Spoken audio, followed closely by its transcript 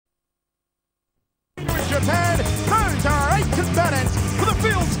Japan, those are our 8 combatants for the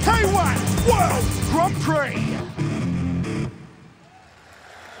Field's K1 World Grand Prix.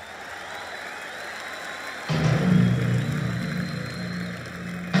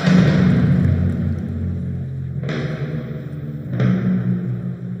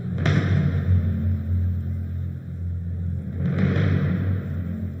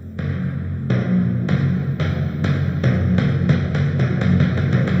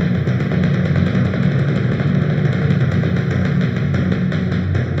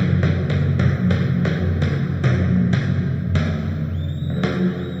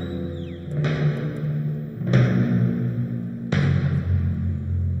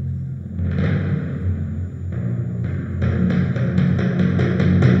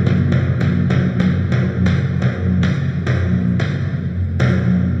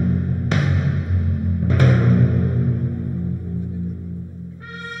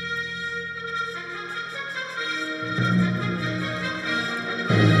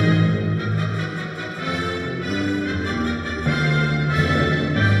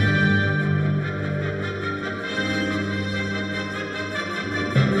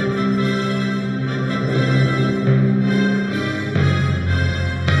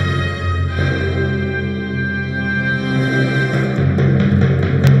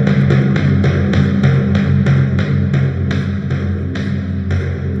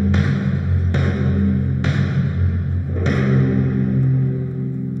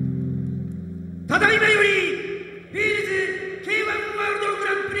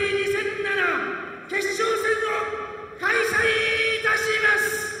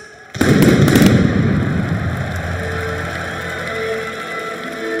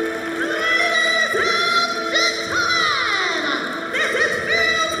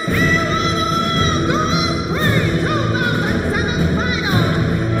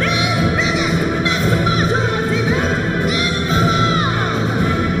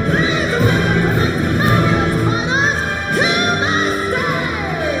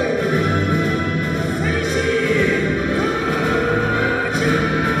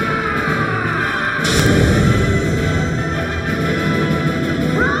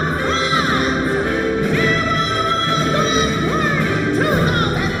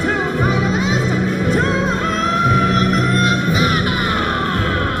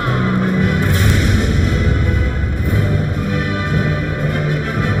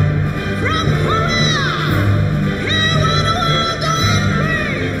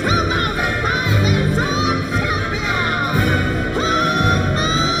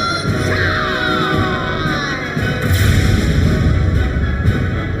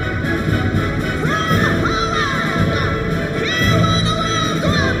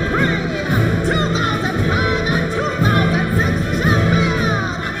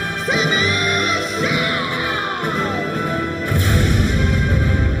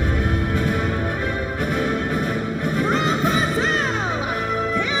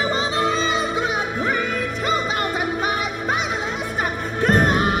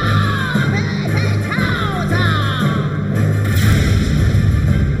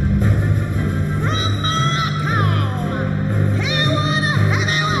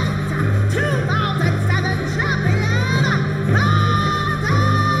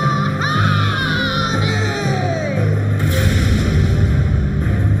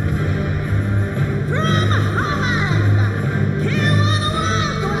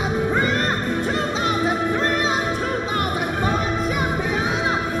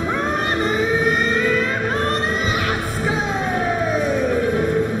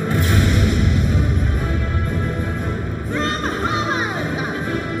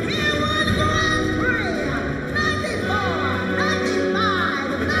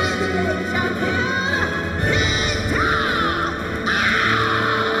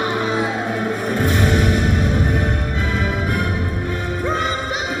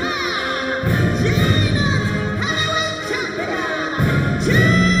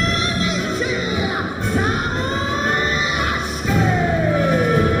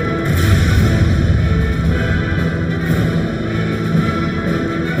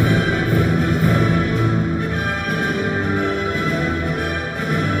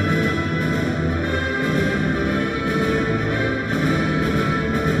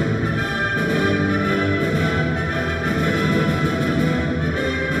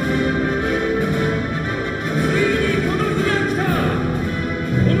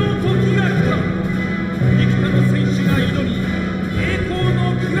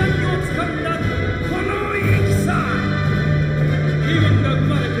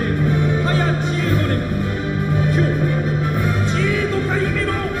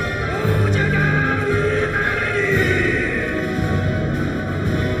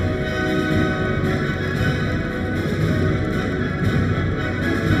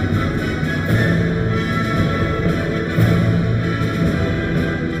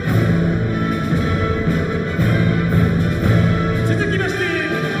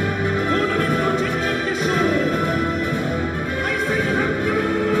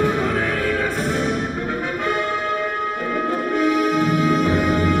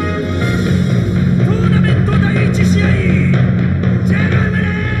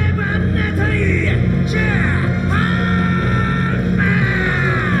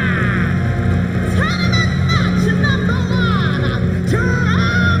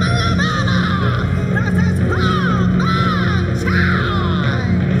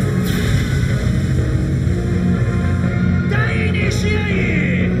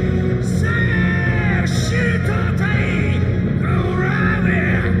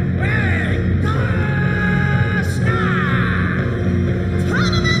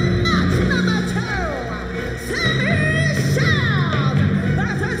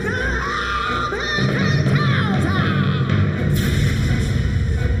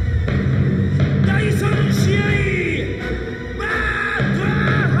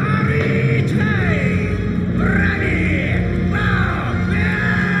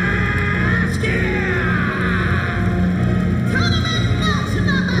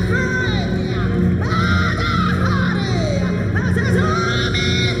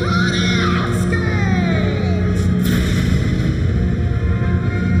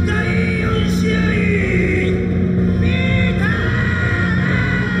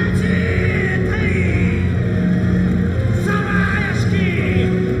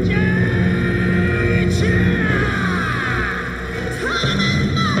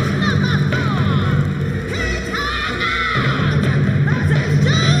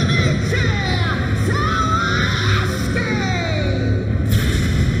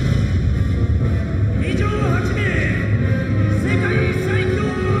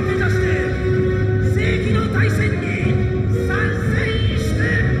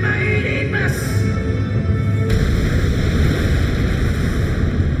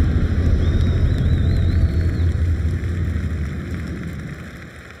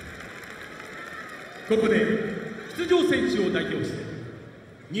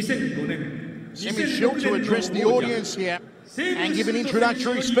 Semmy Schilt to address the audience here and give an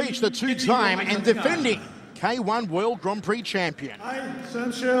introductory speech, the two-time and defending K1 World Grand Prix champion. I,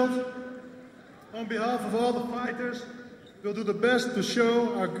 Sam Schilt, on behalf of all the fighters, will do the best to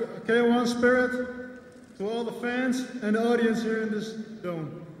show our K1 spirit to all the fans and the audience here in this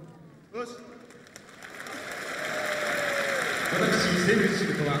dome.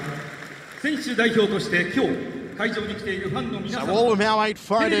 So all of our 8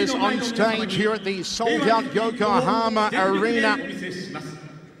 fighters on stage here at the sold-out Yokohama Arena.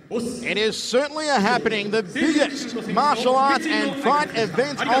 It is certainly a happening, the biggest martial arts and fight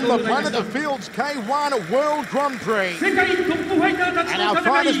event on the planet, the Field's K1 World Grand Prix. And our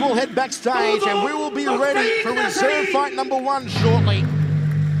fighters will head backstage and we will be ready for reserve fight number 1 shortly.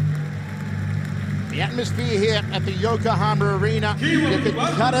 The atmosphere here at the Yokohama Arena, you could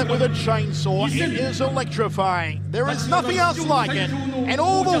cut it with a chainsaw. It is electrifying. There is nothing else like it in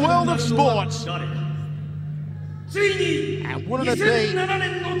all the world of sports. And wouldn't it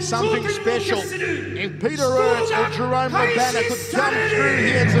be something special if Peter Aerts or Jerome could come through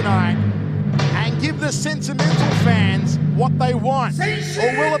here tonight and give the sentimental fans what they want?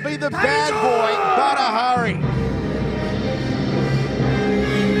 Or will it be the bad boy, Badr?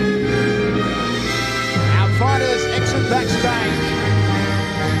 Fighters exit backstage.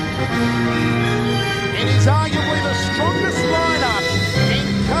 It is arguably the strongest lineup in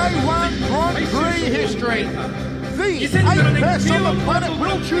K1 Grand Prix history. The 8 best on the planet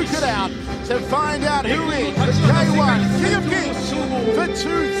will duke it out to find out who is the K1 King of Kings for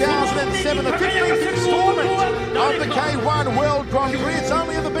 2007, the 15th installment of the K1 World Grand Prix. It's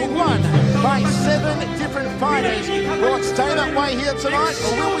only ever been won by 7 different fighters. Will it stay that way here tonight,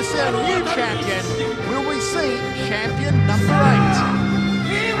 or will we see a new champion? Will we see champion number 8?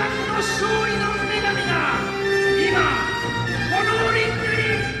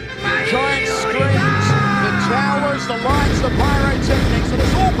 Giant screens, the towers, the lights, the pyrotechnics, it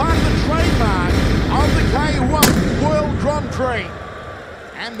is all part of the trademark of the K1 World Grand Prix.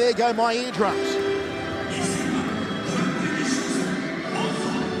 And there go my eardrums.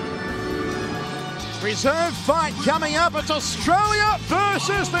 Reserve fight coming up. It's Australia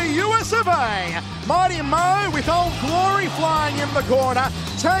versus the US of A. Mighty Mo, with Old Glory flying in the corner,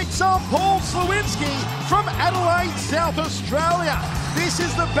 takes on Paul Slowinski from Adelaide, South Australia. This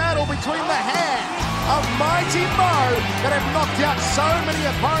is the battle between the hands of Mighty Mo that have knocked out so many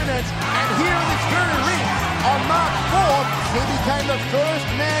opponents. And here in this very ring, on March 4th, he became the first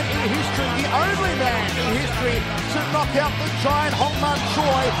man in history, the only man in history, to knock out the giant Hongman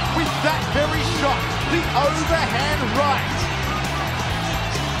Choi with that very shot, the overhand right.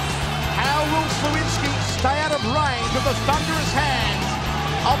 How will Slowinski stay out of range of the thunderous hands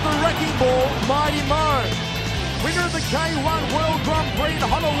of the wrecking ball, Mighty Mo? Winner of the K1 World Grand Prix in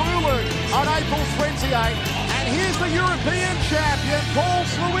Honolulu on April 28th. And here's the European champion, Paul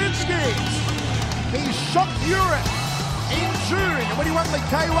Slowinski. He shocked Europe in June when he won the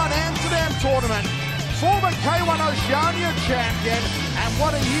K1 Amsterdam tournament. Former K1 Oceania champion, and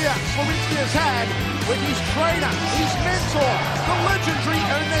what a year Slowinski has had with his trainer, his mentor, the legendary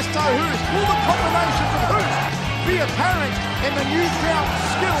Ernesto Hoost. Will the combinations of Hoost be apparent in the newfound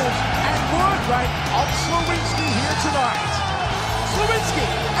skills and work rate of Slowinski here tonight? Slowinski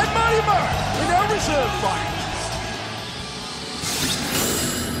and Mighty Mo in our reserve fight.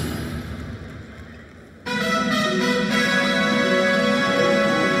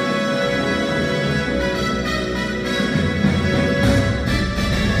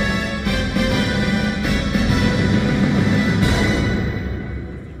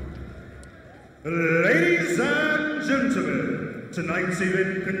 Ladies and gentlemen, tonight's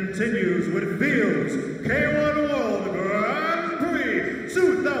event continues with Field's K1 World Grand Prix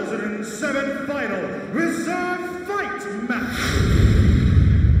 2007 Final Reserve Fight Match.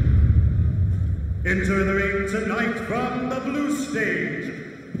 Enter the ring tonight from the blue stage,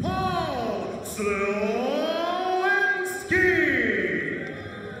 Paul Slowinski.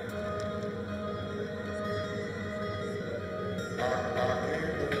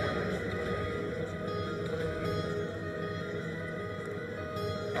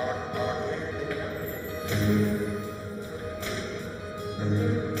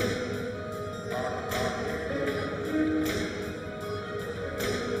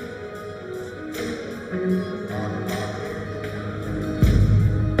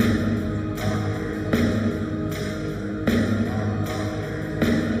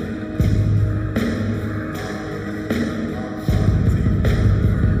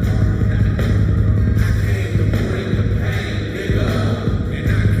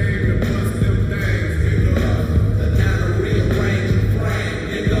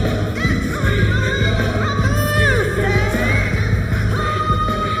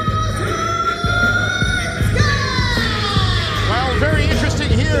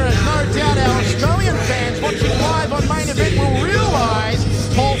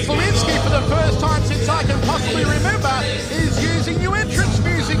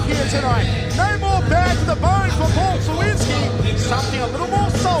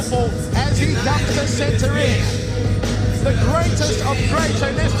 centre ring. The greatest of greats,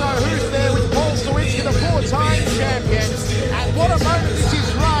 Ernesto, who's there with Paul Slowinski, the four-time champion. And what a moment this is,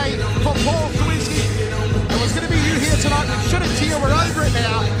 Ray, for Paul Slowinski. It was going to be you here tonight with Junichi. We're over it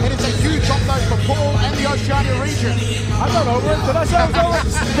now. It is a huge up though for Paul and the Oceania region. I'm not over it. Did I say I was over it?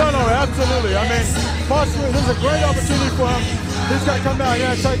 No, absolutely. I mean, possibly this is a great opportunity for him. He's got to come out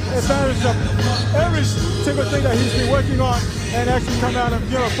here and take advantage of every single thing that he's been working on and actually come out and,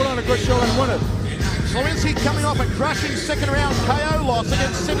 you know, put on a good show and win it. Slowinski coming off a crushing second round KO loss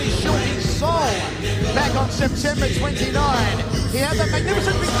against Semmy Schilt in Seoul back on September 29. He had that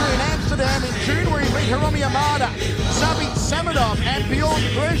magnificent victory in Amsterdam in June where he beat Jerome Sabit Samadov and Bjorn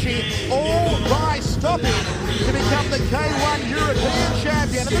Breji all by stopping to become the K1 European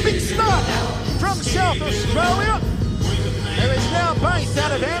champion. And the big star from South Australia, who is now based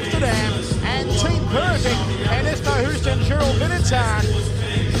out of Amsterdam, and Team Perfect, Ernesto Houston, Gerald Vinatan,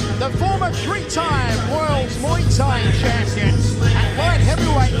 the former three-time world's Muay Thai champion at light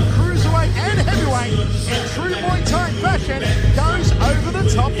heavyweight, cruiserweight and heavyweight in true Muay Thai fashion, goes over the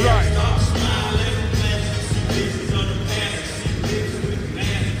top rope.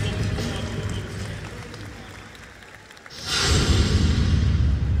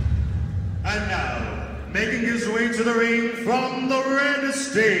 And now, making his way to the ring from the red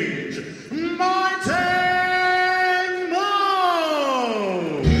stage, Mighty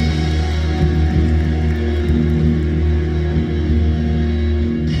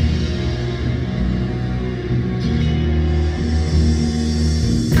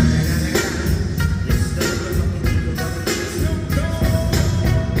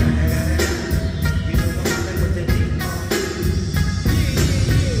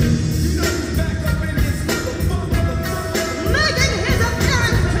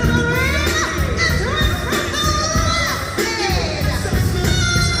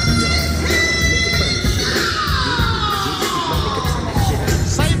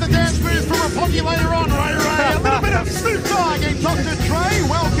later on, Ray. A little bit of Snoop Dogg and Dr. Dre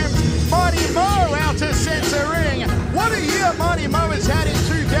welcome Mighty Mo out to centre ring. What a year Mighty Mo has had in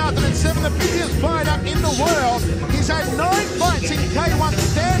 2007, the biggest fighter in the world. He's had 9 fights in K1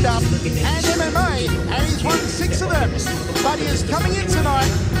 stand-up and MMA, and he's won 6 of them. But he is coming in tonight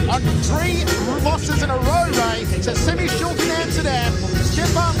on 3 losses in a row, Ray, to Semmy Schilt in Amsterdam,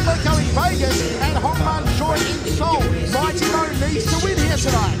 Stefan Leko in Vegas, and Hongman Choi in Seoul. Mighty Mo needs to win here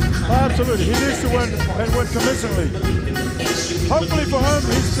tonight. Absolutely, he needs to win and win convincingly. Hopefully for him,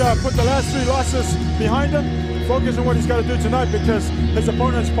 he's put the last 3 losses behind him, focus on what he's got to do tonight because his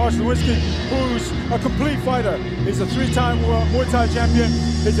opponent is Paul Slowinski, who's a complete fighter. He's a 3-time Muay Thai champion.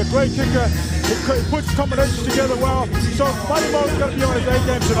 He's a great kicker. He puts combinations together well. So Mighty Mo's got to be on his A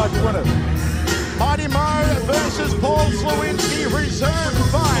game tonight to win it. Mighty Mo versus Paul Slowinski, reserve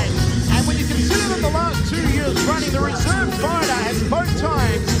fight. And when you consider that the last 2 years running, the reserve fighter has both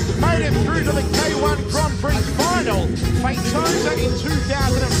times made it through to the K1 Grand Prix final. Feitosa in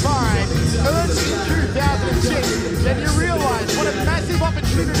 2005, Aerts in 2006. Then you realise what a massive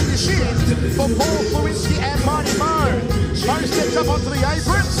opportunity this is for Paul Slowinski and Mighty Mo. Mo steps up onto the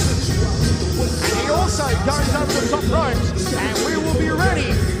apron, and he also goes over the top ropes, and we will be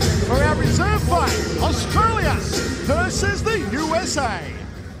ready for our reserve fight, Australia versus the USA.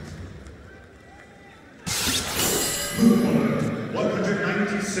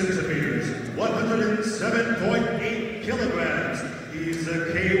 190 centimeters, 107.8 kilograms. He's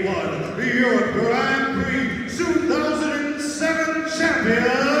a K1 Europe Grand Prix 2007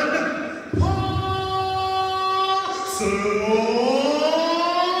 champion, Paul Slowinski.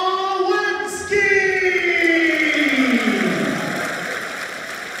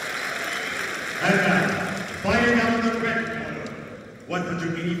 And now, fighting out of the red corner,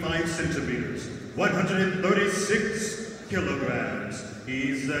 185 centimeters, 136 kilograms.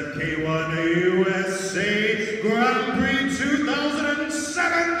 He's the K1 USA Grand Prix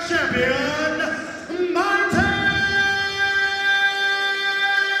 2007 champion, Mighty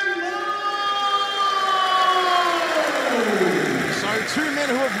Mo. So 2 men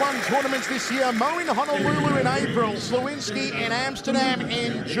who have won tournaments this year, Mo in Honolulu in April, Slowinski in Amsterdam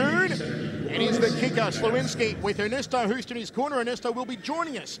in June. And here's the kicker, Slowinski with Ernesto Houston in his corner. Ernesto will be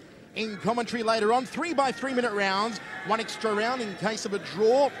joining us in commentary later on. 3-by-3 minute rounds, 1 extra round in case of a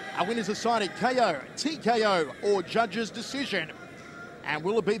draw. A winner's decided KO, TKO, or judge's decision. And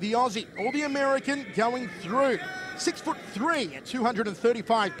will it be the Aussie or the American going through? 6'3" at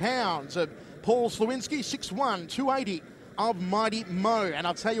 235 pounds of Paul Slowinski, 6'1", 280 of Mighty Mo. And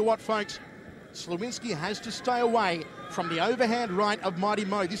I'll tell you what, folks, Slowinski has to stay away from the overhand right of Mighty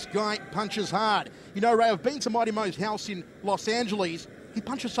Mo. This guy punches hard. You know, Ray, I've been to Mighty Mo's house in Los Angeles. He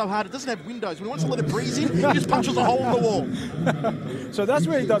punches so hard, it doesn't have windows. When he wants to let it breeze in, he just punches a hole in the wall. So that's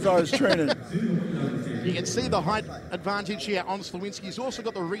where he does all his training. You can see the height advantage here on Slowinski. He's also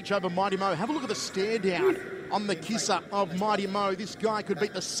got the reach over Mighty Mo. Have a look at the stare down on the kisser of Mighty Mo. This guy could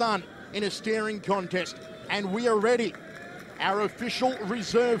beat the sun in a staring contest. And we are ready. Our official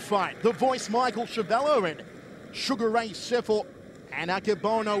reserve fight. The voice Michael Chavallo and Sugar Ray Sefo and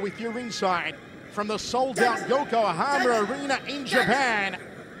Akebono with your ringside from the sold-out Yokohama Arena in Japan.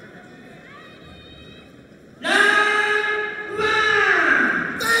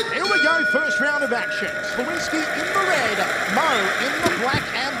 Here we go, first round of action. Slowinski in the red, Mo in the black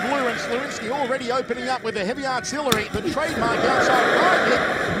and blue, and Slowinski already opening up with the heavy artillery, the trademark outside right kick.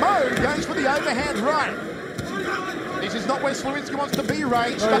 Mo goes for the overhand right. This is not where Slowinski wants to be,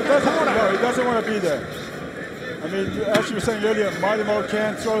 Ray. Stuck in the corner. No, he doesn't want to be there. I mean, as you were saying earlier, Mighty Mo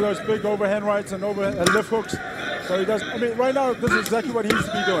can't throw those big overhand rights and left hooks. So he does. I mean, right now, this is exactly what he needs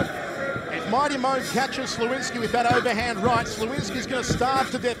to be doing. If Mighty Mo catches Slowinski with that overhand right, Slowinski's going to starve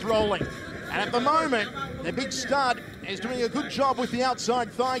to death rolling. And at the moment, the big stud is doing a good job with the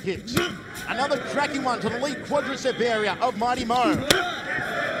outside thigh kicks. Another cracking one to the lead quadricep area of Mighty Mo.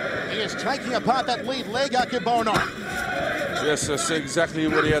 He is taking apart that lead leg, Akebono. Yes, that's exactly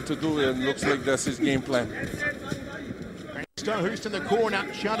what he had to do, and looks like that's his game plan. Who's in the corner,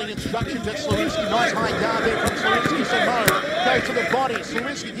 shouting instructions at Slowinski. Nice high guard there from Slowinski. So Mo goes to the body.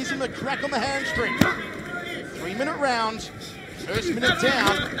 Slowinski gives him the crack on the hamstring. 3-minute rounds. First minute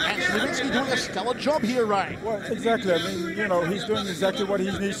down, and Slowinski doing a stellar job here, Ray. Well, exactly. I mean, you know, he's doing exactly what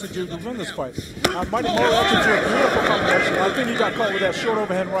he needs to do to win this fight. Mighty Mo actually threw a beautiful combination. I think he got caught with that short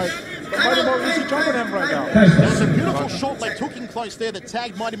overhand right. But Mighty Mo is jumping him right now. There was a beautiful short leg hooking close there that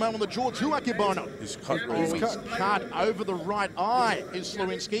tagged Mighty Mo on the jaw to Akebono. He's cut. He's cut over the right eye is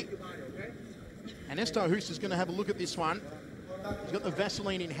Slowinski. And Esto Hoost is going to have a look at this one. He's got the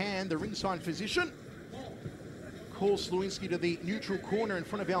Vaseline in hand, the ringside physician. Calls Slowinski to the neutral corner in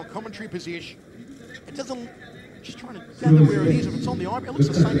front of our commentary position. It doesn't, just trying to gather where it is. If it's on the eye, it looks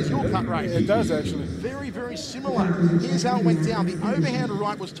the same as your cut, Ray. It does, actually. Very, very similar. Here's how it went down. The overhand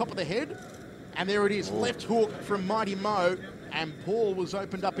right was top of the head, and there it is. Left hook from Mighty Mo, and Paul was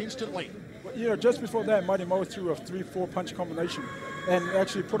opened up instantly. Well, you know, just before that, Mighty Mo threw a 3-4 punch combination and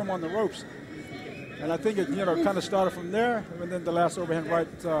actually put him on the ropes. And I think it, you know, kind of started from there, and then the last overhand right.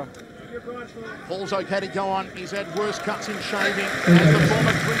 Paul's okay to go on. He's had worse cuts in shaving as the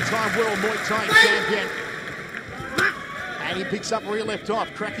former 3-time World Muay Thai champion. And he picks up where he left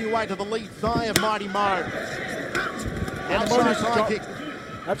off, cracking away to the lead thigh of Mighty Mo. Outside thigh kick.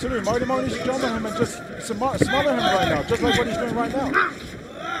 Absolutely, Mighty Mo needs to jump on him and just smother him right now, just like what he's doing right now.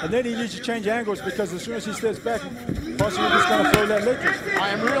 And then he needs to change angles because as soon as he steps back, possibly he's going to throw that leg kick. I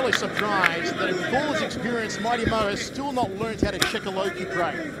am really surprised that with all his experience, Mighty Mo has still not learned how to check a low kick,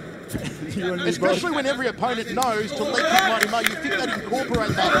 Ray. Especially when every opponent knows to leg kick Mighty Mo, you think they'd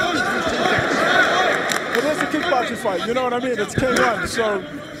incorporate that into his defense. It is a kickboxing fight, you know what I mean? It's K1, so,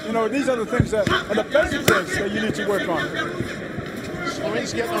 you know, these are the things that are the basic things that you need to work on.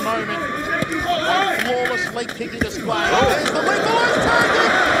 Slowinski at the moment, a flawless leg kicking display. Oh. There's the leg, oh, he's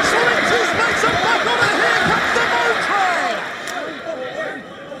tagging! Slowinski's makes a buckle, and here comes the Mo train!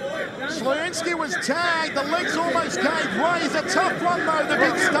 Slowinski was tagged, the legs almost gave way. It's a tough one, though, the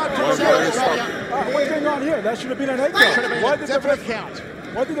big stud from South Australia. What's going on here? That should have been an 8 count. Should have been a definite count.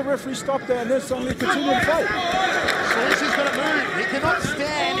 Why did the referee stop there and then suddenly continue the fight? Slowinski's going to move. He cannot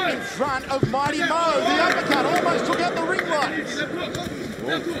stand in front of Mighty Mo. The uppercut almost took out the ring lights.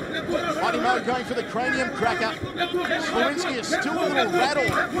 Mighty Mo going for the cranium cracker. Slowinski is still a little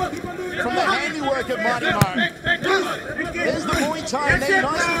rattled from the handiwork of Mighty Mo. There's the Muay Thai knee.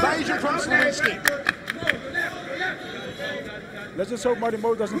 Nice evasion from Slowinski. Let's just hope Mighty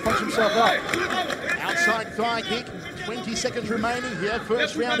Mo doesn't punch himself out. Outside thigh kick. 20 seconds remaining here.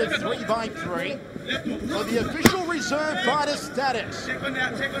 First round of 3x3 for the official reserve fighter status.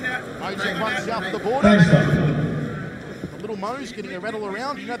 Mo took one south of the border. Little Mo's getting a rattle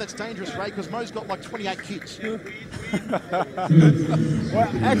around. You know that's dangerous, Ray, because Mo's got like 28 kids. Well,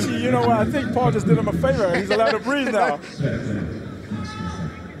 actually, you know what? I think Paul just did him a favor. He's allowed to breathe now.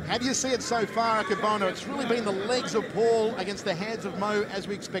 How do you see it so far, Akebono? It's really been the legs of Paul against the hands of Mo as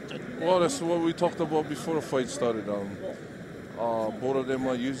we expected. Well, that's what we talked about before the fight started. Both of them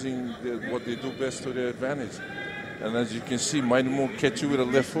are using what they do best to their advantage. And as you can see, Mighty Mo catch you with a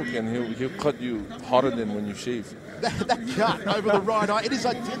left hook and he'll cut you harder than when you shave. That cut over the right eye, it is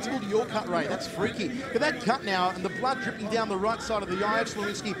identical to your cut, Ray. That's freaky. But that cut now and the blood dripping down the right side of the eye of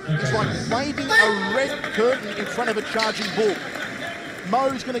Slowinski is like waving a red curtain in front of a charging bull.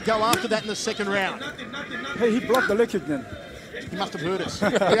 Mo's going to go after that in the second round. Hey, he blocked the leg kick then. He must have heard us.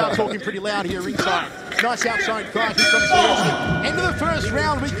 We are talking pretty loud here ringside. Nice outside kick from Slowinski. End of the first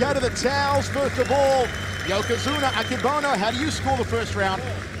round, we go to the towels. First of all, Yokozuna, Akebono, how do you score the first round?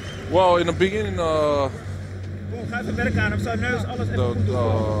 Well, in the beginning,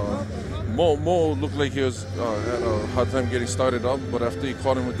 Mo looked like he was had a hard time getting started up, but after he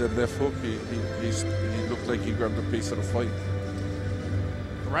caught him with that left hook, he looked like he grabbed the pace of the fight.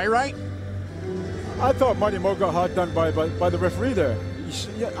 Ray? I thought Mighty Mo got hard done by the referee there.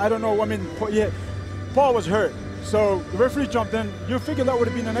 I don't know. I mean, Paul was hurt, so the referee jumped in. You figure that would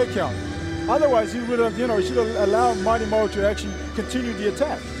have been an 8 count. Otherwise, he would have, he should have allowed Mighty Mo to actually continue the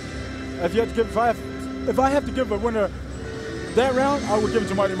attack. If I have to give a winner that round, I would give it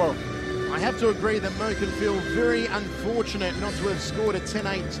to Mighty Mo. I have to agree that Mo can feel very unfortunate not to have scored a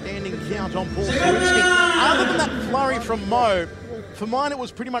 10-8 standing count on Paul Slowinski. Other than that flurry from Mo, for mine it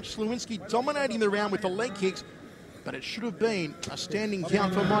was pretty much Slowinski dominating the round with the leg kicks, but it should have been a standing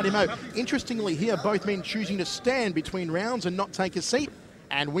count for Mighty Mo. Interestingly here, both men choosing to stand between rounds and not take a seat.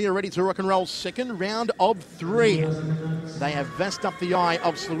 And we are ready to rock and roll second round of 3. They have vest up the eye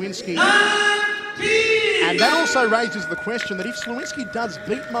of Slowinski. And that also raises the question that if Slowinski does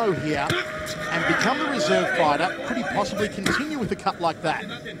beat Mo here and become the reserve fighter, could he possibly continue with a cut like that?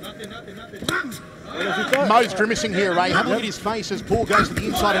 Mo's grimacing here, Ray. Have a look at his face as Paul goes to the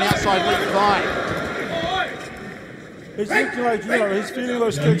inside and outside leg thigh. He's looking like, he's feeling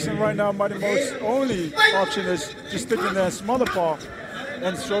those kicks, and right now Mighty Mo's only option is to stick in there, smother Paul,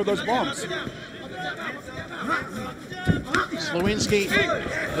 and throw those bombs. Slowinski,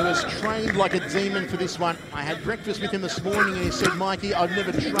 who has trained like a demon for this one. I had breakfast with him this morning and he said, Mikey, I've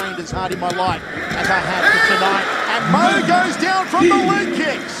never trained as hard in my life as I have for tonight. And Mo goes down from the leg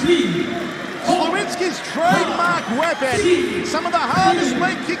kicks. Slowinski's trademark weapon. Some of the hardest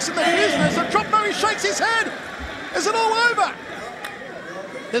leg kicks in the business. And drop Mo, he shakes his head. Is it all over?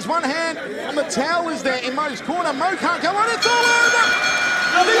 There's one hand on the towel is there in Mo's corner. Mo can't go on, it's all over.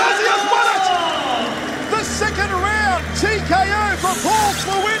 The Aussie has won it. The second round, TKO for Paul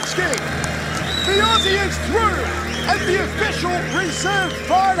Slowinski. The Aussie is through as the official reserve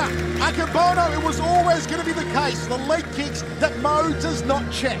fighter. Akebono, it was always going to be the case. The leg kicks that Mo does not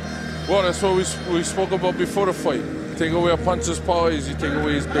check. Well, that's what we spoke about before the fight. Take away a puncher's power is you take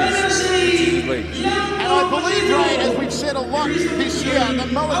away his base, which is his legs. And I believe, Ray, as we've said a lot this year,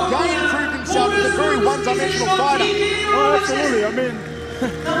 that Mo again proved himself as a very one-dimensional fighter. Oh, absolutely. I mean,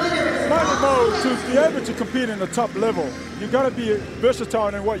 Mighty Mo, to be able to compete in the top level, you got to be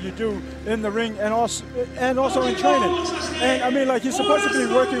versatile in what you do in the ring and also in training. And I mean, like, he's supposed to be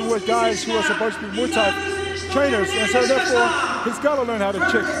working with guys who are supposed to be Muay Thai trainers, and so therefore he's got to learn how to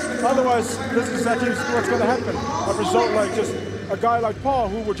kick. Otherwise, this is exactly what's going to happen. A result like just a guy like Paul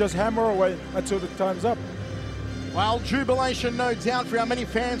who will just hammer away until the time's up. Well, jubilation, no doubt, for our many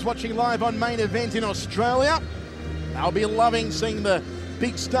fans watching live on Main Event in Australia. They'll be loving seeing the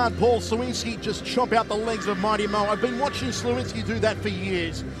big stud Paul Slowinski just chop out the legs of Mighty Mo. I've been watching Slowinski do that for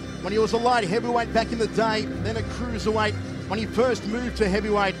years. When he was a light heavyweight back in the day, then a cruiserweight, when he first moved to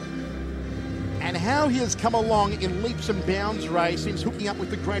heavyweight. And how he has come along in leaps and bounds, Ray, since hooking up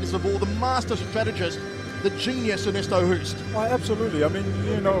with the greatest of all, the master strategist, the genius Ernesto Hoost. Oh, absolutely. I mean,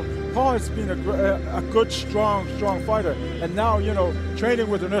 Paul has been a good, strong fighter. And now, training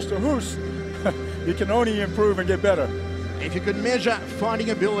with Ernesto Hoost, you can only improve and get better. If you could measure fighting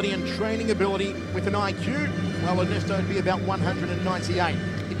ability and training ability with an IQ, well, Ernesto would be about 198.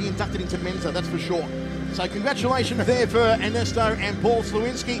 He'd be inducted into Mensa, that's for sure. So congratulations there for Ernesto and Paul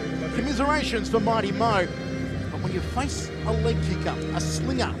Slowinski. Commiserations for Mighty Mo. But when you face a leg kicker, a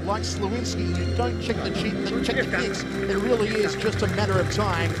slinger like Slowinski, you don't check the kicks. It really is just a matter of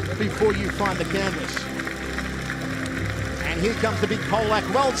time before you find the canvas. And here comes the big Polak.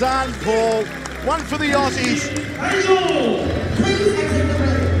 Well done, Paul. One for the Aussies.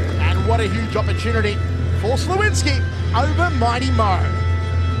 And what a huge opportunity for Slowinski over Mighty Mo.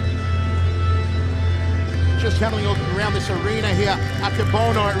 Just having a look around this arena here at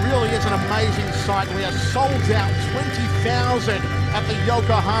Akebono, it really is an amazing sight. We are sold out, 20,000 at the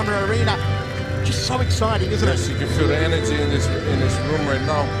Yokohama arena. Just so exciting, isn't it? Yes, you can feel the energy in this room right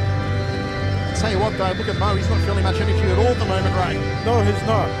now. I'll tell you what though, look at Mo, he's not feeling much energy at all at the moment, Ray. No, he's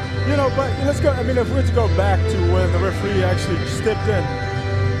not. But let's go, I mean, if we were to go back to when the referee actually stepped in,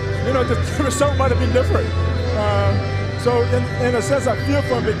 the result might have been different. So in a sense, I feel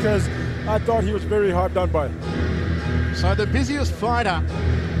for him because I thought he was very hard done by. So the busiest fighter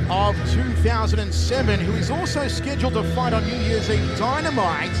of 2007, who is also scheduled to fight on New Year's Eve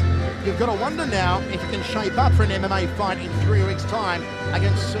Dynamite, you've got to wonder now if he can shape up for an MMA fight in 3 weeks' time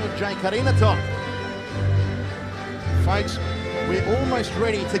against Sergey Karinatov. Folks, We're almost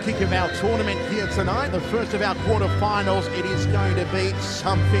ready to kick off our tournament here tonight. The first of our quarterfinals. It is going to be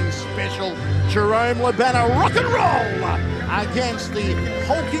something special. Jerome Labana, rock and roll against the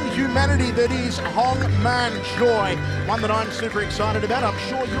hulking humanity that is Hongman Choi. One that I'm super excited about. I'm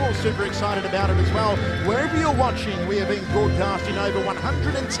sure you're super excited about it as well. Wherever you're watching, we are being broadcast in over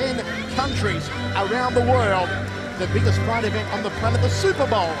 110 countries around the world. The biggest fight event on the planet, the Super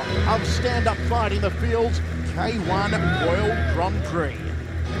Bowl of stand-up fight in the fields, K1 World Grand Prix.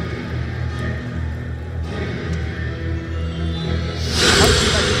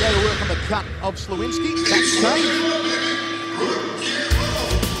 Hopefully they can go to work on the cut of Slowinski. Backstage.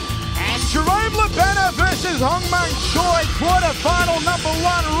 And Jerome Labana versus Hongman Choi, quarterfinal number 1,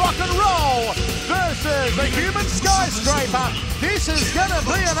 rock and roll versus the human skyscraper. This is going to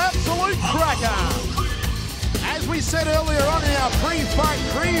be an absolute cracker. As we said earlier on in our pre-fight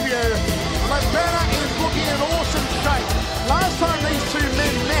preview, Labana is looking in awesome shape. Last time these two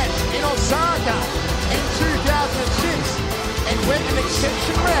men met in Osaka in 2006, it went an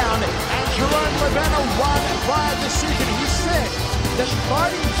exception round, and Jerome Labana won via decision. He said that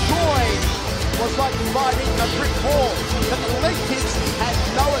fighting Choi was like fighting a brick wall, that the leg kicks had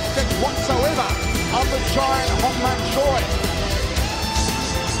no effect whatsoever on the giant Hongman Choi.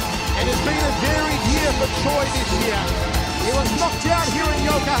 It has been a varied year for Choi this year. He was knocked out here in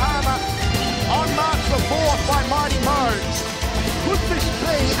Yokohama on March the 4th by Mighty Mo. Could this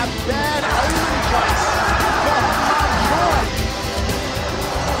be a bad omen case for Hongman Choi?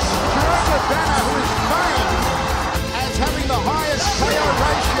 Jerome Labana, who is famed as having the highest KO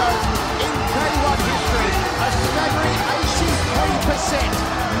ratio in K1 history, a staggering 83%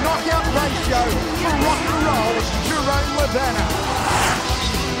 knockout ratio for rock and roll Jerome Labana.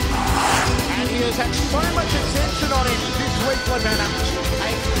 He has had so much attention on him this week, Labana. A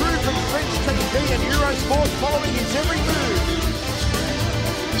crew from French TV and Eurosport following his every move.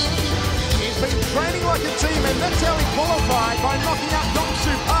 He's been training like a team, and that's how he qualified, by knocking out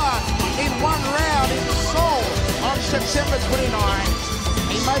Dong-Soo Park in 1 round in Seoul on September 29.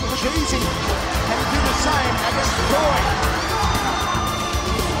 He made it look easy. Can he do the same against Choi?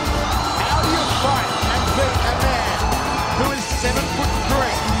 How do you fight and beat a man who is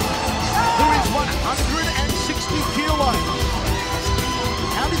 7'3"? Who is 160 kilos?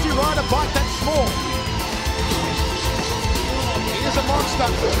 How did you ride a bike that small? He is a monster.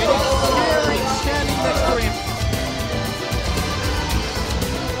 It is scary standing next to him.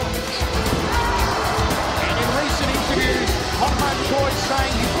 And in recent interviews, Hongman Choi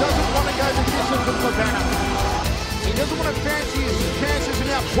saying he doesn't want to go the distance with Labana. He doesn't want to fancy his chances in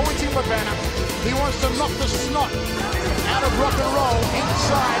outpointing Labana. He wants to knock the snot out of rock and roll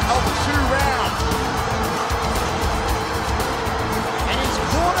inside of 2 rounds. And it's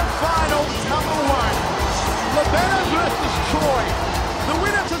quarterfinal number 1. Labana versus Choi. The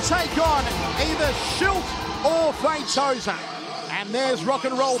winner to take on either Schilt or Feitosa. And there's rock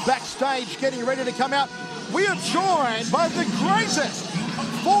and roll backstage getting ready to come out. We are joined by the greatest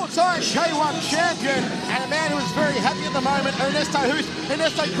 4-time K1 champion and a man who is very happy at the moment, Ernesto Hoos.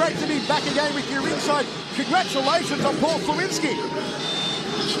 Ernesto, great to be back again with you ringside. Congratulations on Paul Slowinski.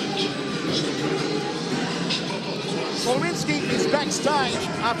 Slowinski is backstage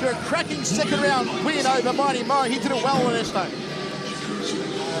after a cracking second round win over Mighty Mo. He did it well, Ernesto.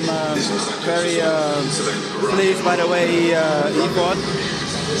 I'm very pleased by the way he fought.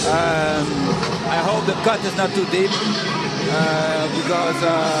 I hope the cut is not too deep. Because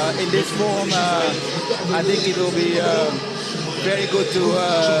in this form, I think it will be very good to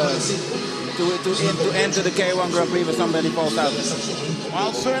enter the K1 Grand Prix if somebody falls out.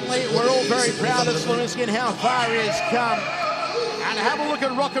 Well, certainly we're all very proud of Slowinski and how far he has come. And have a look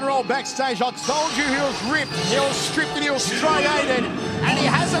at rock and roll backstage. I told you he was ripped, he was stripped, and he was striated, and he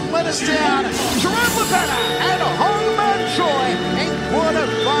hasn't let us down. Jerome Labana and Hongman Choi in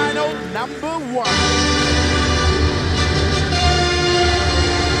quarterfinal number 1.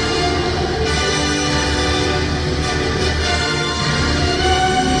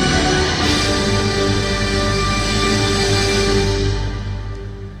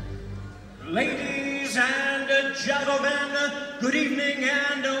 Ladies and gentlemen, good evening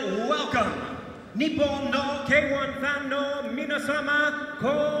and welcome. Nippon no K1 fan no minasama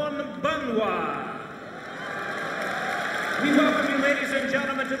konbanwa. We welcome you, ladies and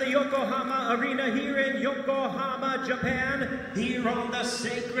gentlemen, to the Yokohama Arena here in Yokohama, Japan, here on the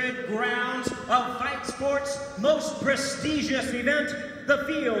sacred grounds of fight sports' most prestigious event, the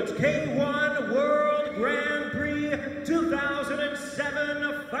Fields K1 World Grand Prix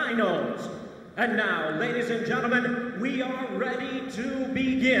 2007 Finals. And now, ladies and gentlemen, we are ready to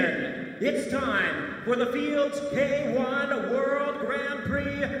begin. it's time for the Fields K1 World Grand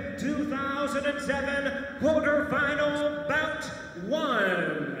Prix 2007 quarterfinal bout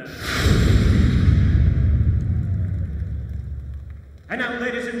 1. And now,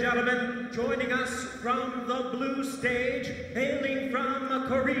 ladies and gentlemen, joining us from the blue stage, hailing from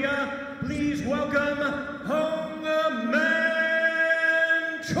Korea, please welcome Hongman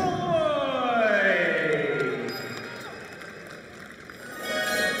Choi.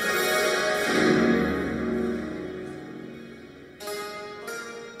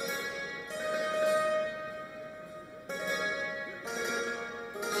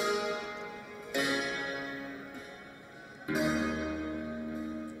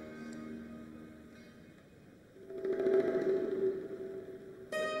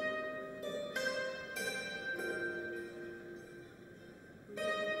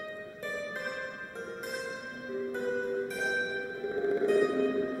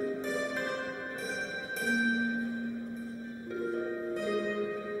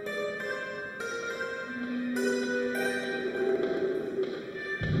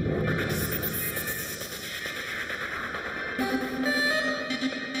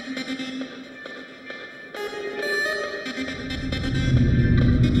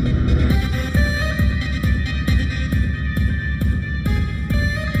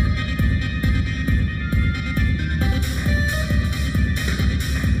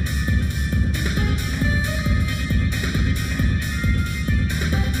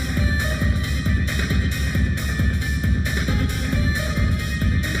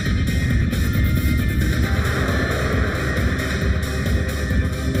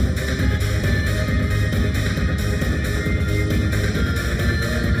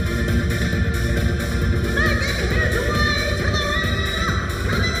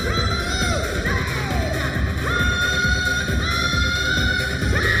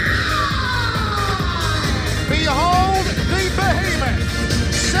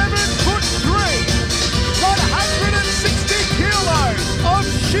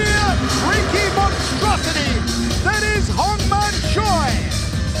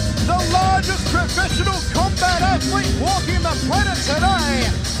 Professional combat athlete walking the planet today,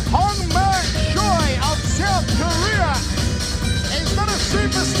 Hongman Choi of South Korea. He's not a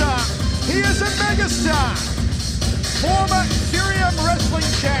superstar, he is a megastar. Former Syrian wrestling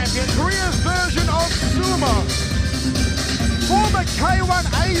champion, Korea's version of sumo. Former K1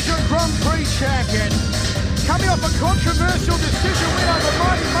 Asia Grand Prix champion. Coming off a controversial decision win over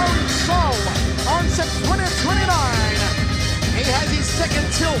Mighty Moan Seoul on September 29. He has his second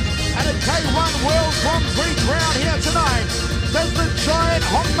tilt at a K1 World Grand Prix crown here tonight. There's the giant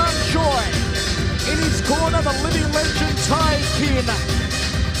Hongman Choi. In his corner, the living legend Tai Kin,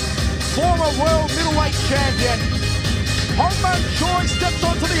 former world middleweight champion. Hongman Choi steps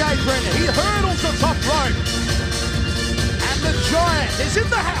onto the apron. He hurdles the top rope. And the giant is in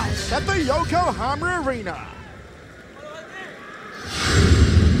the house at the Yokohama Arena.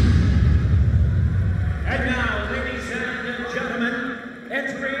 And now, ladies and gentlemen,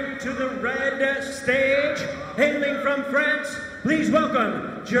 entering to the red stage, hailing from France, please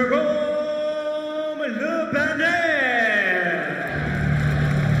welcome Jerome Le Banet.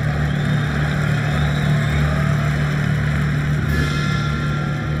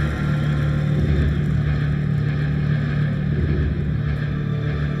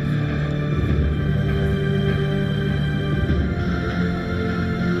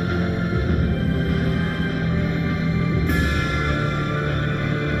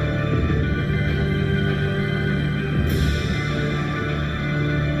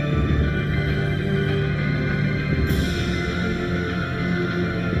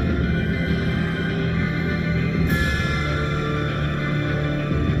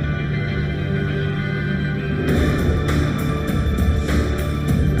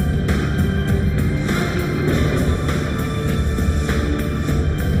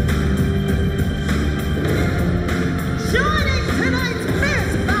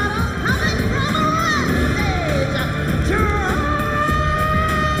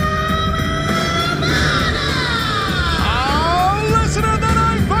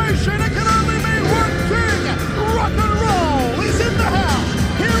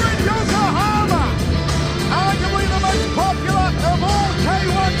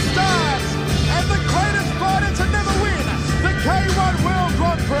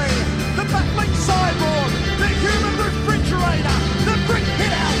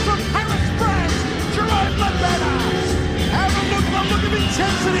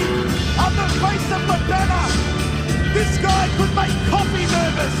 This guy could make coffee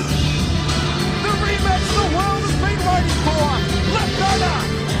nervous. The rematch the world has been waiting for. Le Banet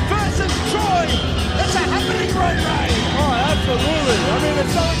versus Absolutely. I mean,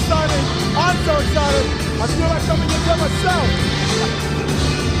 it's so exciting. I'm so excited. I feel like coming in there myself.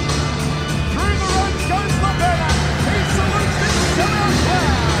 Through the ropes goes Lebena. He salutes this sellout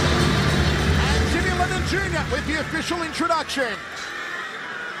crowd. And Jimmy Lennon Jr. with the official introduction.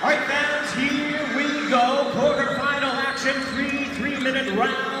 All right, fans, here we go. Quarterfinal action, 3 3-minute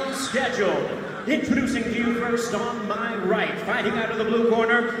rounds scheduled. Introducing to you first on my right, fighting out of the blue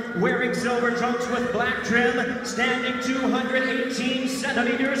corner, wearing silver trunks with black trim, standing 218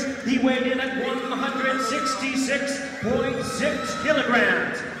 centimeters. He weighed in at 166.6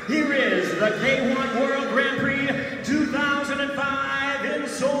 kilograms. Here is the K1 World Grand Prix 2005 in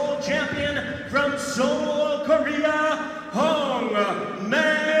Seoul champion from Seoul, Korea, Hong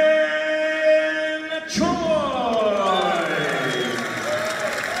Man Choi.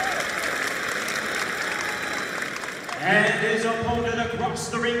 And his opponent across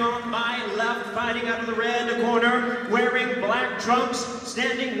the ring on my left, fighting out of the red corner, wearing black trunks,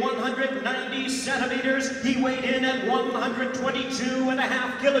 standing 190 centimeters. He weighed in at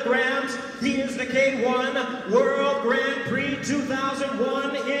 122.5 kilograms. He is the K1 World Grand Prix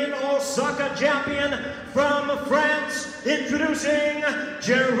 2001 in Osaka champion from France. Introducing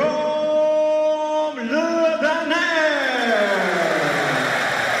Jerome Lebena.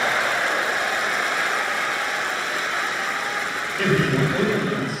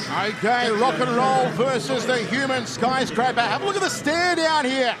 Okay, rock and roll versus the human skyscraper. Have a look at the stare down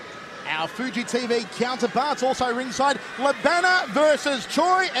here. Our Fuji TV counterparts also ringside. Lebena versus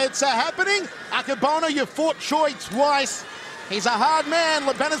Choi. It's happening. Akebono, you fought Choi twice. He's a hard man.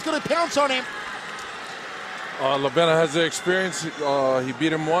 Lebena's going to pounce on him. Lebena has the experience. He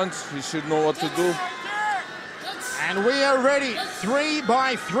beat him once. He should know what to do. And we are ready. 3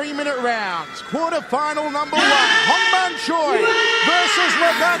 by 3 minute rounds. Quarterfinal number 1. Hongman Choi versus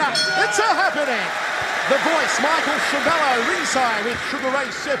Lebena. It's happening. The voice, Michael Chavello, ringside with Sugar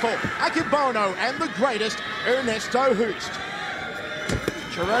Ray Seppel, Akebono, and the greatest, Ernesto Hoost.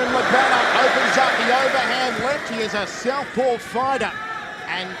 Jerome Lebena opens up the overhand left. He is a southpaw fighter.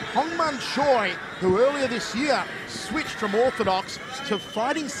 And Hongman Choi, who earlier this year switched from orthodox to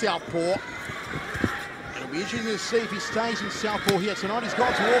fighting southpaw. It'll be interesting to see if he stays in southpaw here tonight. He's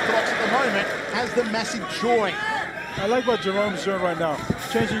gone to orthodox at the moment, has the massive Choi. I like what Jerome's doing right now.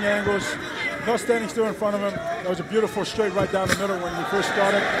 Changing angles, not standing still in front of him. That was a beautiful straight right down the middle when he first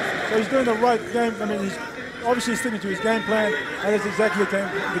started. So he's doing the right game. I mean, he's obviously sticking to his game plan, and it's exactly the game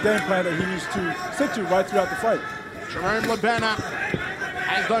plan that he needs to stick to right throughout the fight. Jerome Lebena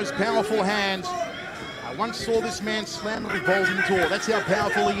has those powerful hands. I once saw this man slam a revolving door. That's how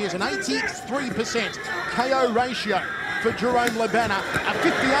powerful he is. An 83% KO ratio for Jerome Lebena. A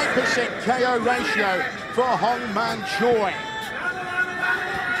 58% KO ratio for Hongman Choi.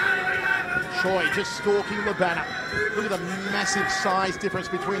 Choi just stalking Lebena. Look at the massive size difference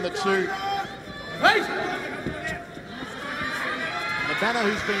between the two. Lebena,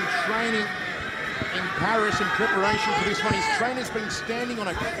 who's been training in Paris in preparation for this one, his trainer's been standing on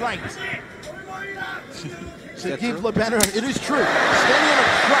a crate to give Lebena, it is true, standing on a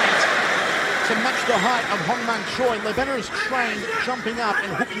crate to match the height of Hongman Choi. Lebena is trained jumping up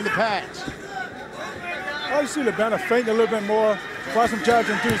and hooking the pads. I see Lebena feint a little bit more, fly some jabs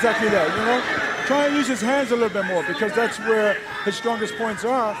and do exactly that, you know? Try and use his hands a little bit more because that's where his strongest points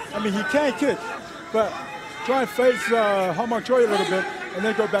are. I mean, he can kick, but try and face Hongman Choi a little bit and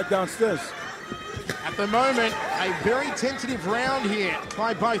then go back downstairs. At the moment, a very tentative round here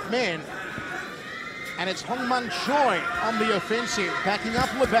by both men. And it's Hongman Choi on the offensive, backing up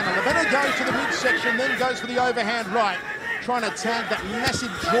Lebena. Lebena goes to the midsection, then goes for the overhand right, trying to tag that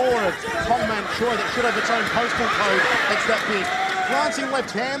massive jaw of Hongman Choi that should have its own postal code. It's that big. Glancing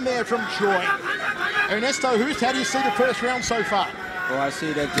left hand there from Choi. Ernesto Hoost, how do you see the first round so far? Well, I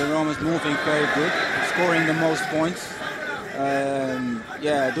see that Jerome is moving very good, scoring the most points.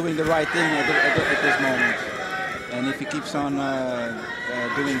 Yeah, doing the right thing at this moment. And if he keeps on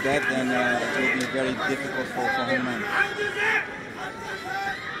doing that, then it will be very difficult for Hongman.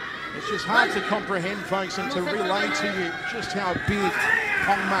 It's just hard to comprehend, folks, and to relay to you just how big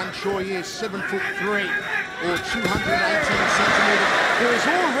Hongman Choi is, 7'3", or 218 centimeters. There is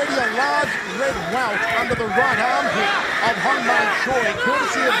already a large red welt under the right armpit of Hongman Choi,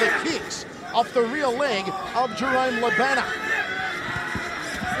 courtesy of the kicks off the rear leg of Jerome Lebena.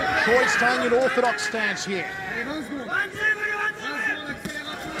 Choi staying in orthodox stance here.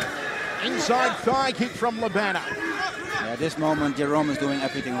 Inside thigh kick from Lebena. Yeah, at this moment, Jerome is doing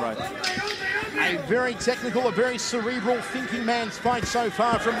everything right. A very technical, a very cerebral thinking man's fight so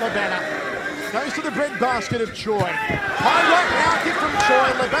far from Lebena. Goes to the breadbasket of Choi. High right now kick from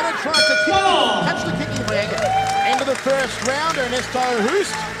Choi. Lebena tries to catch the kicking leg. Into the first round, Ernesto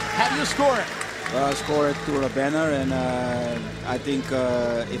Hoost. How do you score it? Well, I score it to a banner, and I think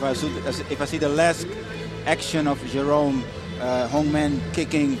if I see the last action of Jerome, Hongman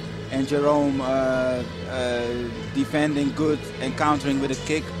kicking and Jerome defending good and countering with a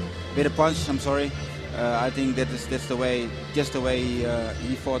kick, with a punch. I'm sorry. I think that's the way, just the way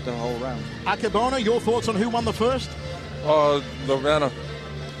he fought the whole round. Akebono, your thoughts on who won the first? Lobana.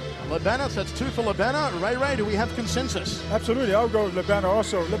 Lobana, so that's 2 for Lobana. Ray, do we have consensus? Absolutely, I'll go with Lobana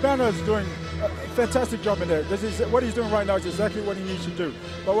also. Lobana is doing a fantastic job in there. This is what he's doing right now is exactly what he needs to do.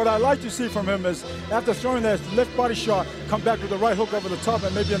 But what I like to see from him is after throwing that left body shot, come back with a right hook over the top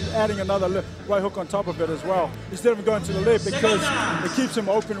and maybe adding another right hook on top of it as well, instead of going to the leg, because it keeps him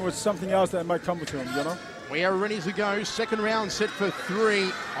open with something else that might come to him, you know? We are ready to go. Second round set for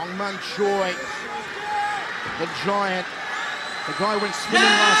 3. Hongman Choi, the giant. The guy went swimming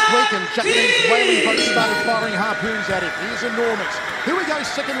last week and Japanese whaley boats started firing harpoons at him. He's enormous. Here we go,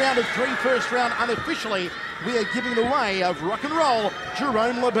 second round of 3, first round. Unofficially, we are giving the way of rock and roll,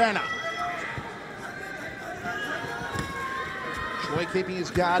 Jerome Lobana. Choi keeping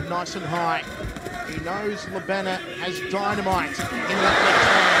his guard nice and high. He knows Lobana has dynamite in that left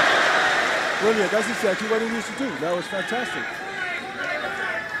hand. Brilliant, that's exactly what he needs to do. That was fantastic.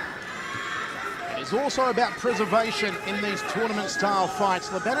 It's also about preservation in these tournament-style fights.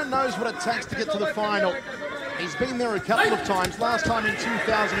 Lobana knows what it takes to get to the final. He's been there a couple of times, last time in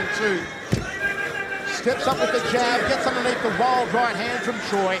 2002. Steps up with the jab, gets underneath the wild right hand from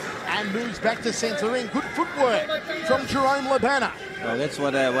Choi, and moves back to center ring. Good footwork from Jerome Lobana. Well, that's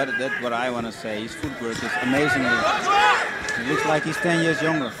what I want to say. His footwork is amazingly. He looks like he's 10 years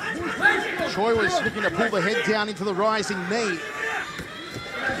younger. Choi was looking to pull the head down into the rising knee.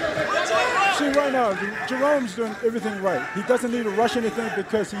 See, right now, Jerome's doing everything right. He doesn't need to rush anything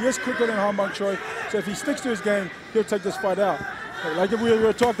because he is quicker than Hongman Choi. So if he sticks to his game, he'll take this fight out. Like we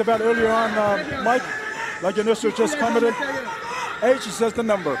were talked about earlier on, Mike, like Ernesto just commented, age is just a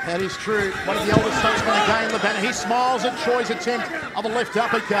number. That is true. One of the oldest statesmen in the game, Lobana. He smiles at Choi's attempt of a left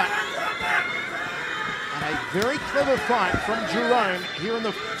uppercut. And a very clever fight from Jerome here in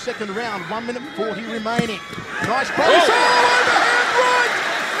the second round. 1 minute 40 remaining. Nice body shot. Overhand right!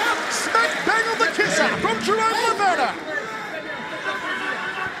 Smack bang on the kisser from Jerome Lobana.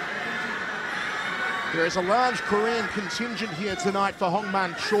 There is a large Korean contingent here tonight for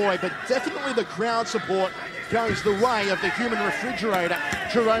Hongman Choi, but definitely the crowd support goes the way of the human refrigerator,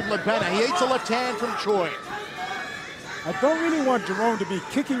 Jerome Lobana. He eats a left hand from Choi. I don't really want Jerome to be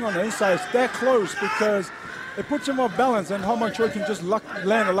kicking on the inside that close because it puts him off balance and Hongman Choi can just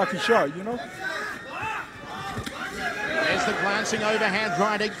land a lucky shot, you know? There's the glancing overhand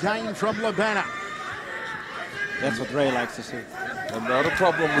right again from Lobana. That's what Ray likes to see. And the other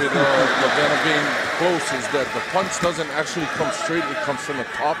problem with Lobana being close is that the punch doesn't actually come straight, it comes from the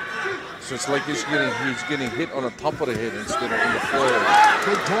top. So it's like he's getting hit on the top of the head instead of in the forehead.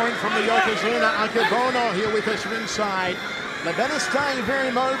 Good point from the Yokozuna. Akebono here with us ringside. Lobana staying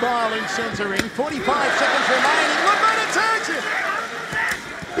very mobile in centering. 45 seconds remaining. Lobana tags him.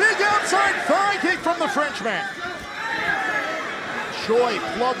 Big outside thigh kick from the Frenchman. Choi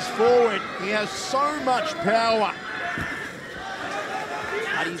plods forward. He has so much power.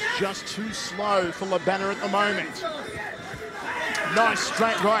 But he's just too slow for Lobana at the moment. Nice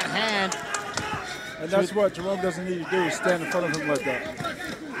straight right hand. And that's what Jerome doesn't need to do, is stand in front of him like that.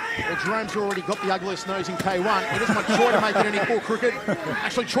 Well, Jerome's already got the ugliest nose in K1. He doesn't want Choi to make it any more crooked.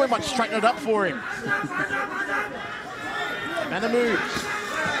 Actually, Choi might straighten it up for him. Lobana moves.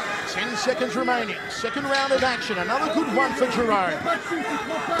 10 seconds remaining. Second round of action. Another good one for Jerome.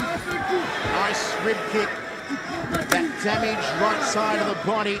 Nice rib kick. That damaged right side of the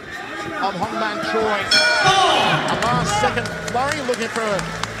body of Hongman Choi. A last second flurry looking for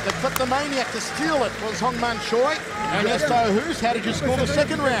the kleptomaniac to steal it was Hongman Choi. Ernesto Hoost, how did you score the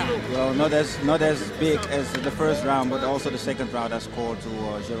second round? Well, not as big as the first round, but also the second round I scored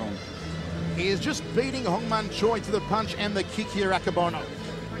to Jerome. He is just beating Hongman Choi to the punch and the kick here, Akebono.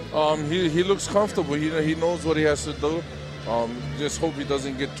 He looks comfortable. He knows what he has to do. Just hope he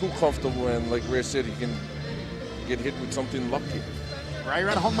doesn't get too comfortable and, like Ray said, he can get hit with something lucky. Ray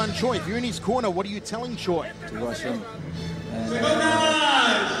around Hongman Choi. If you're in his corner, what are you telling Choi? To rush him and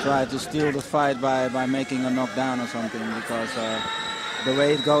try to steal the fight by making a knockdown or something, because the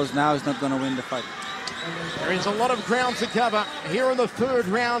way it goes now is not going to win the fight. There is a lot of ground to cover here in the third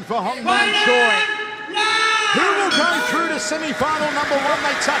round for Hongman Choi. Who will go through to semi-final number 1?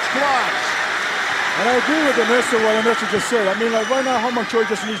 They touch gloves. And I agree with Ernesto, what Ernesto just said. I mean, like right now, Hongman Choi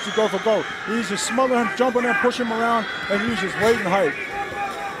just needs to go for gold. He needs to smother him, jump on him, push him around, and use his weight and height.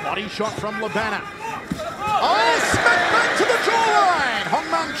 Body shot from Lobana. Oh, smack back to the jawline.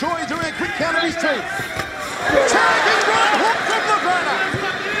 Hongman Choi doing a quick count of his teeth. Tagging right hook from Lebana.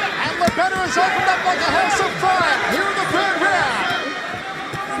 And Lebana has opened up like a house of fire here in the third round.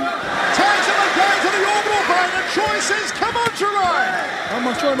 Tags him again to the orbital bone, and Choi says, come on, Jerome.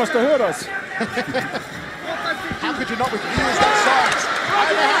 Hongman Choi must have heard us. How could you not with ears that size?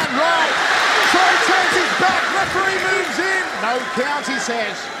 Overhand right. Choi turns his back. Referee moves in. No count, he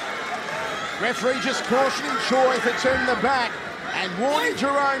says. Referee just cautioning Choi for turning the back and warning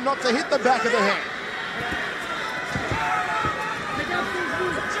Jerome not to hit the back of the head.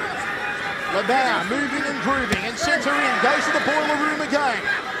 Lebana moving and grooving and centre in. Goes to the boiler room again.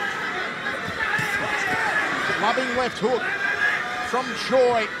 Clubbing left hook from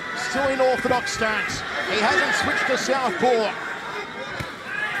Choi. Still in orthodox stance. He hasn't switched to southpaw.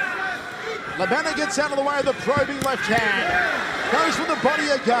 Lebana gets out of the way of the probing left hand. Goes for the body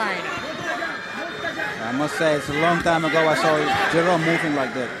again. I must say, it's a long time ago I saw Jerome moving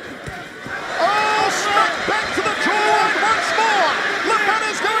like that. Oh, smack back to the jawline once more.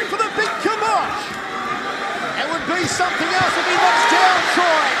 Lebana's going for the big kibosh. It would be something else if he knocks down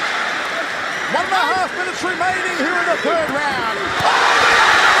Choi. 1.5 minutes remaining here in the third round.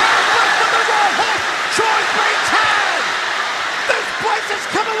 Choi's been tagged! This place has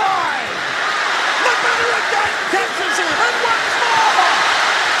come alive! Lebana again catches him, and once more!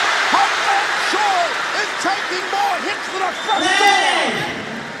 Hongman Choi is taking more hits than a front door!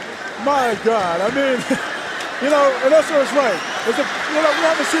 My God, I mean, you know, and that's what's right. We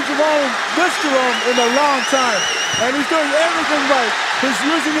haven't seen Jerome, this Jerome, in a long time. And he's doing everything right. He's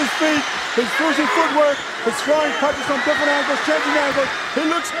using his feet, he's using footwork, he's throwing punches from different angles, changing angles. He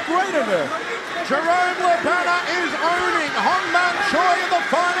looks great in there. Jerome Lebana is owning Hongman Choi in the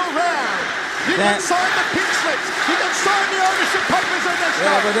final round. You can sign the pink slips. You can sign the ownership papers in this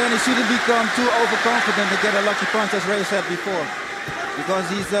Yeah, but then he shouldn't become too overconfident to get a lucky punch, as Ray said before. Because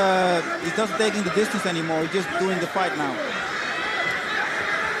he's not taking the distance anymore. He's just doing the fight now.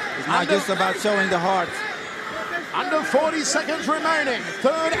 It's not just about showing the heart. Under 40 seconds remaining.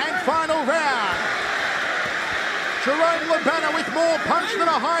 Third and final round. Jerome Lebana with more punch than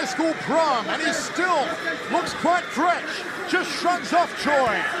a high school prom, and he still looks quite fresh. Just shrugs off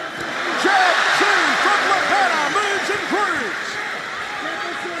Choi. Jab 2 from Lebana, moves and grooves.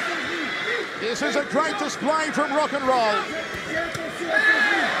 This is a great display from Rock and Roll.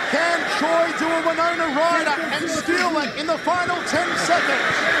 Can Choi do a Winona Rider and steal it in the final 10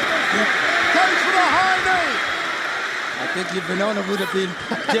 seconds? Goes for the high knee. I think Winona would have been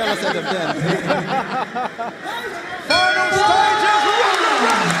jealous of them then. Final stages, Rock and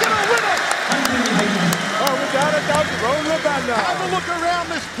Roll's gonna win it! Oh, without a doubt, Jerome Lebana. Have a look around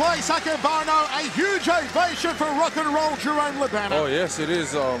this place, Akebano. A huge ovation for Rock and Roll Jerome Lebana. Oh, yes, it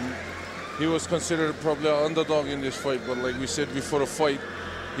is. He was considered probably an underdog in this fight, but like we said before the fight,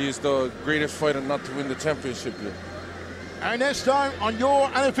 he's the greatest fighter not to win the championship yet. Ernesto, on your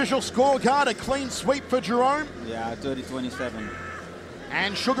unofficial scorecard, a clean sweep for Jerome. Yeah, 30-27.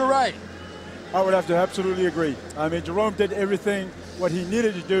 And Sugar Ray. I would have to absolutely agree. I mean, Jerome did everything what he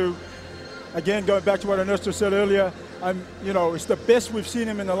needed to do. Again, going back to what Ernesto said earlier, it's the best we've seen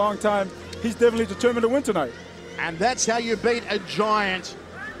him in a long time. He's definitely determined to win tonight. And that's how you beat a giant.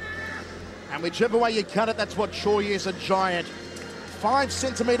 And whichever way you cut it, that's what Choi is, a giant. 5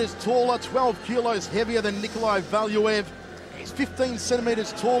 centimeters taller, 12 kilos heavier than Nikolai Valuev. He's 15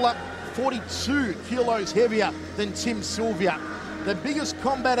 centimeters taller, 42 kilos heavier than Tim Sylvia. The biggest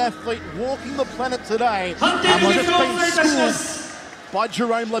combat athlete walking the planet today has just been schooled by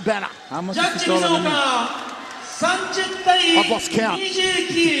Jerome Lebana. How much is he taller than me? I've lost count.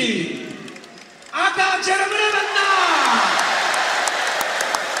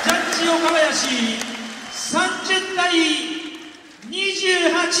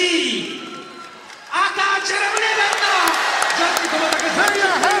 There you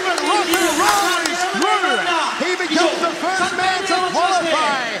have it, Rock and Roll is through. He becomes the first man to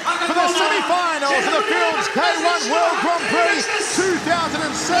qualify for the semi-finals of the Fields K1 World Grand Prix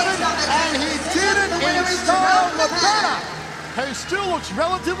 2007, and he did it in style. Lebana, who still looks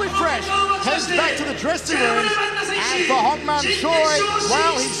relatively fresh, heads back to the dressing room, and for Hongman Choi,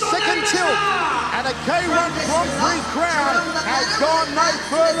 well, he's second tilt, and a K1 Grand Prix crown has gone no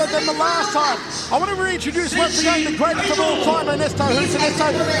further than the last time. I want to reintroduce once again the greatest of all time, Ernesto Hoots.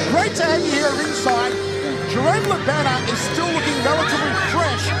 Ernesto, great to have you here ringside. Jerome Lebana is still looking relatively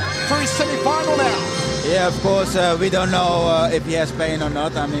fresh for his semi-final now. Yeah, of course, we don't know if he has pain or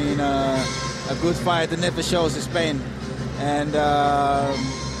not. I mean, a good fighter never shows his pain. And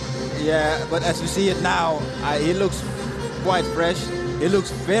yeah, but as we see it now, he looks quite fresh. He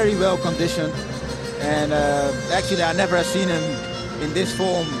looks very well conditioned. And actually, I never have seen him in this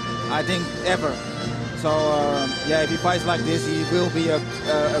form, I think, ever. So yeah, if he fights like this, he will be a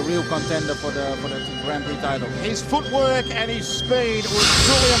real contender for the Grand Prix title. His footwork and his speed was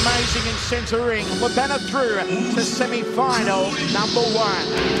truly amazing in centering. Lebana through to semi-final number 1.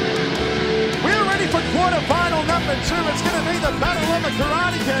 We're ready for quarter-final number 2. It's going to be the battle of the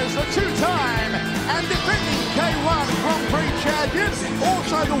Karatekas, the two-time and defending K1 Grand Prix champion,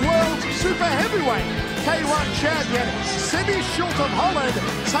 also the world's super heavyweight K1 champion. Semmy Schilt of Holland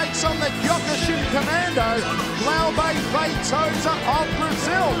takes on the Kyokushin commando, Glaube Feitosa of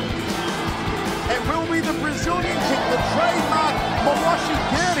Brazil. It will be the Brazilian kick, the trademark Musashi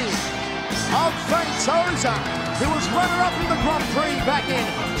Giri of Feitosa, who was runner-up in the Grand Prix back in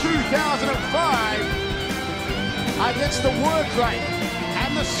 2005 against the work rate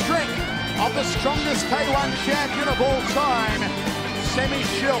and the strength of the strongest K1 champion of all time, Semmy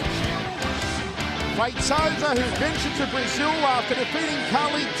Schilt. Feitosa, who ventured to Brazil after defeating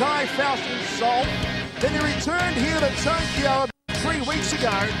Kali Tai Faust in Seoul. Then he returned here to Tokyo 3 weeks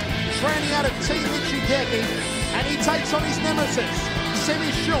ago, training out of Team Michigeki, and he takes on his nemesis,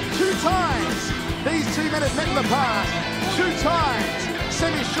 Semmy Schilt. 2 times these two men have met in the past. 2 times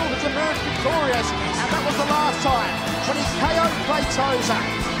Semmy Schilt has emerged victorious, and that was the last time when he KO'd Feitosa,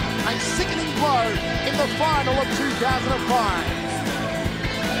 a sickening blow in the final of 2005.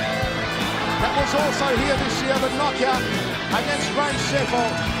 That was also here this year, the knockout against Remy.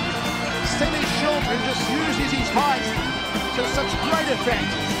 Semmy Schilt, who just uses his height to such great effect.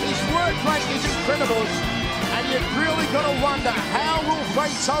 His work rate is incredible, and you've really got to wonder, how will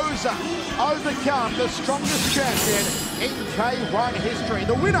Feitosa overcome the strongest champion in K1 history?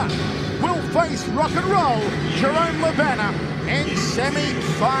 The winner will face rock and roll Jerome Lebana in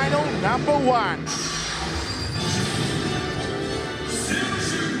semi-final number 1.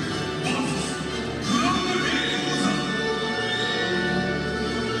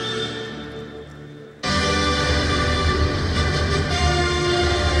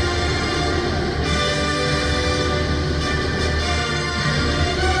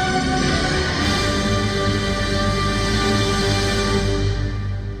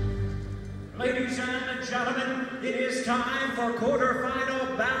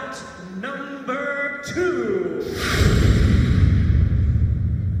 Quarterfinal bout number 2.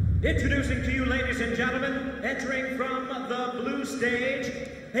 Introducing to you, ladies and gentlemen, entering from the blue stage,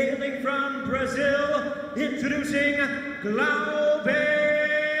 hailing from Brazil, introducing Glaube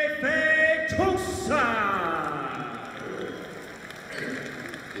Feitosa.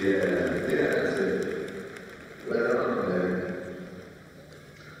 Yeah, that's it. Right on there.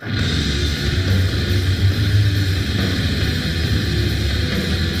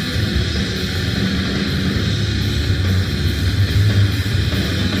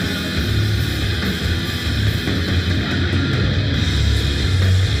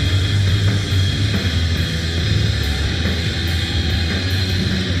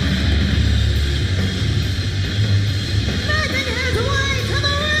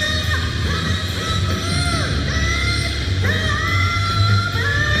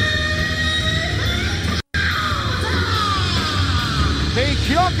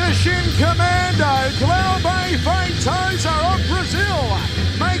 Kyokushin commando, Glaube Feitosa of Brazil,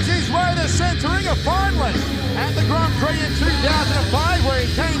 makes his way to centering, a finalist at the Grand Prix in 2005, where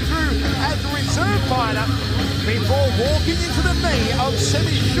he came through as a reserve fighter before walking into the knee of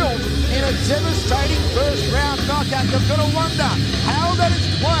Semmy Schilt in a devastating first-round knockout. You've got to wonder how that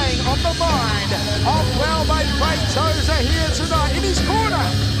is playing on the mind of Glaube Feitosa here tonight. In his corner,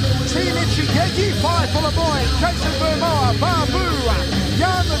 Team Michigeki, Five Fuller Boy, Jason Vermoa, Babu,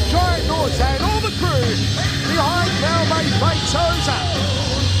 Jan the Giant Norte, and all the crew behind Glaube Feitosa.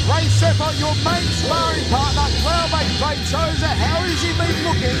 Ray Seppo, your main sparring partner, Glaube Feitosa. How has he been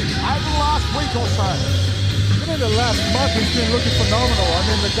looking over the last week or so? In the last month, he's been looking phenomenal. I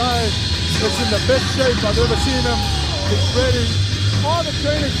mean, the guy is in the best shape I've ever seen him. He's ready. All the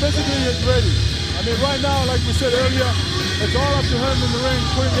training physically is ready. I mean, right now, like we said earlier, it's all up to him in the ring,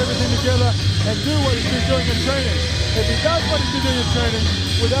 putting everything together and do what he's been doing in training. If he does what he's been doing in training,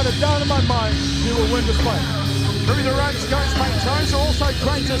 without a doubt in my mind, he will win this fight. Through the ropes goes Feitosa. Also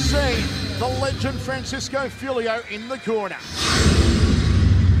great to see the legend Francisco Filio in the corner.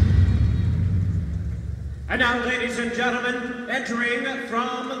 And now, ladies and gentlemen, entering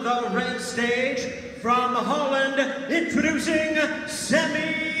from the red stage, from Holland, introducing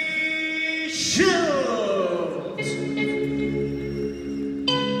Semmy Schilt.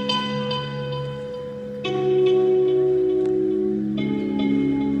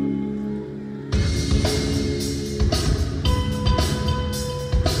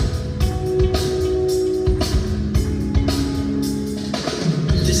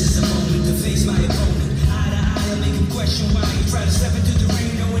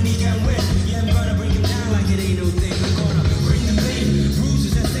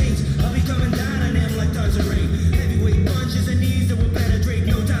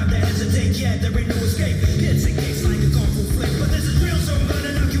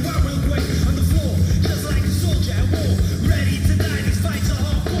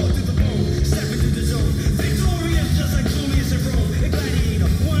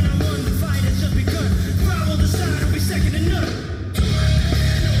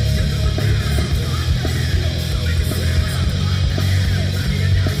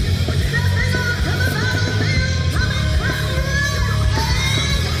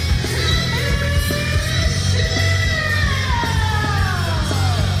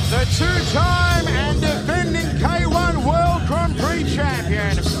 two-time and defending K1 World Grand Prix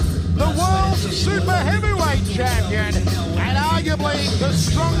champion, the world's super heavyweight champion, and arguably the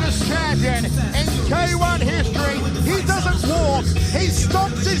strongest champion in K1 history. He doesn't walk, he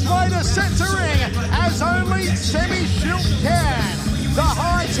stomps his way to center ring as only Semmy Schilt can. The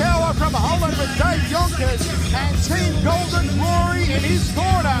high tower from Holland with Dave Yonkers and Team Golden Glory in his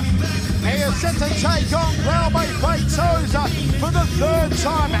corner. He is set to take on Glaube Feitosa for the third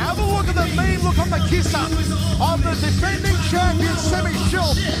time. Have a look at the mean look on the kisser of the defending champion Semmy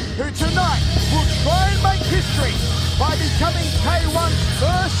Schilt, who tonight will try and make history by becoming K1's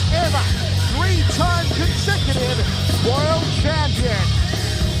first ever three-time consecutive world champion.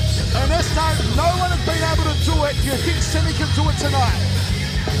 Ernesto, no one has been able to do it. Do you think Semmy can do it tonight?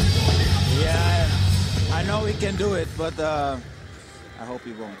 Yeah, I know he can do it, but I hope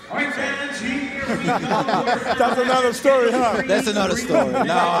he won't. That's another story, huh? That's another story.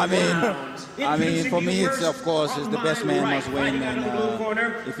 No, I mean, for me, it's of course, it's the best man must win, and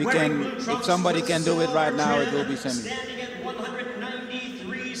if somebody can do it right now, it will be Semmy.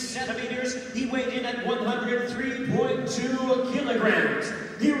 He weighed in at 103.2 kilograms.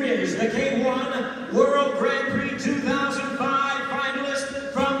 Here is the K1 World Grand Prix 2005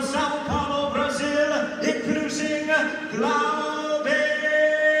 finalist from Sao Paulo, Brazil, introducing Glaube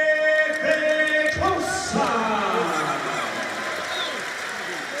Feitosa.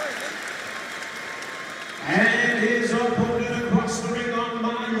 And his opponent across the ring on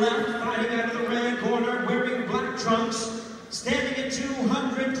my left, fighting out of the red corner, wearing black trunks. Standing at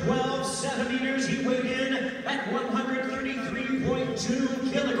 212 centimeters, he weighed in at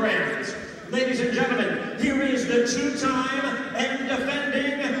 133.2 kilograms. Ladies and gentlemen, here is the two-time and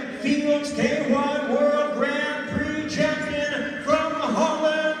defending Fields K1 World Grand Prix champion from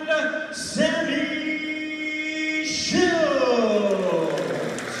Holland, Semmy Schilt.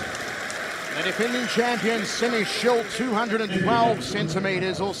 The defending champion Semmy Schilt, 212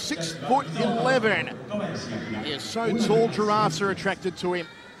 centimeters or 6'11". He is so tall, giraffes are attracted to him.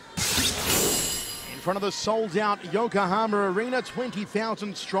 In front of the sold-out Yokohama Arena,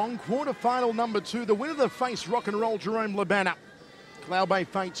 20,000 strong, quarterfinal number 2. The winner of the face rock and roll Jerome Labana. Glaube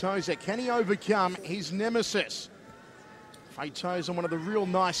Feitosa, can he overcome his nemesis? Feitosa, one of the real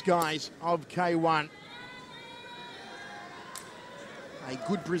nice guys of K1. A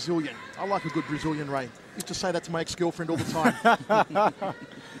good Brazilian. I like a good Brazilian, Ray. Used to say that to my ex-girlfriend all the time.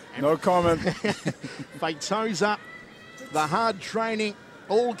 No comment. Feitosa, the hard training,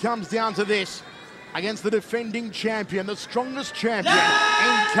 all comes down to this. Against the defending champion, the strongest champion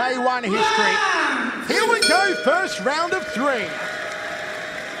in K1 history. Here we go, first round of 3.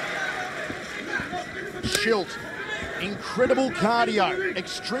 Schilt, incredible cardio,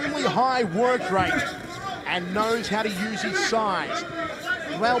 extremely high work rate, and knows how to use his size.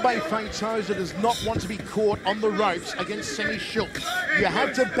 Glaube Feitosa does not want to be caught on the ropes against Semmy Schilt. You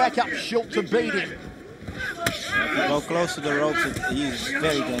have to back up Schilt to beat him. If you go close to the ropes, he is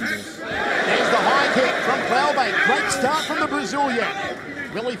very dangerous. There's the high kick from Glaube. Great start from the Brazilian.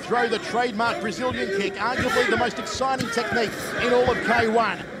 Will he throw the trademark Brazilian kick? Arguably the most exciting technique in all of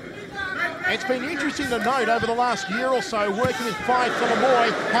K1. It's been interesting to note over the last year or so, working with Fight for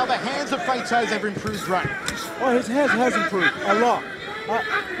Lamoy, how the hands of Feitosa have improved, Ray. Well, his hands has improved a lot.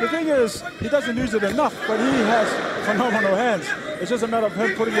 The thing is, he doesn't use it enough, but he has phenomenal hands. It's just a matter of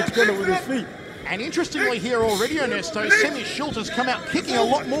him putting it together with his feet. And interestingly here already, Ernesto, Semmy Schilt has come out kicking a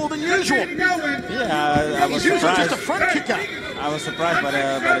lot more than usual. Yeah, I was He's usually surprised. just a front kicker. I was surprised by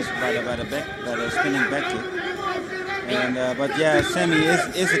the spinning back kick. And but yeah, Semmy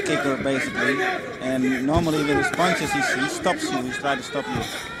is a kicker basically, and normally with his punches he stops you. He's trying to stop you.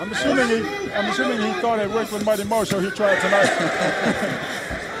 I'm assuming he thought it worked with Mighty Mo, so he tried tonight.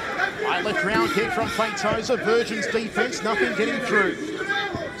 High left round kick from Feitosa. Virgin's defense, nothing getting through.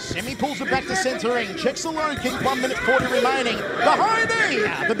 Semmy pulls it back to center ring, checks the low kick, 1 minute 40 remaining. The high knee,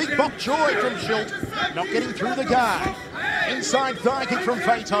 the big bok Choi from Schilt, not getting through the guard. Inside thigh kick from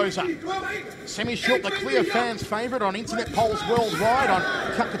Feitosa. Semmy Schilt, the clear fans' favourite on internet polls worldwide on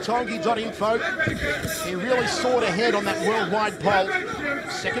kakatogi.info. He really soared ahead on that worldwide poll.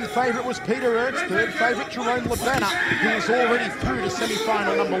 Second favourite was Peter Aerts, third favourite Jerome Labana, who is already through to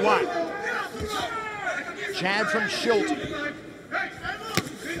semi-final number 1. Jab from Schilt.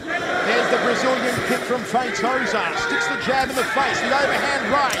 There's the Brazilian kick from Feitosa. Sticks the jab in the face, the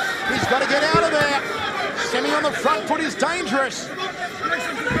overhand right. He's got to get out of there. Semmy on the front foot is dangerous.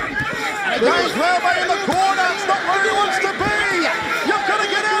 And again, Glaube in the corner. It's not where he wants to be. You've got to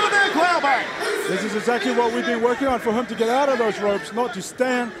get out of there, Glaube. This is exactly what we've been working on, for him to get out of those ropes, not to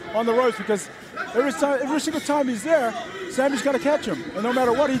stand on the ropes, because every single time he's there, Sammy's going to catch him. And no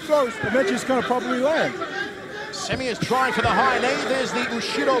matter what he throws, eventually he's going to probably land. Semmy is trying for the high knee. There's the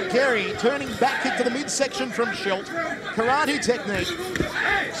Ushido Geri, turning back kick to the midsection from Schilt. Karate technique.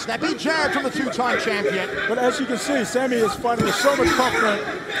 Snappy jab from the two-time champion. But as you can see, Semmy is fighting with so much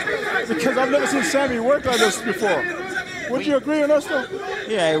confidence because I've never seen Semmy work like this before. Would you agree, Ernesto?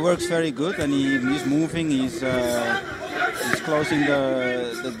 Yeah, he works very good, and he's moving. He's closing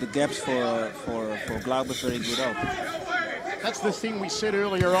the gaps for Glaube very good out. That's the thing we said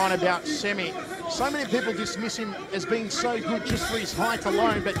earlier on about Semmy. So many people dismiss him as being so good just for his height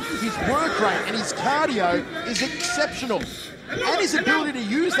alone, but his work rate and his cardio is exceptional. And his ability to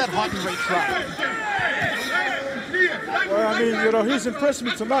use that height and reach rate. Well, I mean, you know, he's impressed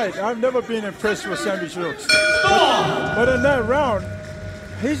me tonight. I've never been impressed with Semmy Schilt. But in that round,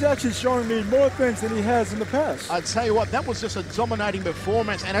 he's actually showing me more things than he has in the past. I'd tell you what, that was just a dominating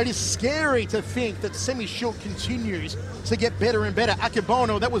performance, and it is scary to think that Semmy Schilt continues to get better and better.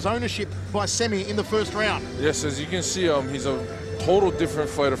 Akebono, that was ownership by Semmy in the first round. Yes, as you can see, he's a total different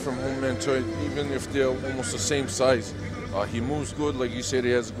fighter from Homeman Choi, even if they're almost the same size. He moves good, like you said,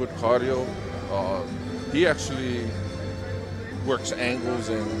 he has good cardio. He actually works angles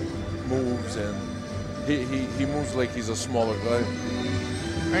and moves, and he moves like he's a smaller guy.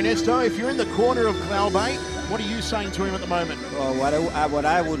 Ernesto, if you're in the corner of Glaube, what are you saying to him at the moment? Well, what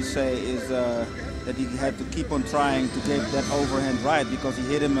I would say is that he had to keep on trying to get that overhand right, because he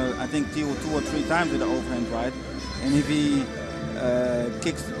hit him, I think, two or three times with the overhand right. And if he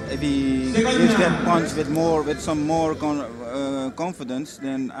gives that punch with some more confidence,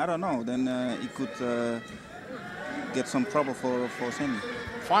 then I don't know. Then he could get some trouble for Semmy.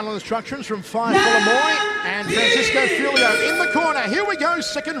 Final instructions from Five Fulamoy and Francisco Filio in the corner. Here we go,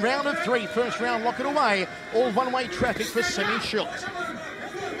 second round of three. First round, lock it away. All one-way traffic for Semmy Schilt.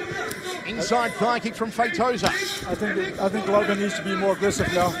 Inside thigh kick from Feitosa. I think Glaube needs to be more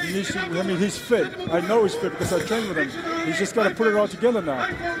aggressive now. He needs to, I mean, he's fit. I know he's fit because I trained with him. He's just got to put it all together now.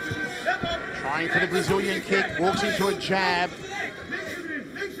 Trying for the Brazilian kick, walks into a jab.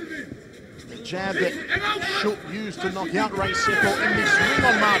 Jab that Schilt used to knock out Ray Seppo in this ring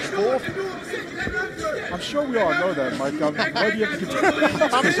on March 4th. I'm sure we all know that, Mike. Maybe you can...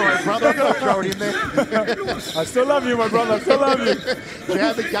 I'm sorry, brother. I've got to throw it in there. I still love you, my brother. I still love you.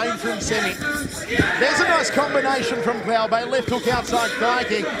 Jab again from Semmy. There's a nice combination from Glaube. Left hook outside thigh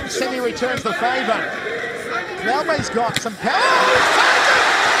kick. Semmy returns the favour. Glaube's got some power.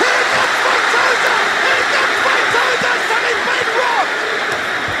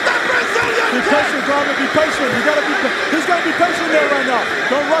 Be patient, Glaube, be patient. He's got to be patient there right now.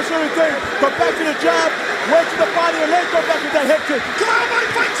 Don't rush anything. Go back to the jab, wait to the body, and then go back with that head kick. Glaube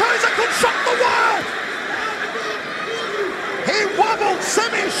Feitosa could shock the world. He wobbled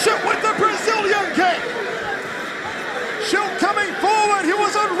Semmy Schilt with the Brazilian kick. Schilt coming forward. He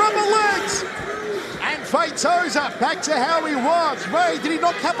was on rubber legs. And Feitosa back to how he was. Ray, did he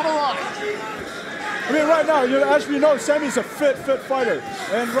not capitalise? I mean, right now, as we know, Semmy's a fit fighter.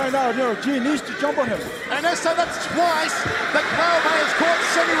 And right now, G needs to jump on him. And that's twice that Glaube has caught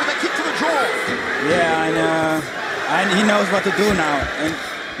Semmy with a kick to the jaw. Yeah, and he knows what to do now. And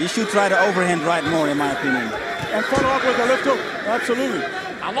he should try the overhand right more, in my opinion. And follow up with a left hook. Absolutely.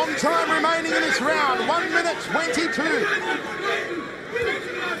 A long time remaining in this round. 1 minute 22.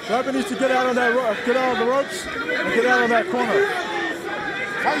 Glaube needs to get out of the ropes and get out of that corner.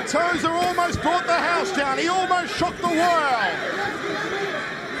 Feitosa almost brought the house down. He almost shocked the world.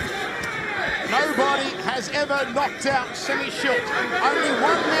 Nobody has ever knocked out Semmy Schilt. Only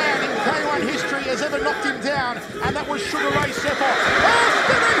one man in K1 history has ever knocked him down, and that was Sugar Ray Seppo. Oh,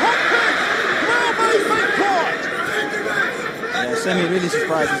 spinning hook kick! Glaube's been caught! Yeah, Semmy really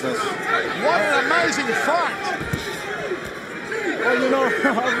surprises us. What an amazing fight!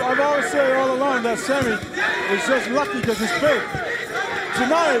 Well, I've always said all along that Semmy is just lucky because he's big.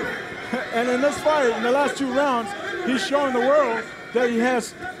 Tonight, and in this fight, in the last two rounds, he's showing the world that he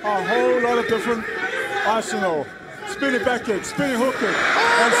has a whole lot of different arsenal. Spinning back kick, spinning hook kick,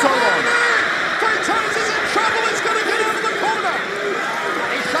 and so on. Feitosa's in trouble. He's going to get out of the corner.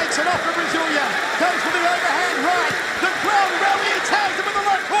 He shakes it off the Brazilian. Goes for the overhand right. The crowd rallies, has him in the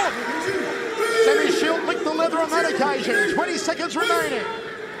left hook. Semmy Schilt licked the leather on that occasion. 20 seconds remaining.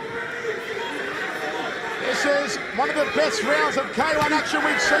 This is one of the best rounds of K1 action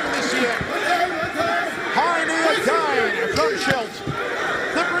we've seen this year. High knee again from Schilt.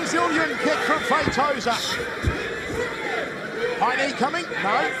 The Brazilian kick from Feitosa. High knee coming?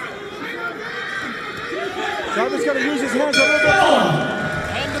 No. Glaube's got to use his hands a little bit more.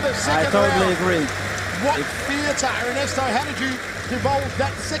 End of the second round. I totally agree. What theatre, Ernesto? How did you evolve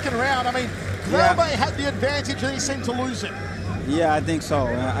that second round? I mean, Glaube had the advantage and he seemed to lose it. Yeah, I think so.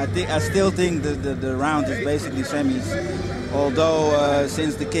 I still think the round is basically Semmy's. Although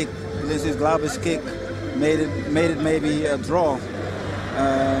since Glaube's kick made it maybe a draw.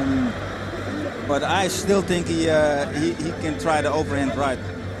 But I still think he can try the overhand right.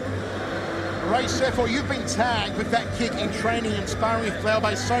 Ray Seffel, you've been tagged with that kick in training and sparring with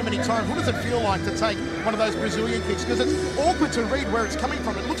Glaube so many times. What does it feel like to take one of those Brazilian kicks? Because it's awkward to read where it's coming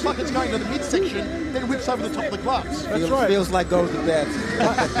from. It looks like it's going to the midsection, then whips over the top of the gloves. That's right. Feels like going to bed.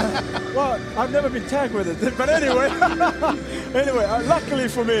 Well, I've never been tagged with it, but anyway. Luckily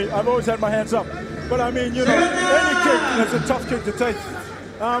for me, I've always had my hands up. But I mean, you know, any kick is a tough kick to take.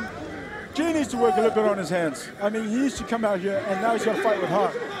 G needs to work a little bit on his hands. I mean, he used to come out here, and now he's got to fight with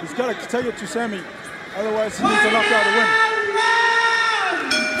heart. He's got to take it to Semmy, otherwise he needs to knock out a win.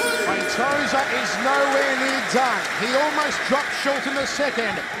 Feitosa is nowhere near done. He almost dropped Schilt in the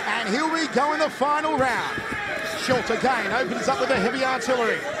second, and here we go in the final round. Schilt again opens up with the heavy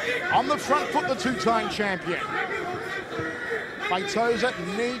artillery. On the front foot, the two-time champion. Feitosa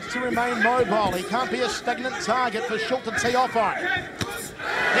needs to remain mobile. He can't be a stagnant target for Schilt to tee off on.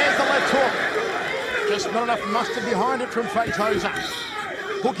 There's the left hook. Just not enough mustard behind it from Feitosa.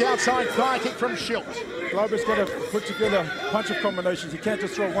 Hook outside thigh kick from Schilt. Glaube's got to put together a bunch of combinations. He can't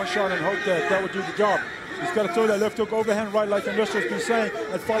just throw one shot and hope that would do the job. He's got to throw that left hook overhand right like Ernesto's been saying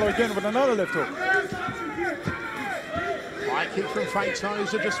and follow again with another left hook. High kick from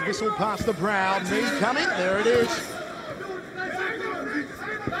Feitosa, just whistled past the brow. Knee coming, there it is.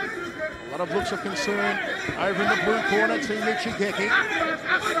 A lot of looks of concern over in the blue corner to Junichi.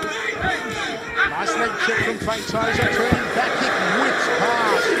 Nice leg check from Feitosa, turning back kick, whips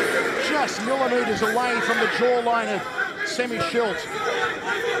past, just millimetres away from the jawline of Semmy Schilt.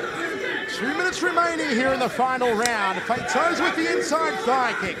 2 minutes remaining here in the final round. Feitosa with the inside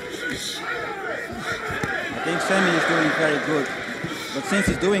thigh kick. I think Semmy is doing very good, but since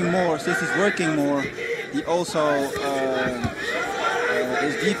he's doing more, since he's working more, he also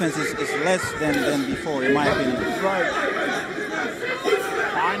his defense is less than before, in my opinion. Right.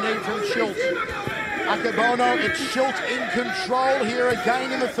 High knee from Schilt. Akabono, it's Schilt in control here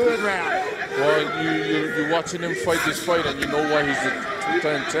again in the third round. Well, you're watching him fight this fight, and you know why he's the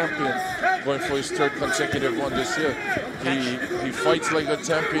two-time champion, going for his third consecutive one this year. He fights like a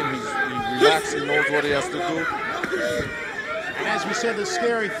champion. He relaxed. He knows what he has to do. And as we said, the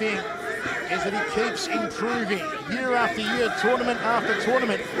scary thing is that he keeps improving year after year, tournament after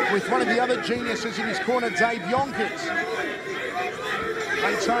tournament, with one of the other geniuses in his corner, Dave Yonkers.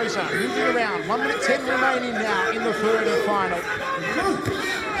 Feitosa moving around, 1 minute 10 remaining now in the third and final.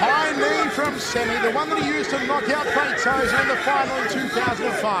 High knee from Semmy, the one that he used to knock out Feitosa in the final in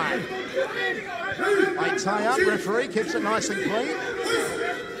 2005. They tie up, referee keeps it nice and clean.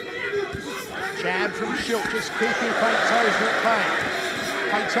 Jab from Schilt, just keeping Feitosa at bay.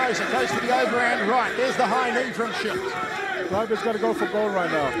 Feitosa goes for the overhand right. There's the high knee from Schilt. Glaube's got to go for gold right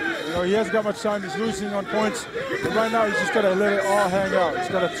now. You know, he hasn't got much time. He's losing on points. But right now, he's just got to let it all hang out. He's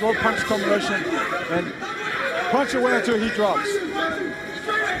got to throw punch combination and punch away until he drops.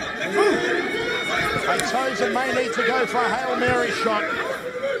 Feitosa may need to go for a Hail Mary shot.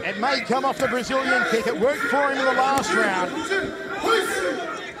 It may come off the Brazilian kick. It worked for him in the last round.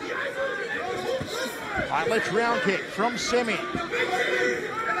 High left round kick from Semmy.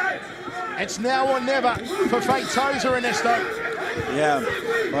 It's now or never for Feitosa, Ernesto. Yeah,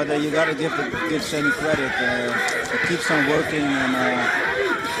 but you got to give Semmy credit. He keeps on working, and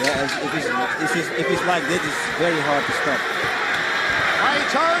yeah, if he's like this, it's very hard to stop.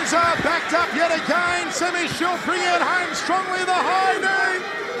 Feitosa backed up yet again. Semmy Schilt bringing it home strongly. The high knee.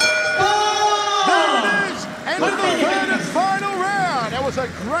 There it is. End of the third and final round. It was a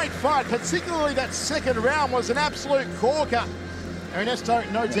great fight, particularly that second round was an absolute corker. Ernesto,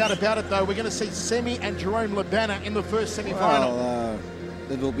 no doubt about it, though. We're going to see Semmy and Jerome Lebana in the first semi-final. Well,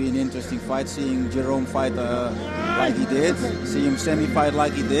 that will be an interesting fight, seeing Jerome fight like he did, seeing Semmy fight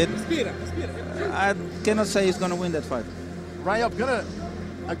like he did. I cannot say he's going to win that fight. Ray, I'm going to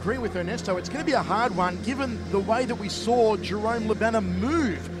agree with Ernesto. It's going to be a hard one, given the way that we saw Jerome Lebana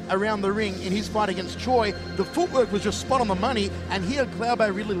move around the ring in his fight against Choi. The footwork was just spot on the money, and here Glaube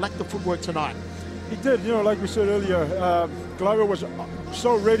really lacked the footwork tonight. He did, you know, like we said earlier, Glaube was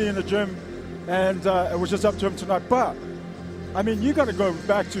so ready in the gym, and it was just up to him tonight. But, I mean, you got to go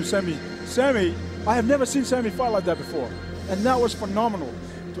back to Semmy. Semmy, I have never seen Semmy fight like that before, and that was phenomenal.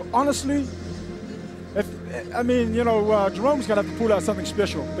 So honestly, Jerome's going to have to pull out something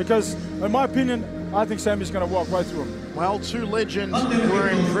special, because, in my opinion, I think Semmy's going to walk right through him. Well, two legends were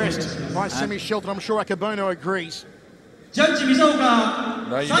impressed by Semmy Schilt, and I'm sure Akabono agrees. Judge Mizoka.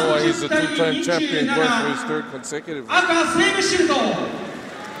 Now you know why he's a two-time champion going for his third consecutive. 赤セムシルト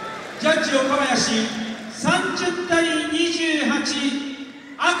ジャッジ岡林30対28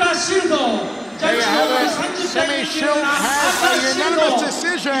赤シルトジャッジ岡林30対 Schilt has a unanimous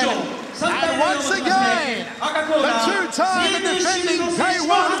decision. And once again, the two-time and defending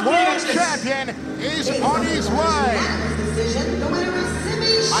K1 World Champion is on his way.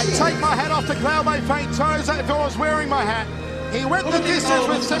 I take my hat off to Glaube Feitosa if I was wearing my hat. He went the distance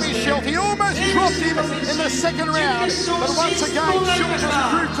with Semmy Schilt. He almost dropped him in the second round. But once again, Schilt just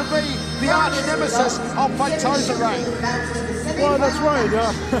proved to be the arch nemesis of Feitosa Ray. Well, that's right.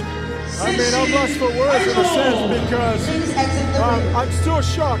 I mean, I'm lost for words in a sense because I'm still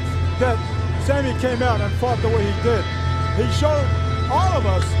shocked that Semmy came out and fought the way he did. He showed all of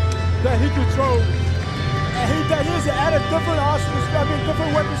us that he could throw, that he's added different arsenals,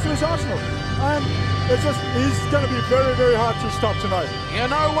 different weapons to his arsenal. And it's just, he's going to be very, very hard to stop tonight. You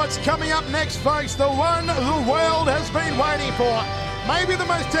know what's coming up next, folks? The one the world has been waiting for. Maybe the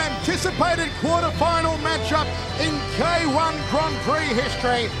most anticipated quarterfinal matchup in K1 Grand Prix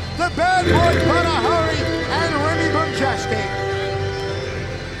history. The bad boy Badr and Remy Bonjasky.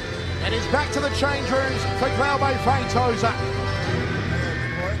 And he's back to the change rooms for Glaube Feitosa.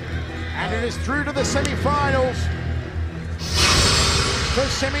 And it is through to the semi-finals for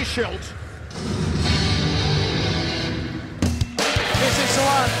Semmy Schilt. This is the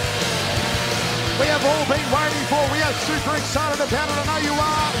one we have all been waiting for. We are super excited about it. I know you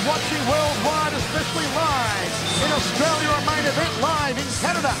are watching worldwide, especially live in Australia, a main event live in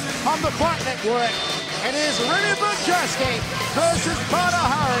Canada on the Fight Network. It is Remy Bonjasky versus Badr,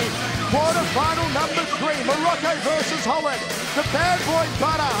 quarterfinal number 3, Morocco versus Holland. The bad boy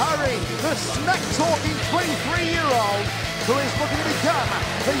Badr, the smack-talking 23-year-old who is looking to become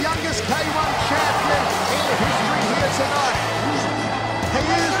the youngest K1 champion in history here tonight. He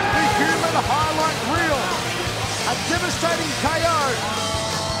is the human highlight reel. A devastating KO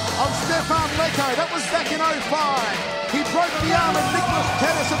on Stefan Leko. That was back in 05. He broke the arm of Nicholas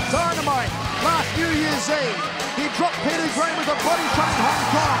Pettis of Dynamite last New Year's Eve. He dropped Peter Green with a body shot in Hong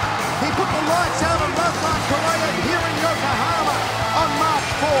Kong. He put the lights out on North Korea here in Yokohama on March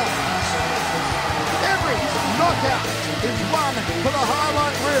 4th. Every knockout is won for the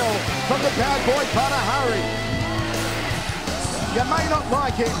highlight reel from the bad boy Badr. You may not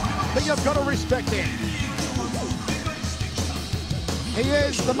like him, but you've got to respect him. He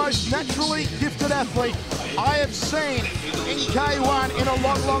is the most naturally gifted athlete I have seen in K1 in a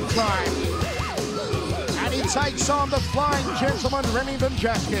long, long time. And he takes on the flying gentleman, Remy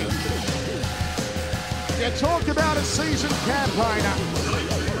Bonjasky. You talk about a seasoned campaigner.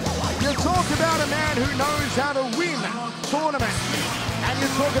 You talk about a man who knows how to win tournaments. And you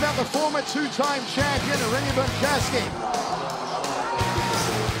talk about the former two-time champion, Remy Bonjasky.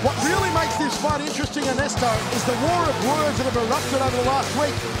 What really makes this fight interesting, Ernesto, is the war of words that have erupted over the last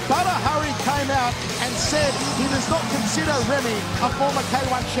week. Badr came out and said he does not consider Remy a former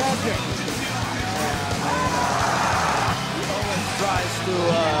K1 champion. He always tries to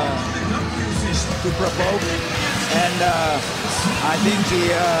provoke, and I think he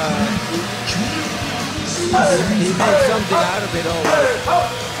made something out of it always.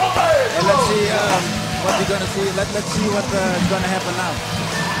 And let's see what we're going to see. Let's see what's going to happen now.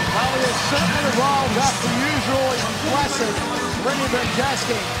 Well, he has certainly rolled up the usual classic Remy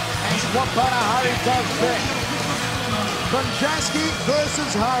Bonjasky and what Badr does best. Bonjasky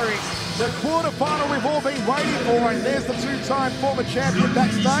versus Hari, the quarterfinal we've all been waiting for, and there's the two-time former champion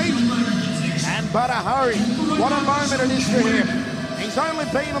backstage. And Badr, what a moment it is for him. He's only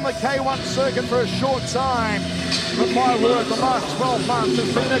been on the K1 circuit for a short time, but my word, the last 12 months has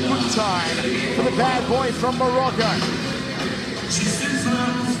been a good time for the bad boy from Morocco.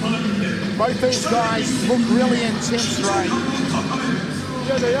 Both these guys look really intense, right?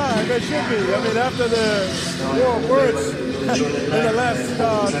 Yeah, they are, and they should be. I mean, after the war of words in the last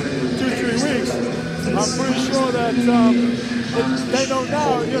 2-3 weeks, I'm pretty sure that they know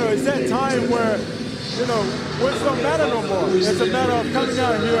now, you know, it's that time where, you know, words don't matter no more. It's a matter of coming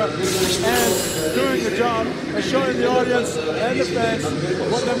out here and doing the job and showing the audience and the fans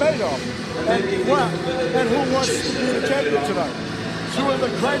what they're made of and who wants to be the champion tonight. Two of the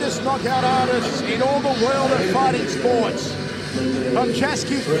greatest knockout artists in all the world of fighting sports.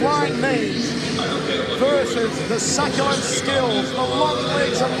 Bonjasky's flying knees versus the succulent skills, the long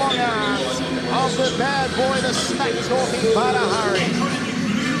legs and long arms of the bad boy, the smack-talking Badr.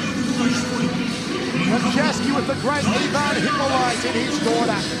 Bonjasky with the great Ivan Himalite in his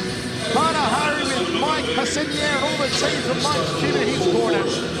corner. Badr with Mike Passenier and all the team from Mike's gym in his corner.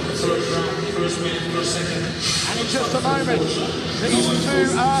 And in just a moment. These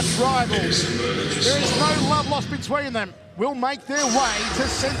two arch rivals. There is no love lost between them. Will make their way to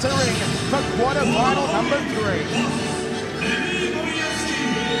centre ring for quarterfinal number 3.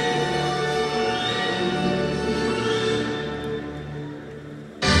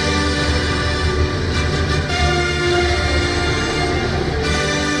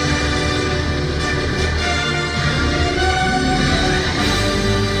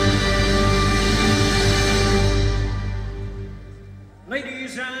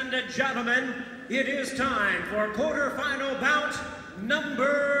 Ladies and gentlemen, it is time for quarterfinal bout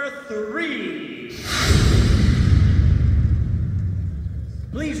number 3.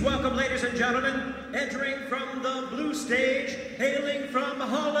 Please welcome, ladies and gentlemen, entering from the blue stage, hailing from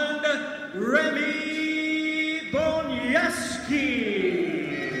Holland, Remy Bonjasky.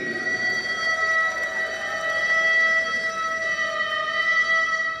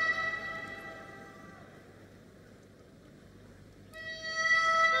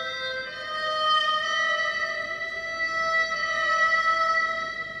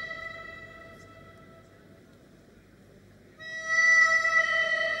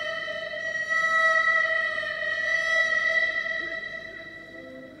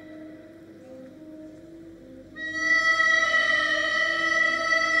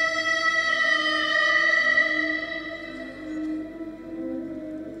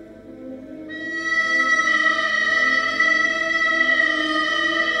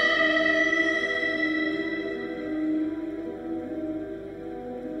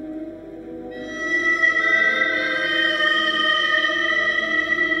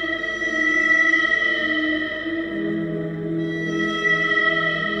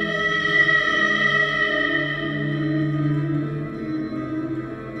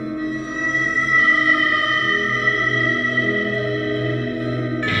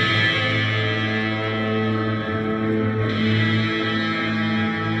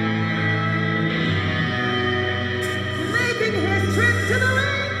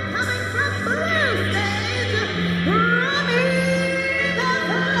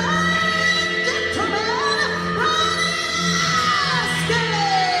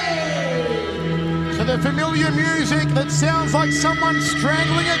 Familiar music that sounds like someone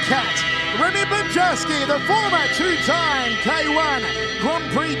strangling a cat. Remy Bonjasky, the former two-time K1 Grand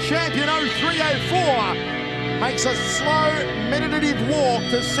Prix champion 03-04, makes a slow, meditative walk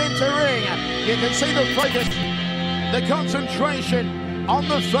to centre ring. You can see the focus, the concentration on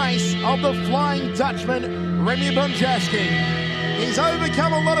the face of the Flying Dutchman, Remy Bonjasky. He's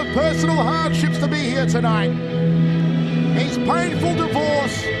overcome a lot of personal hardships to be here tonight. His painful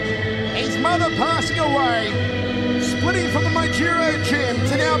divorce, his mother passing away, splitting from the Maijiro gym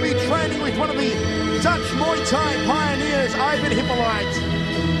to now be training with one of the Dutch Muay Thai pioneers, Ivan Hippolyte.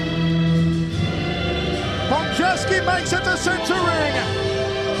 Bonjasky makes it to centre ring.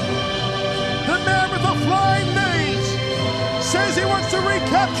 The man with the flying knees says he wants to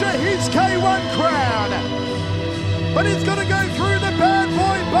recapture his K1 crown. But he's got to go through the bad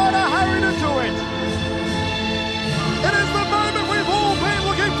boy Badr hurry to do it. It is the moment we've all been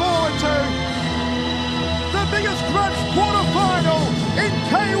looking forward to. The biggest grudge quarterfinal in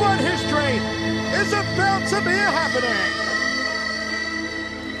K1 history is about to be happening.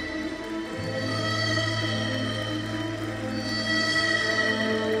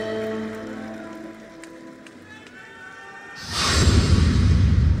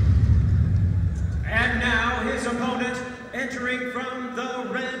 And now his opponent, entering from the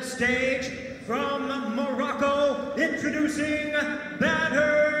red stage, from Morocco, introducing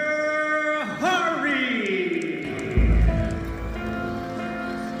Badr Hari.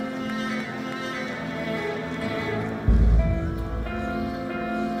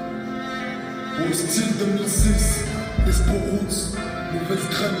 Au style 2006, les sports, mauvaise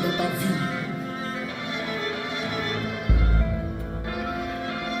graine dans ta vie.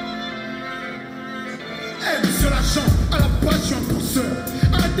 Aime sur l'argent, à la base je suis un pousseur.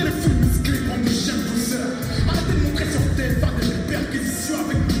 Arrêtez les films musclés pour mes chiens pousseurs. Arrêtez de montrer sur tes pas des perquisitions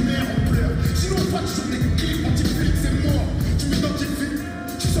avec une mère en pleurs. Sinon on voit toujours des clips anti-flics, c'est mort. Tu m'identifies,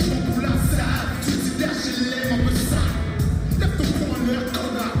 tu sors mon boulot sale. Tu me dis derrière un peu sale. Lève ton poing en l'air,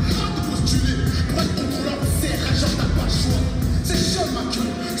 connard. Arrête de postuler. Pour être contrôleur, c'est rageant, t'as pas le choix. C'est chaud ma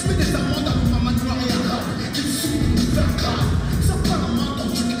queue. Je mets des amendes à mon maman noire et arabe. Qui me souffre pour nous faire grave. Sors pas la main ton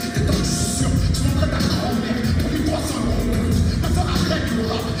truc, t'es dans le sûr. Tu vendrais ta grand-mère pour 1300 € de plus. Maintenant arrête le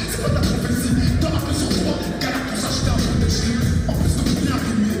rap, c'est pas ta prophétie. T'en rappelles sur toi, galère pour s'acheter un bon déchet. En plus de bien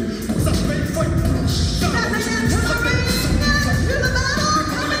rimer, pour ça paye, faut être blanche.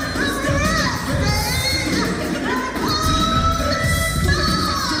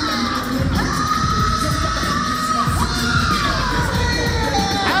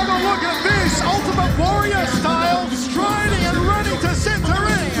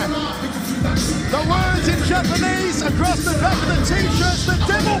 Yes, across the back of the t-shirts, the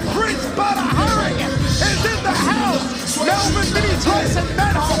Devil Prince Badr is in the house. Melvin, Mini Tyson,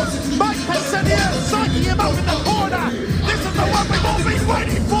 Manhole, Mike Passanier psyching him up in the corner. This is the one we've all been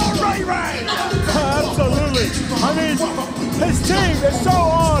waiting for, Ray. Absolutely. I mean, his team is so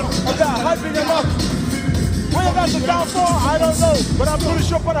on about hyping him up. Whether that's a downfall, I don't know. But I'm pretty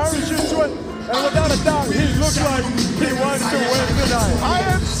sure Badr is used to it. And without a doubt, he looks like he wants to win tonight. I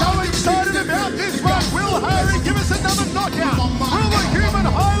am so excited about this one. Will Harry give us another knockout? Will the human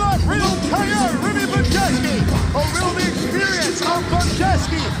highlight reel KO Remy Bonjasky? Or will the experience of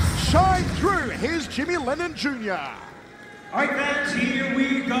Bonjasky shine through his Jimmy Lennon Jr.? All right, fans, here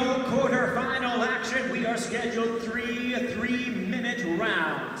we go. Quarter-final action. We are scheduled 3 3-minute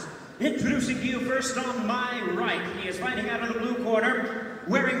rounds. Introducing to you first on my right, he is fighting out of the blue corner,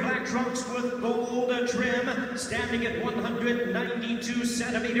 wearing black trunks with gold trim, standing at 192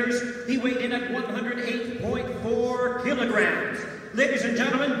 centimeters. He weighed in at 108.4 kilograms. Ladies and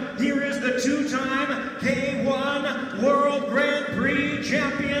gentlemen, here is the two-time K1 World Grand Prix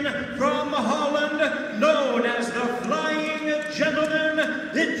champion from Holland, known as the Flying Gentleman,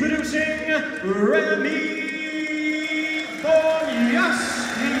 introducing Remy Bonjasky.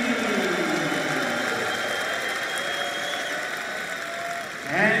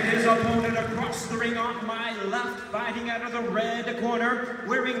 And his opponent across the ring on my left, fighting out of the red corner,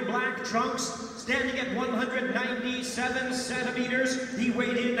 wearing black trunks, standing at 197 centimeters. He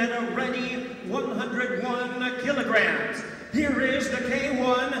weighed in at a ready 101 kilograms. Here is the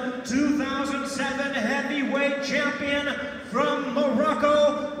K1 2007 heavyweight champion from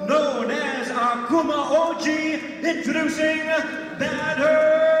Morocco, known as Akuma Oji, introducing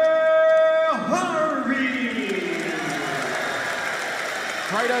Badr.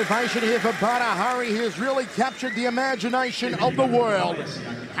 Great ovation here for Badr. He has really captured the imagination of the world.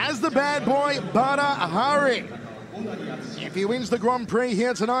 As the bad boy, Badr. If he wins the Grand Prix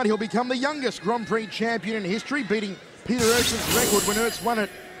here tonight, he'll become the youngest Grand Prix champion in history, beating Peter Aerts' record when Aerts won it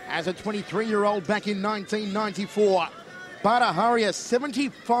as a 23-year-old back in 1994. Badr has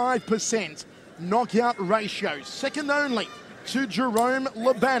 75% knockout ratio, second only to Jerome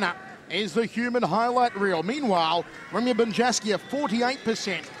Labana is the human highlight reel. Meanwhile, Remy Bonjasky a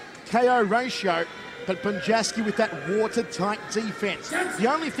 48% KO ratio, but Bonjasky with that watertight defense.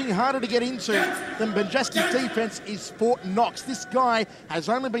 The only thing harder to get into than Bonjasky's defense is Fort Knox. This guy has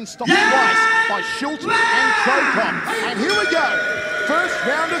only been stopped twice by Schilt and Choi. And here we go. First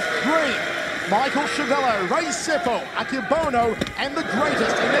round of 3. Michael Chavello, Ray Seppo, Akibono, and the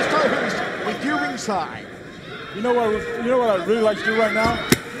greatest Ernesto Hoost with you ringside. You know what I really like to do right now?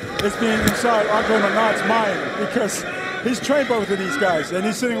 It's being inside Andre Menard's mind, because he's trained both of these guys, and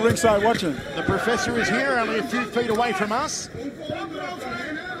he's sitting ringside watching. The professor is here, only a few feet away from us.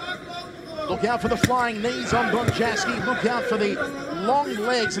 Look out for the flying knees on Bonjasky. Look out for the long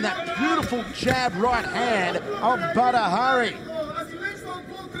legs and that beautiful jab right hand of Badr.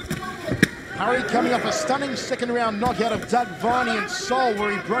 Harry coming off a stunning second-round knockout of Doug Viney in Seoul, where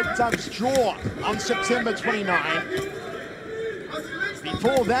he broke Doug's jaw on September 29.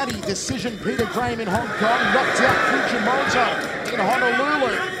 Before that, he decisioned Peter Graham in Hong Kong, knocked out Fujimoto in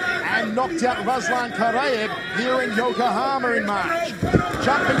Honolulu, and knocked out Ruslan Karayev here in Yokohama in March.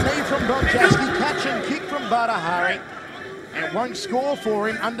 Jumping knee from Bonjasky, catch and kick from Badr. And won't score for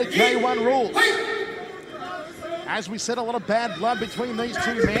him under K1 rules. As we said, a lot of bad blood between these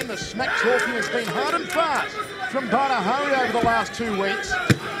two men. The smack talking has been hard and fast from Badr over the last 2 weeks.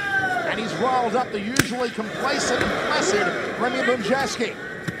 And he's riled up the usually complacent and placid Remy Bonjasky.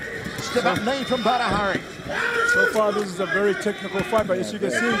 Step up knee from Badr. So far, this is a very technical fight, but as you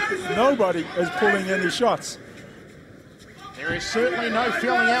can see, nobody is pulling any shots. There is certainly no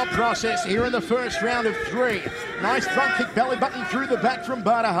filling out process here in the first round of 3. Nice front kick belly button through the back from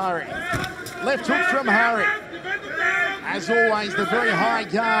Badr. Left hook from Harry. As always, the very high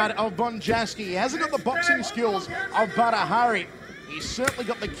guard of Bonjasky. He hasn't got the boxing skills of Badr. He's certainly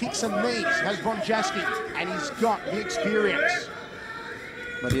got the kicks and knees, has Bonjasky, and he's got the experience.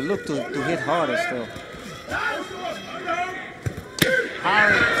 But he looked to hit harder still.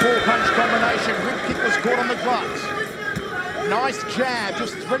 Harry, 4-punch combination. Rib kick was caught on the gloves. Nice jab,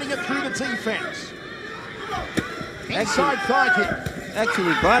 just threading it through the defense. Inside thigh kick.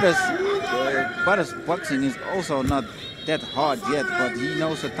 Actually, Badr's boxing is also not that hard yet, but he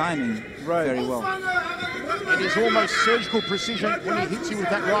knows the timing very well. It is almost surgical precision when he hits you with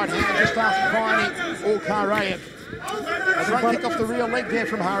that right hand, just ask Viney or Karayev. A front kick off the rear leg there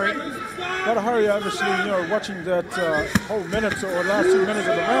from Harry. Badr, obviously, watching that whole minute or last 2 minutes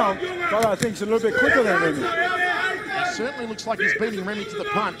of the round, Badr, I think, is a little bit quicker than Remy. He certainly looks like he's beating Remy to the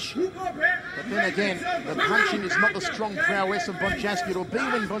punch. But then again, the punching is not the strong prowess of Bonjasky. It'll be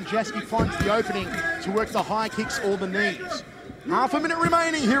when Bonjasky finds the opening to work the high kicks or the knees. Half a minute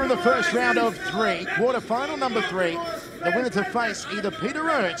remaining here in the first round of 3, quarterfinal number 3. The winner to face either Peter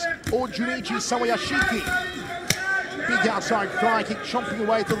Aerts or Junichi Sawayashiki. Big outside thigh kick chomping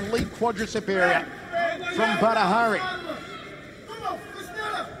away to the lead quadricep area from Badr.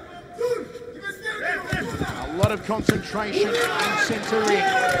 A lot of concentration in centre ring.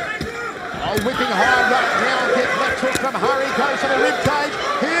 Whipping high right round kick, left hook from Hari, goes to the rib cage.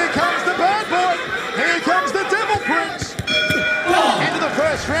 Here comes the bad boy. Here comes the Devil Prince. End of the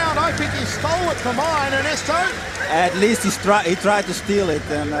first round. I think he stole it from mine, Ernesto. At least he tried to steal it,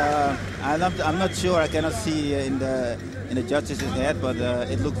 and I'm not sure. I cannot see in the judges' head, but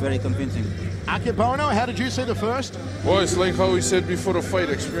it looked very convincing. Akebono, how did you see the first? Well, it's like how we said before the fight,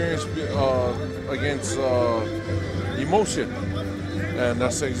 experience against emotion. And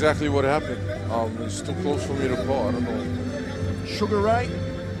that's exactly what happened. It's too close for me to call. I don't know. Sugar Ray?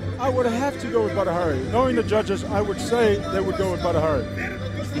 I would have to go with Badr. Knowing the judges, I would say they would go with Badr.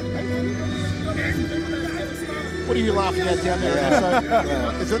 What are you laughing at down there?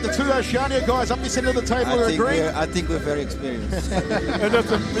 Yeah. Is it the two Oceania guys up this end of the table who are agreeing? I think we're very experienced. And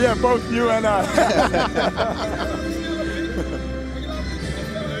that's yeah, both you and I.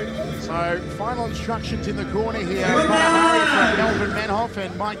 So, final instructions in the corner here. Badr from Melvin Manhoff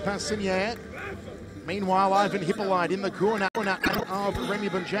and Mike Passinier. Meanwhile, Ivan Hippolyte in the corner of Remy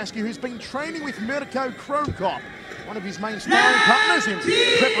Bonjasky, who's been training with Mirko Krokop, one of his main sparring partners in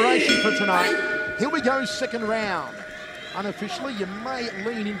preparation for tonight. Here we go, second round. Unofficially, you may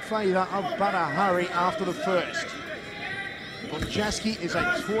lean in favour of Badr after the first. Bonjasky is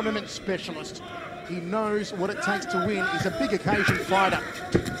a tournament specialist. He knows what it takes to win. He's a big occasion fighter.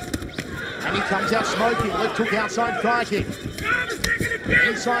 And he comes out smoking. Left hook outside thigh kick.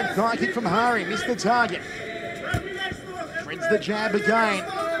 Inside thigh kick from Hari. Missed the target. Threads the jab again.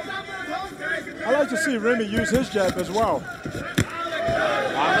 I like to see Remy use his jab as well.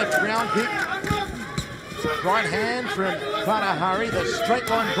 Left round kick. Right hand from Badr. The straight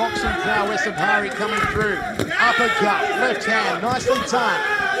line boxing prowess of Hari coming through. Uppercut. Left hand. Nicely done.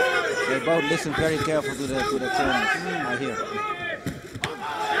 They both listen very careful to the terms I hear.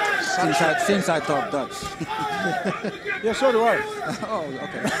 Since I talk Dutch. Yeah, so do I. Oh,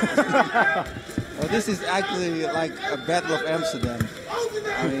 okay. Well, this is actually like a Battle of Amsterdam.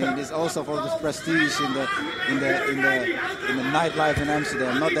 I mean, it's also for this prestige in the nightlife in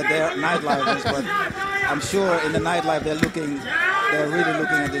Amsterdam. Not that they're nightlifers, but I'm sure in the nightlife they're really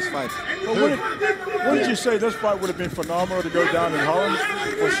looking at this fight. Well, wouldn't you say this fight would have been phenomenal to go down in Holland?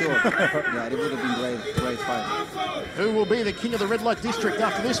 For sure. Yeah, it would have been great fight. Who will be the king of the red light district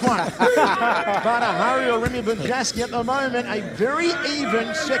after this one? Badr or Remy Bonjasky at the moment. A very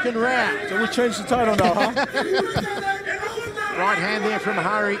even second round. So we changed the title now, huh? Right hand there from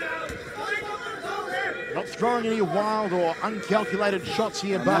Hari. Not throwing any wild or uncalculated shots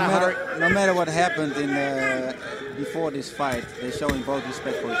here, Badr. No matter what happened before this fight, they're showing both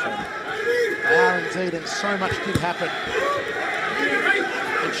respect for each other. They are indeed, and so much did happen.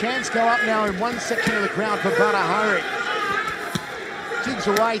 The chants go up now in one section of the crowd for Badr. Digs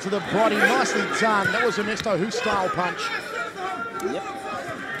away to the body, nicely done. That was a Ernesto Hu style punch. Yep.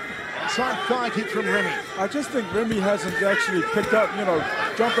 Side thigh kick from Remy. I just think Remy hasn't actually picked up,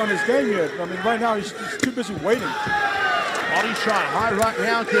 jumped on his game yet. I mean, right now he's too busy waiting. Body shot, high right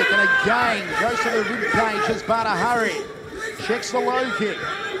round kick, and again goes to the rib cage as Badr. Checks the low kick.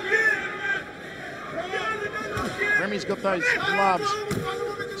 Remy's got those gloves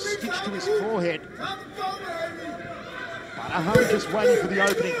stitched to his forehead. Badr just waiting for the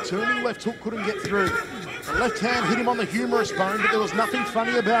opening. Turning left hook, couldn't get through. The left hand hit him on the humerus bone, but there was nothing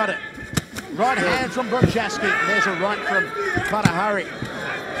funny about it. Right hand from Bonjasky. There's a right from Badr. I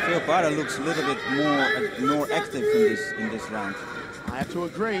feel Badr looks a little bit more active in this round. I have to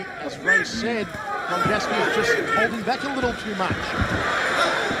agree. As Ray said, Bonjasky is just holding back a little too much.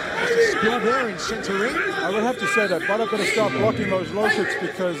 Just a spill there in centre ring. I would have to say that Badr got to stop blocking those low kicks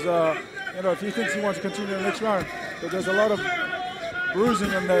because, if he thinks he wants to continue the next round, but there's a lot of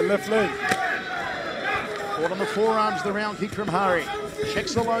bruising in the left leg. Caught on the forearms, the round kick from Hari.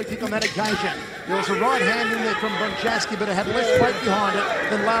 Checks the low kick on that occasion. There was a right hand in there from Bonjasky, but it had less weight behind it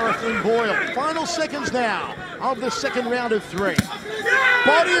than Lara Flynn Boyle. Final seconds now of the second round of 3.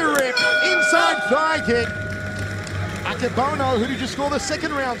 Body rip, inside thigh kick. Akebono, who did you score the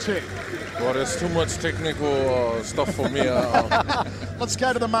second round to? Well, there's too much technical stuff for me. Let's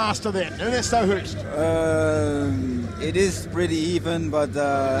go to the master then, Ernesto Hust. It is pretty even, but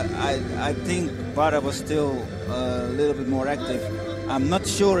I think Badr was still a little bit more active. I'm not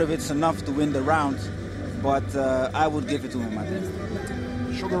sure if it's enough to win the round, but I would give it to him, I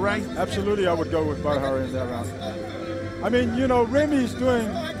think. Sugar Ray? Absolutely, I would go with Badr in that round. I mean, you know, Remy's doing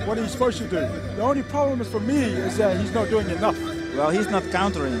what he's supposed to do. The only problem is for me is that he's not doing enough. Well, he's not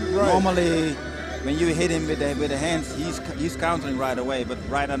countering. Right. Normally, when you hit him with the hands, he's countering right away. But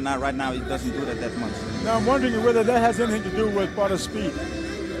right now, he doesn't do that much. Now, I'm wondering whether that has anything to do with Badr's speed.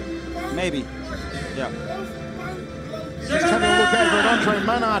 Maybe, yeah. Just having a look over at Andre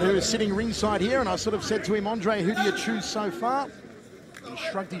Menard, who is sitting ringside here, and I sort of said to him, Andre, who do you choose so far? He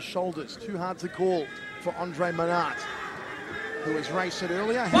shrugged his shoulders. Too hard to call for Andre Menard, who, as Ray said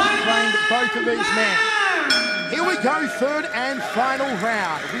earlier, has trained both of these men. Here we go, third and final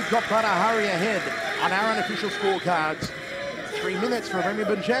round. We've got Badr ahead on our unofficial scorecards. 3 minutes for Remy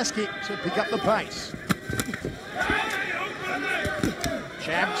Bonjasky to pick up the pace.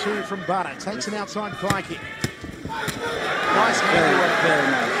 Jab 2 from Badr, takes an outside fly kick. Nice hand. Very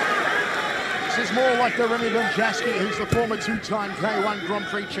nice. This is more like the Remy Bonjasky, who's the former 2-time K1 Grand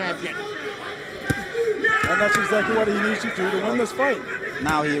Prix champion. And that's exactly what he needs to do to win this fight.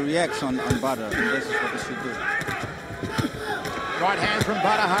 Now he reacts on Badr, and this is what he should do. Right hand from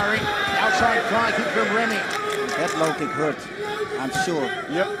Badr, outside fly kick from Remy. That low kick hurt, I'm sure.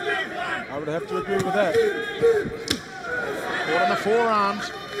 Yep, I would have to agree with that. Caught on the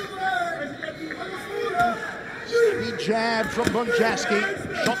forearms. Steady jab from Bonjasky.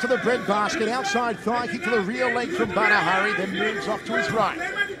 Shot to the breadbasket. Outside thigh kick to the rear leg from Badr, then moves off to his right.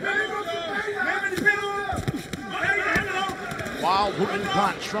 Wild hooking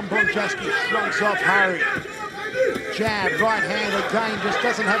punch from Bonjasky. Shrugs off Hari. Jab, right hand again, just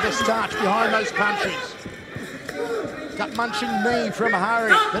doesn't have the starch behind those punches. Gut munching knee from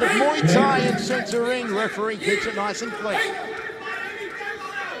Hari. Bit of Muay Thai in centre ring. Referee keeps it nice and clean.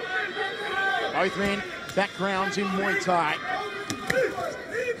 Both men backgrounds in Muay Thai.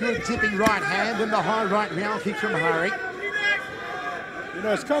 Good tipping right hand and the high right round kick from Hari. You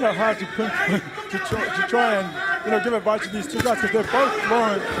know, it's kind of hard to try and, you know, give advice to these two guys because they're both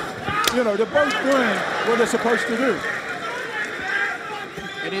throwing, you know, they're both doing what they're supposed to do.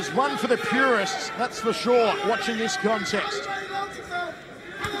 It is one for the purists, that's for sure, watching this contest.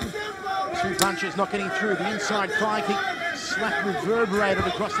 Two punches not getting through. The inside thigh kick slap reverberated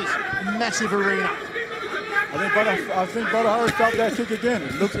across this massive arena. I think Badr felt that kick again.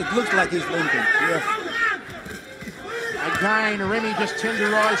 It looks like he's limping. Yeah. Again, Remy just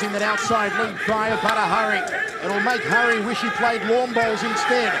tenderising that outside lead thigh of Badr. It'll make Hari wish he played lawn bowls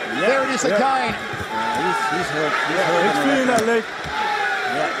instead. Yep. There it is again. He's hurt. He's feeling that leg.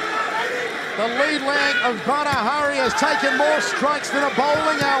 Yeah. The lead leg of Badr has taken more strikes than a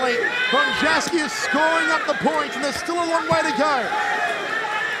bowling alley. Bonjasky is scoring up the point, and there's still a long way to go.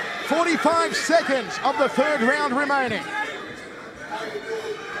 45 seconds of the third round remaining.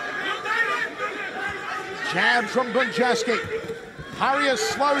 Jab from Bonjasky. Hari has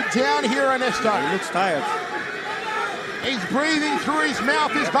slowed down here, Ernesto. He looks tired. He's breathing through his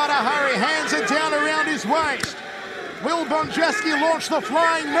mouth as Badr. Hands are down around his waist. Will Bonjasky launch the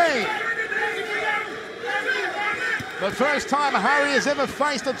flying knee? The first time Hari has ever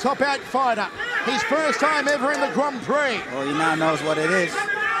faced a top 8 fighter. His first time ever in the Grand Prix. Well, he now knows what it is.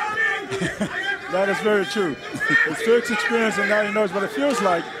 That is very true. His first experience, and now he knows what it feels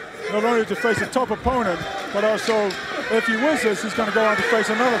like, not only to face a top opponent, but also, if he wins this, he's going to go on to face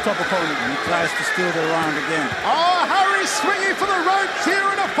another top opponent. And he tries to steal the round again. Oh, Hari swinging for the ropes here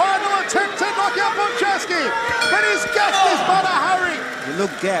in a final attempt to knock out Bonjasky. But he's gassed as Hari. He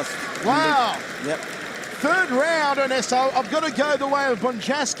looked gassed. Wow. Yep. Third round, Ernesto. I've got to go the way of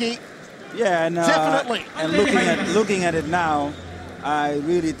Bonjasky. Yeah, and definitely. And looking at it now, I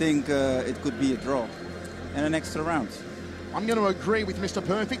really think it could be a draw and an extra round. I'm going to agree with Mr.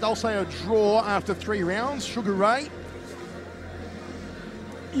 Perfect. I'll say a draw after 3 rounds. Sugar Ray?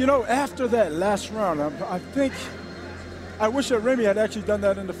 You know, after that last round, I wish that Remy had actually done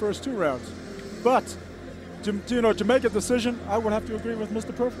that in the first 2 rounds. But, to make a decision, I would have to agree with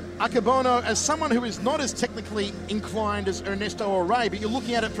Mr. Perfect. Akabono, as someone who is not as technically inclined as Ernesto or Ray, but you're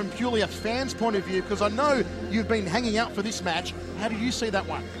looking at it from purely a fan's point of view, because I know you've been hanging out for this match. How do you see that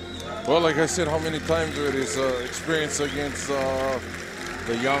one? Well, like I said, how many times it is experience against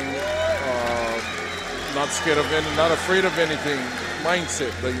the young, not scared of anything, not afraid of anything,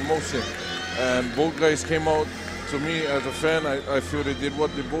 mindset, the emotion. And both guys came out, to me as a fan, I feel they did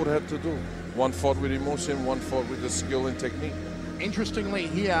what they both had to do. One fought with emotion, one fought with the skill and technique. Interestingly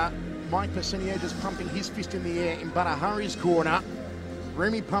here, Mike Pasenio just pumping his fist in the air in Badr Hari's corner.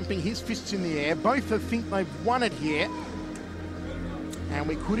 Remy pumping his fists in the air. Both think they've won it here. And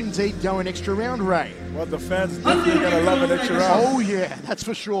we could indeed go an extra round, Ray. Well, the fans definitely going to love an extra round. Oh, yeah, that's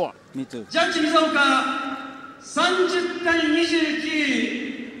for sure. Me too. ジャッジ水岡30対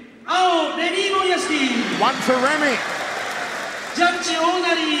29青レミー・ボンヤスキー One for Remy. ジャッジ大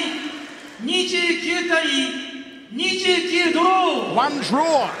成29対29ドロー One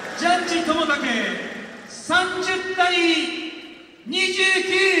draw. ジャッジ友武30対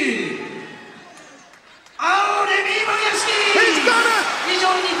29青レミー・ボンヤスキー He's done it! 以上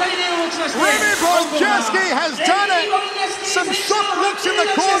2対0を落ちまして Remy Bonjasky has done it! Some shot looks in the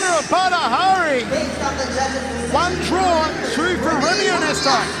corner of Badr. One draw, two for Remy on this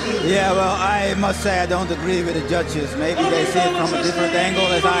time. Yeah, well, I must say I don't agree with the judges. Maybe they see it from a different angle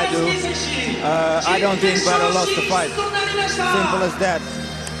as I do. I don't think Badr lost the fight. Simple as that.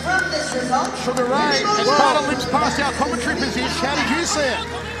 Sugar Ray, as Badr limps past our commentary position, how did you see it?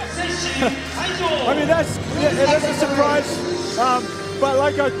 I mean, it is a surprise. But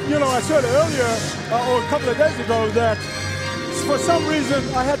like I said earlier, or a couple of days ago, that for some reason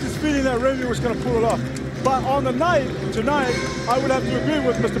I had this feeling that Remy was going to pull it off. But on the night, tonight, I would have to agree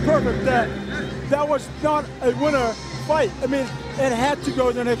with Mr. Perfect that that was not a winner fight. I mean, it had to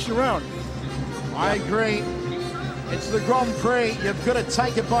go the next round. I agree. It's the Grand Prix. You've got to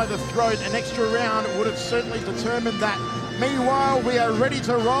take it by the throat. An extra round would have certainly determined that. Meanwhile, we are ready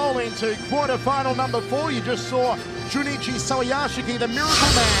to roll into quarterfinal number 4. You just saw Junichi Sawayashiki, the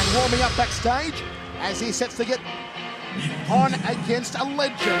Miracle Man, warming up backstage as he sets to get on against a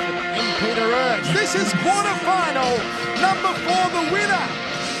legend in Peter Aerts. This is quarterfinal number 4. The winner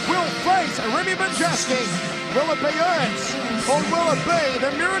will face Remy Bonjasky. Will it be Aerts or will it be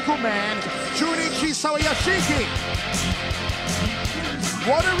the Miracle Man, Junichi Sawayashiki?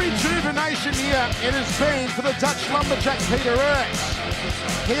 What a rejuvenation year it has been for the Dutch lumberjack Peter Aerts.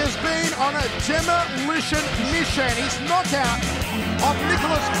 He has been on a demolition mission. His knockout of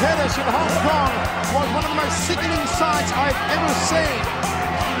Nicholas Pettis in Hong Kong was one of the most sickening sights I've ever seen.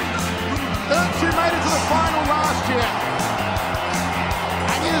 Aerts who made it to the final last year.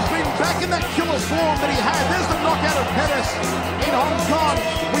 And he has been back in that killer form that he had. There's the knockout of Pettis in Hong Kong.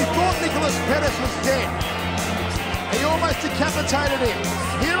 We thought Nicholas Pettis was dead. He almost decapitated him.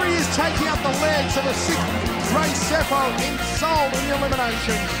 Here he is taking out the legs of a sick Ray Seppo in Seoul in the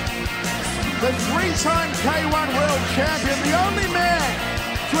eliminations. The 3-time K1 World Champion, the only man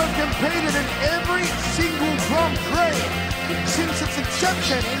to have competed in every single Grand Prix since its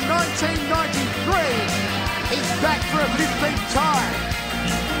inception in 1993. He's back for a 15th time.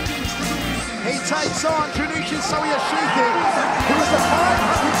 He takes on Junichi Sawayashiki, who is the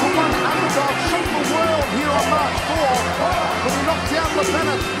 500-1 underdog, shook the world here on March 4th when he knocked down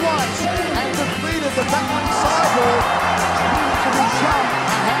Lebena twice and defeated the battling cyborg to become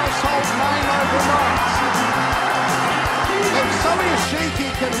a household name overnight. If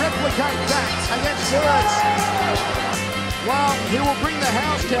Sawayashiki can replicate that against Aerts, well, he will bring the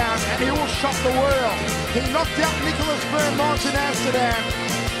house down and he will shock the world. He knocked out Nicholas Vermont in Amsterdam.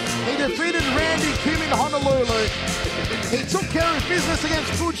 He defeated Randy Kim in Honolulu. He took care of business against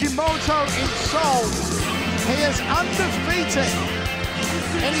Fujimoto in Seoul. He is undefeated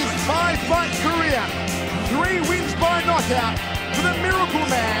in his 5-fight career. 3 wins by knockout for the Miracle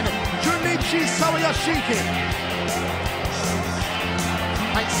Man, Junichi Sawayashiki.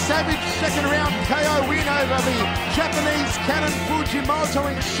 A savage second round KO win over the Japanese Cannon Fujimoto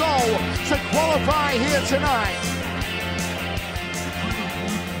in Seoul to qualify here tonight.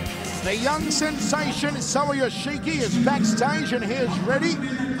 The young sensation Sawayashiki is backstage and he is ready.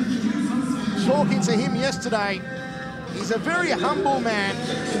 Talking to him yesterday, he's a very humble man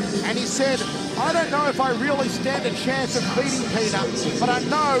and he said, I don't know if I really stand a chance of beating Peter, but I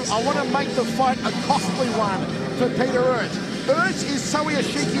know I want to make the fight a costly one for Peter Aerts. Aerts is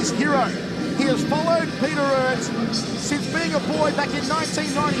Sawayashiki's hero. He has followed Peter Aerts since being a boy back in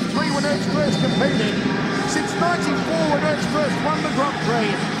 1993 when Aerts first competed, since 94 when Aerts first won the Grand Prix.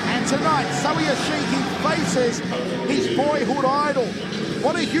 And tonight, Sawayashiki faces his boyhood idol.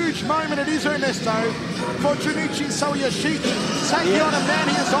 What a huge moment it is, Ernesto, for Junichi Sawayashiki, taking on a man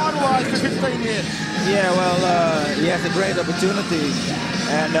he has idolized for 15 years. Yeah, well, he has a great opportunity,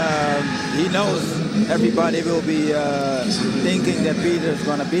 and he knows everybody will be thinking that Peter's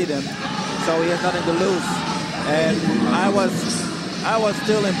going to beat him, so he has nothing to lose. And I was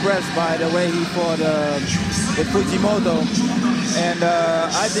still impressed by the way he fought with Fujimoto. And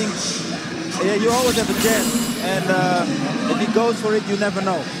I think you always have a chance. And if he goes for it, you never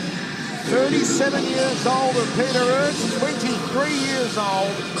know. 37 years old of Peter Aerts, 23 years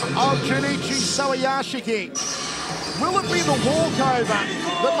old of Junichi Sawayashiki. Will it be the walkover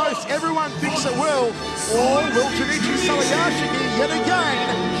that most everyone thinks it will? Or will Junichi Sawayashiki yet again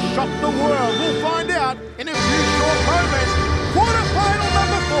shock the world? We'll find out in a few short moments. Quarterfinal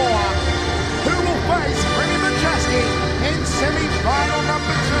number 4. Who will face Remy Bonjasky in semi-final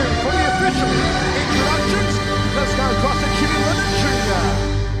number 2? For the official introductions, let's go across to Jimmy Lennon Jr.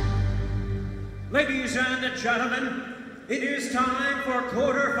 Ladies and gentlemen, it is time for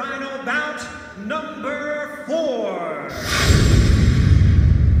quarterfinal bout number 4.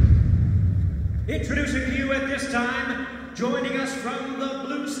 Introducing to you at this time, joining us from the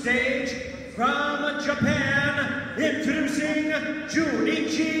blue stage, from Japan, introducing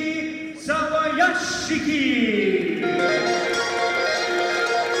Junichi Sawayashiki.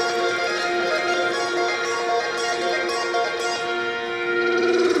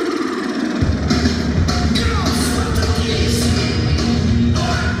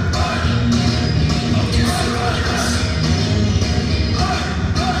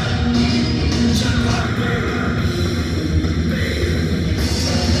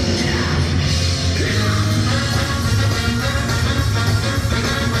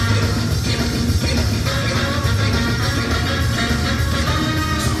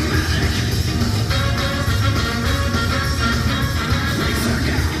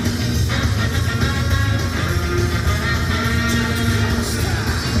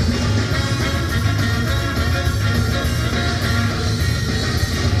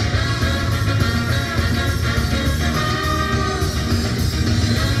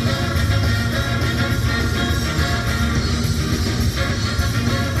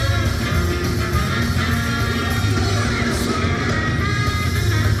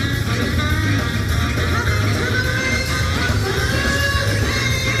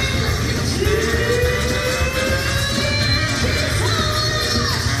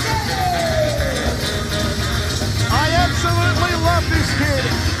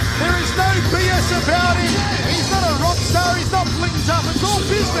 About him. He's not a rock star, he's not blinked up, it's all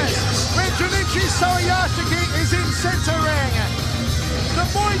business. When Junichi Sawayashiki is in centre ring. The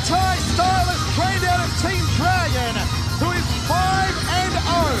Muay Thai stylist trained out of Team Dragon, who is 5-0.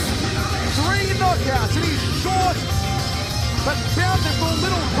 3 knockouts in his short but bountiful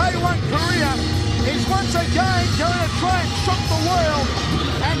little K1 career. He's once again going to try and shock the world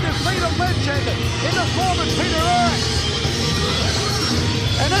and defeat a legend in the form of Peter Aerts.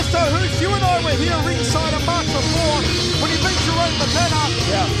 And Esto Hoots, you and I were here ringside a month before when he beat Jerome the banner.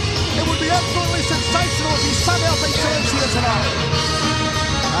 Yeah. It would be absolutely sensational if he somehow beat Aerts here tonight.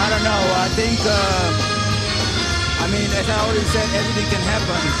 I don't know. I think, I mean, as I already said, everything can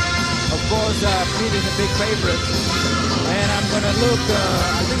happen. Of course, Pete is a big favorite. And I'm going to look,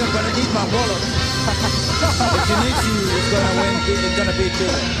 I think I'm going to eat my wallet. If Junichi is going to win, it's going to be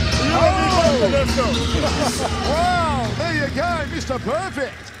Peter. Wow, there you go, Mr.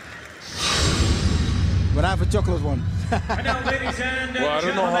 Perfect. But I have a chocolate one. Well, I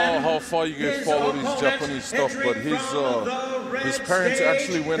don't know how far you guys follow these Japanese stuff, but his parents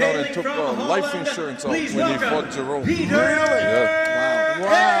actually went out and took life insurance out when they fought Jerome. Really? Yeah.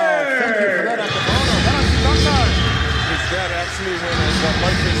 Wow, thank you for that, Uncle Bono. That I did not know. His dad actually went and got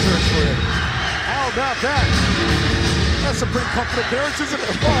life insurance for him. How about that? That's a pretty confident appearance, isn't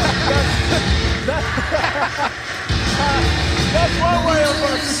it? That's one way of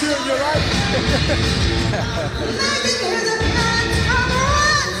securing your life.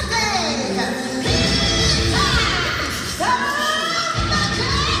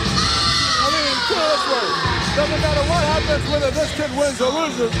 Doesn't matter what happens, whether this kid wins or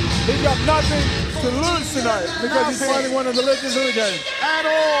loses, he's got nothing to lose tonight because he's fighting one of the legends of the game. At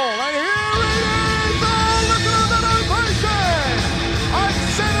all. And here he is! Oh, look at that ovation! I've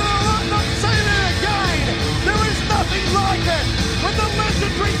said it a lot, not saying it again. There is nothing like it when the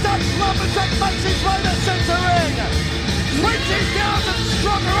legendary Dutch lumberjack makes his way to centre ring. 20,000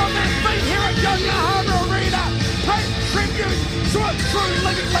 stronger on their feet here at Yokohama Arena, paying tribute to a true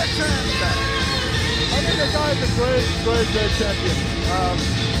living legend. I think the guy is a great champion.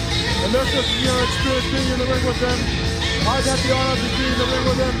 And that's just, experience being in the ring with them. I've had the honor to be in the ring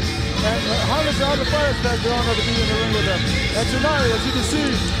with them. And hundreds of other fighters had the honor to be in the ring with them. And tonight, as you can see,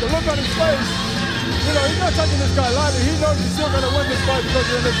 the look on his face, he's not taking this guy lightly. He knows he's still going to win this fight because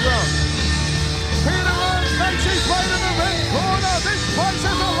we're in this round. Peter Aerts makes his way to the red corner. This place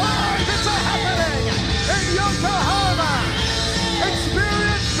is alive. It's a happening in Yokohama.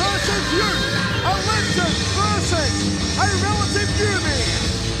 Experience versus youth. A legend versus a relative newbie.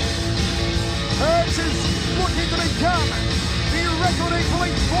 Aerts is looking to become the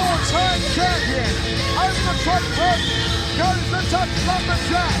record-equaling 4-time champion. Over the top rope goes the Dutch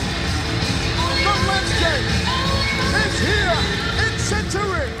lumberjack. The legend is here in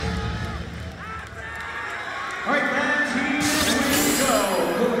centering. All right, fans, here we go.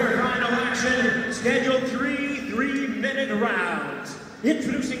 Quarterfinal action, scheduled 3-3-minute rounds.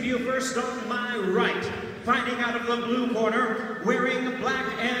 Introducing to you first on my right, fighting out of the blue corner, wearing black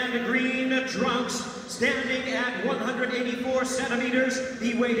and green trunks, standing at 184 centimeters,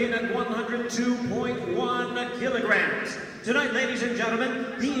 he weighed in at 102.1 kilograms. Tonight, ladies and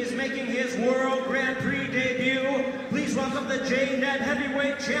gentlemen, he is making his World Grand Prix debut. Please welcome the J-Net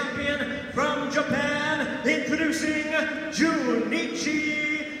Heavyweight Champion from Japan, introducing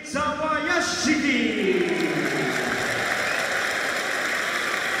Junichi Sawayashiki.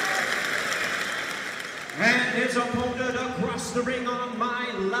 And his opponent across the ring on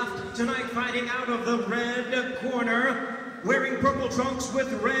my left, tonight fighting out of the red corner, wearing purple trunks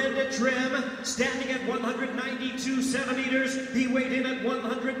with red trim, standing at 192 centimeters, he weighed in at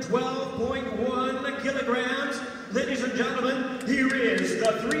 112.1 kilograms. Ladies and gentlemen, here is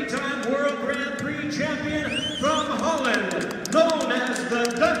the three-time World Grand Prix champion from Holland, known as the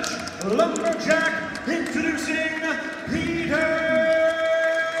Dutch Lumberjack, introducing Peter.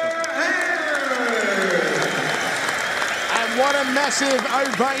 What a massive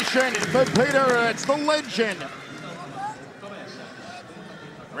ovation for Peter Aerts, the legend.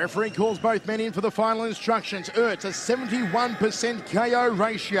 Referee calls both men in for the final instructions. Aerts a 71% KO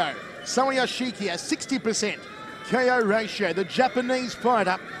ratio. Sawayashiki a 60% KO ratio. The Japanese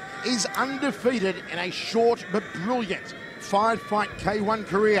fighter is undefeated in a short but brilliant 5-fight K1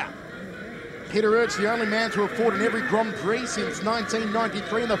 career. Peter Aerts, the only man to have fought in every Grand Prix since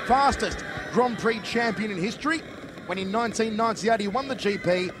 1993 and the fastest Grand Prix champion in history, when in 1998 he won the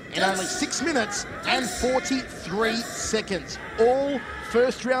GP in only 6 minutes and 43 seconds. All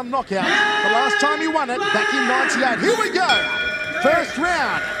first round knockout. The last time he won it back in 98. Here we go. First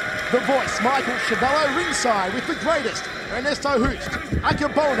round. The voice, Michael Chavello, ringside with the greatest, Ernesto Hust,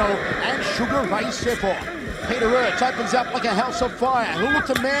 Akabono and Sugar Ray Seppo. Peter Aerts opens up like a house of fire. He'll look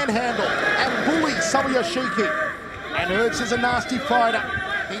to manhandle and bully Sawayashiki. And Aerts is a nasty fighter.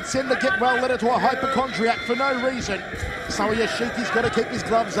 He'd send the get-well-letter to a hypochondriac for no reason. Sawayashiki's got to keep his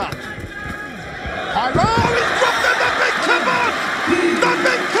gloves up. High roll, he's dropped in the big kibosh! The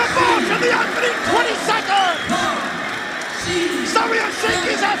big kibosh in the opening 20 seconds!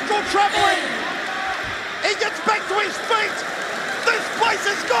 Sawayashiki's astral traveling! He gets back to his feet! This place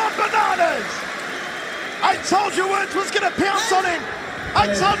has gone bananas! I told you Aerts was going to pounce on him!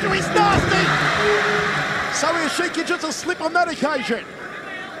 I told you he's nasty! Sawayashiki just a slip on that occasion.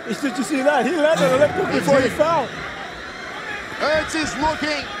 Did you see that? He landed a left hook before he fell. Aerts is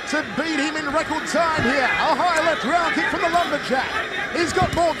looking to beat him in record time here. A high left round kick from the Lumberjack. He's got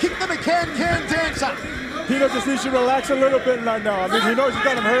more kick than a can-can dancer. Peter just needs to relax a little bit right now. I mean, he knows he's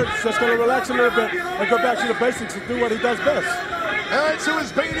got him hurt. He's just going to relax a little bit and go back to the basics and do what he does best. Aerts, who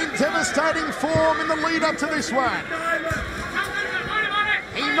has been in devastating form in the lead-up to this one.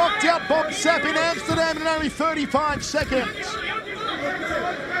 He knocked out Bob Sapp in Amsterdam in only 35 seconds.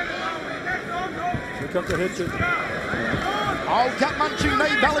 Here comes the hit kick. Oh, gut-munching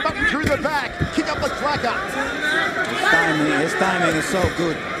knee, belly button through the back. Kick up the clacker. His timing is so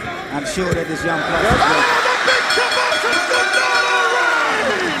good. I'm sure that this young player... Oh, the big kibosh has gone down the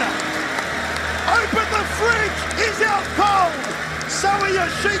rain! Open the fridge, he's out cold!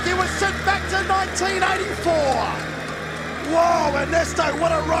 Sawayashiki was sent back to 1984. Whoa, Ernesto,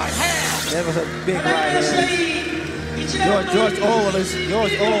 what a right hand! That was a big right hand. George Orwell is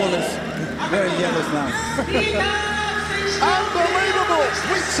very jealous now. Unbelievable!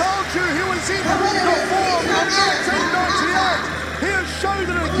 We told you he was in the form of 1998. He has showed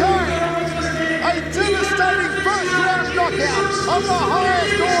it again. A devastating first-round knockout of the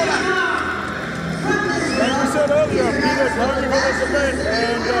highest order. Like we said earlier, Peter's hungry for this event,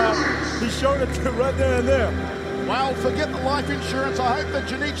 and he showed it right there and there. Well, forget the life insurance. I hope that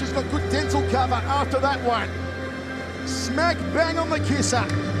Junichi's got good dental cover after that one. Smack bang on the kisser,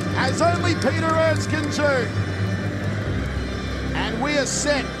 as only Peter Aerts can do. And we are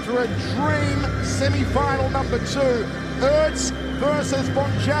set for a dream semi-final number 2. Aerts versus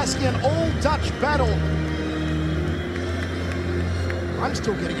Bonjasky, an all-Dutch battle. I'm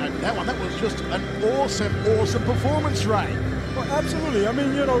still getting over that one. That was just an awesome, awesome performance, Ray. Well, absolutely. I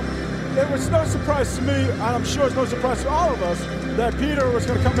mean, you know, it was no surprise to me, and I'm sure it's no surprise to all of us, that Peter was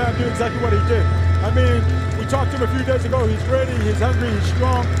going to come out and do exactly what he did. I mean, we talked to him a few days ago. He's ready, he's hungry, he's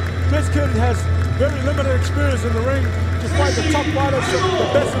strong. This kid has very limited experience in the ring to fight the top fighters,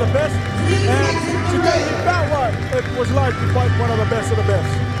 the best of the best. And today he found what it was like to fight one of the best of the best.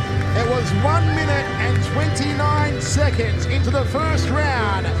 It was 1 minute and 29 seconds into the first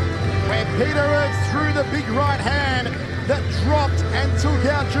round, where Peter Aerts threw the big right hand that dropped and took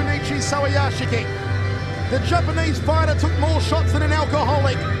out Junichi Sawayashiki. The Japanese fighter took more shots than an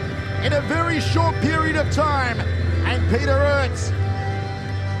alcoholic in a very short period of time. And Peter Aerts,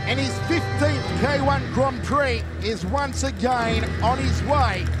 in his 15th K1 Grand Prix, is once again on his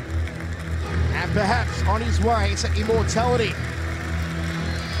way, and perhaps on his way to immortality.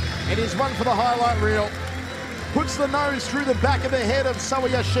 It is one for the highlight reel. Puts the nose through the back of the head of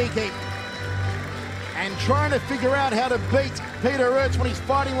Sawayashiki. And trying to figure out how to beat Peter Aerts when he's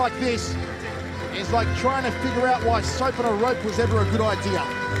fighting like this is like trying to figure out why soap on a rope was ever a good idea.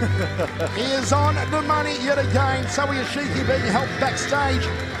 He is on the money yet again. Sawayashiki being helped backstage.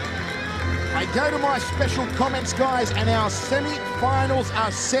 I go to my special comments, guys, and our semi-finals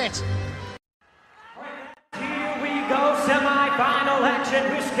are set. Here we go, semi-final action.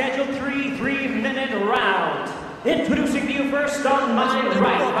 We're scheduled 3-minute rounds. Introducing to you first on my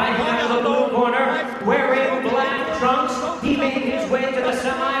right, fighting out of the blue corner, wearing black trunks. He made his way to the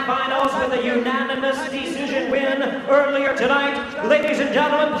semifinals with a unanimous decision win earlier tonight. Ladies and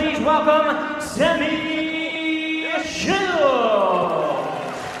gentlemen, please welcome Semmy Schilt.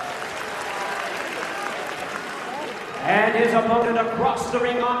 And his opponent across the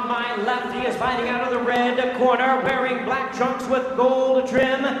ring on my left, he is fighting out of the red corner, wearing black trunks with gold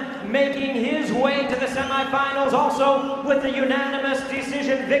trim, making his way to the semifinals also with a unanimous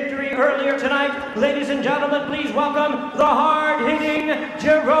decision victory earlier tonight. Ladies and gentlemen, please welcome the hard-hitting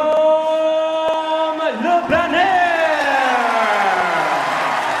Jerome Le Banner.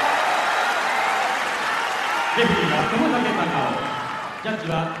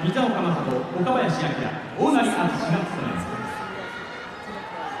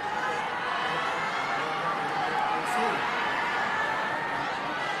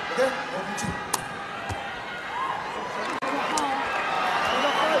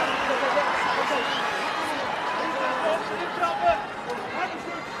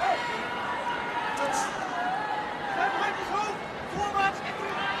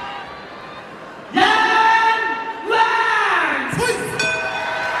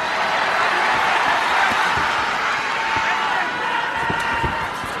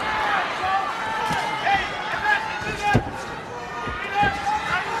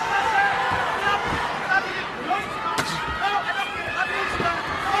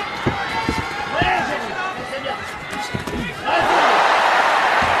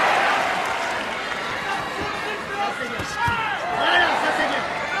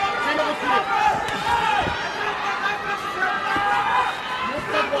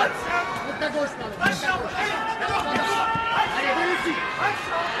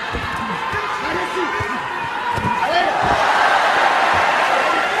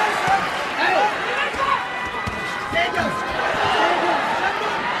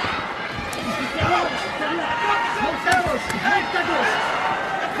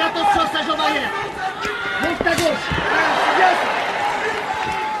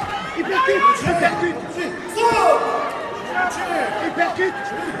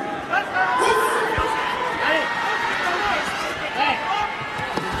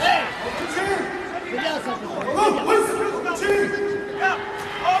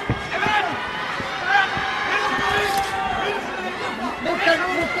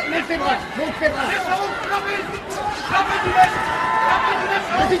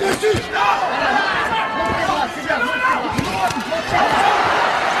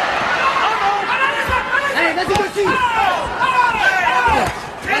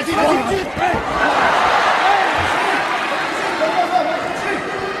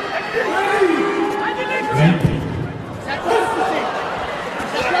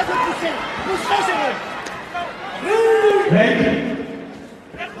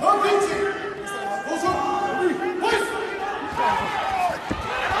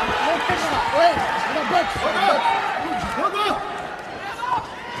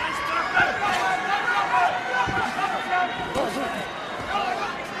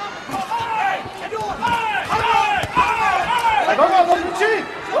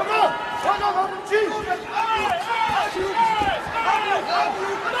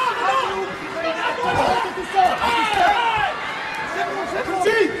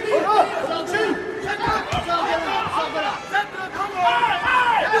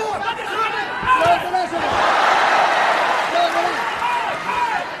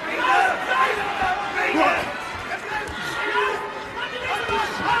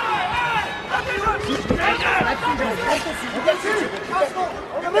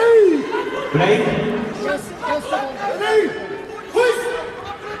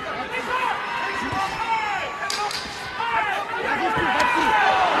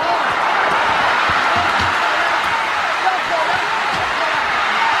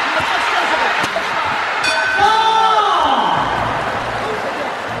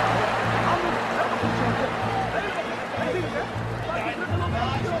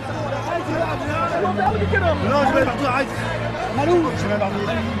 Non, je mets partout, arrête. Je mets partout.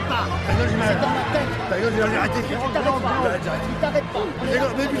 Ta gueule, je mets. Ta gueule, j'ai arrêté. T'arrêtes pas.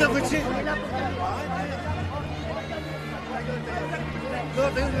 Mais putain, faut chier. Non, ta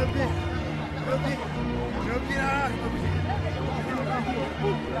gueule, j'ai le pied. J'ai le pied là.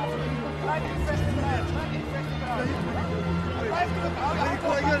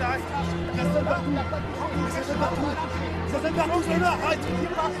 La gueule, arrête. Ça sonne partout. Ça sonne partout. Ça sonne partout, c'est là, arrête.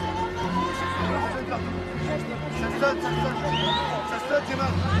 Ça sonne, j'ai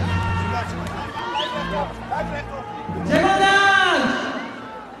mal.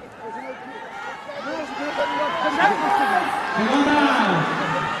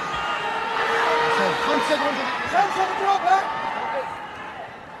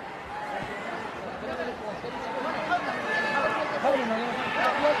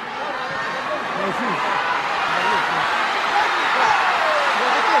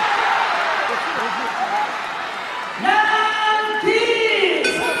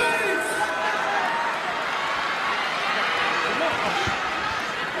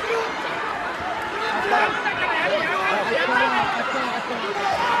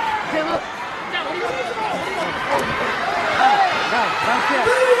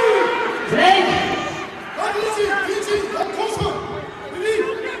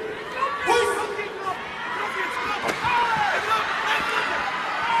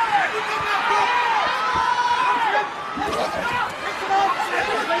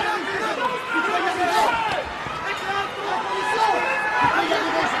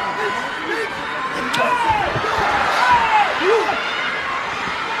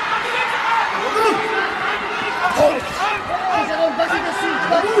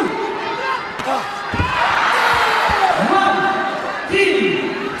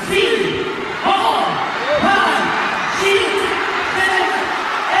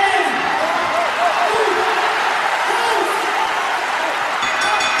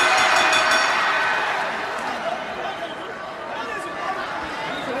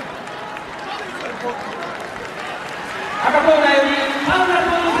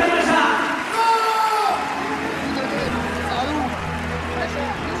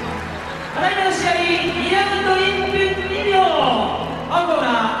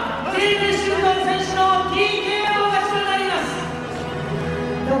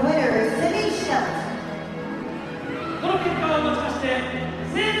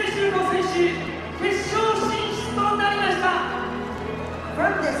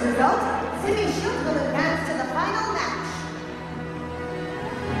 From this result, Semmy Schilt will advance to the final match.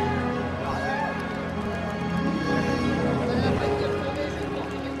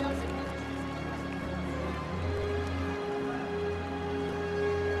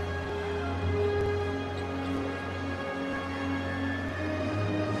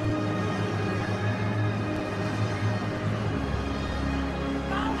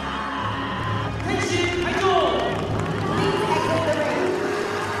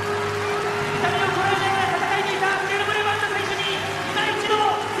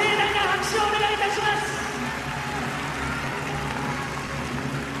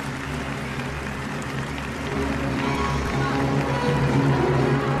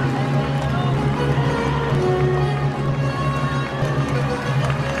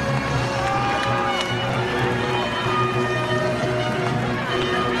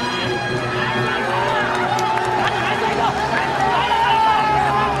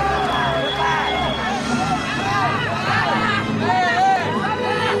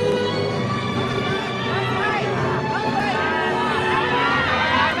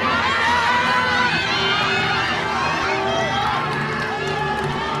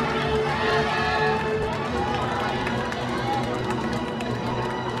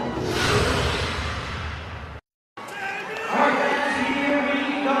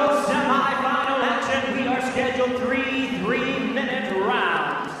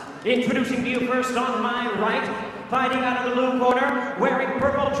 Introducing to you first on my right, fighting out of the blue corner, wearing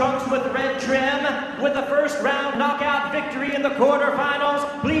purple trunks with red trim, with the first round knockout victory in the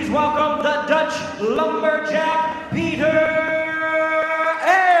quarterfinals. Please welcome the Dutch lumberjack, Peter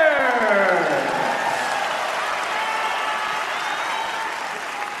Aerts.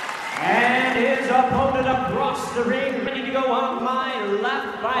 And his opponent across the ring, ready to go on my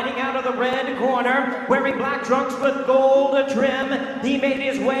left, fighting out of the red corner, wearing black trunks with gold trim. He made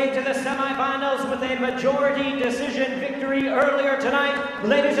his way to the semifinals with a majority decision victory earlier tonight.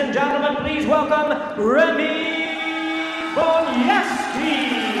 Ladies and gentlemen, please welcome Remy Bonjasky.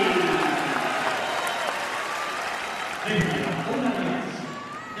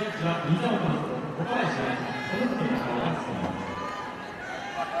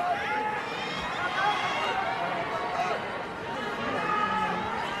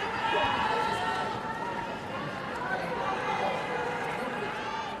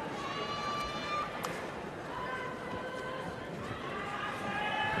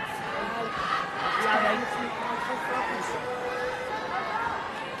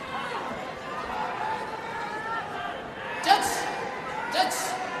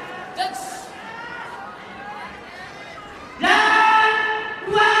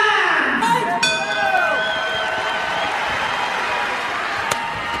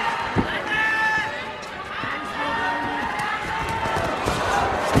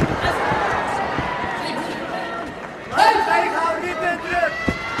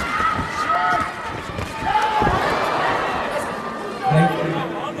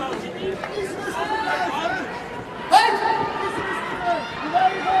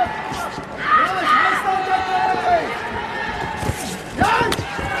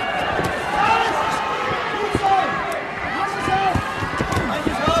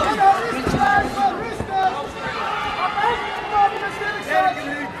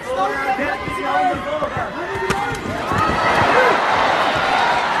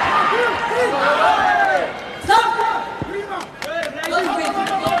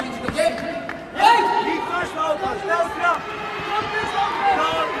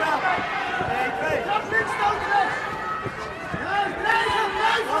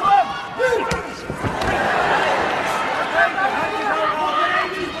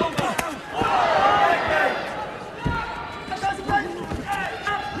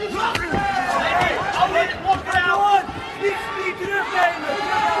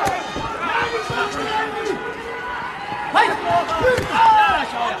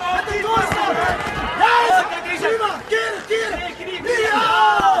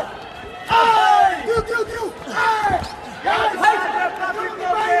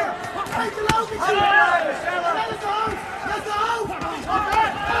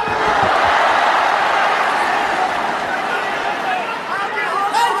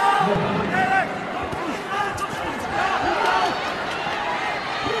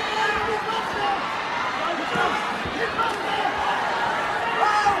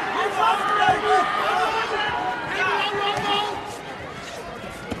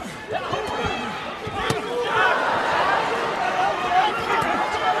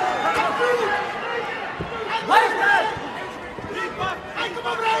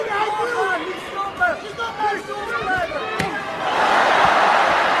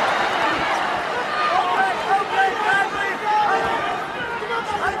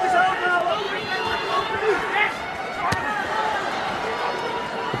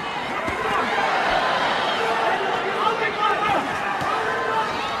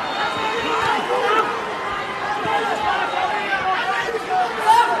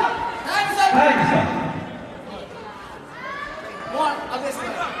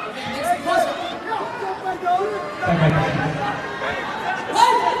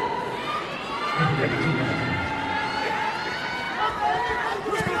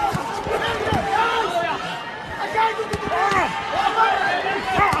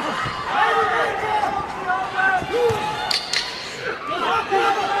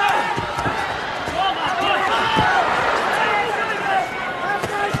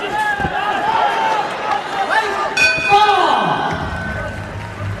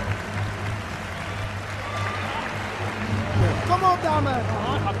 Kom op, dame.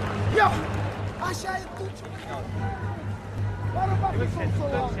 Ja, als jij het doet. Waarom wacht je soms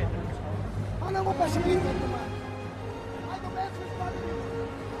zo lang? Ga nou op alsjeblieft met me. Hij komt echt goed van je.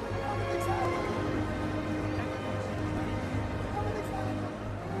 Kan het niks aan. Kan het niks aan.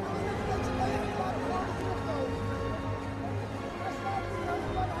 Dat je bij je laat gewoon terugkomen. Hij staat hier aan de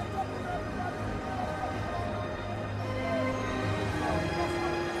man, hij trapt er uit.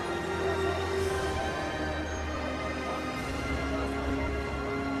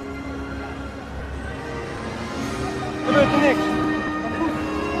 Gebeurt er niks.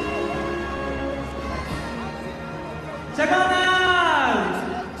 Second out!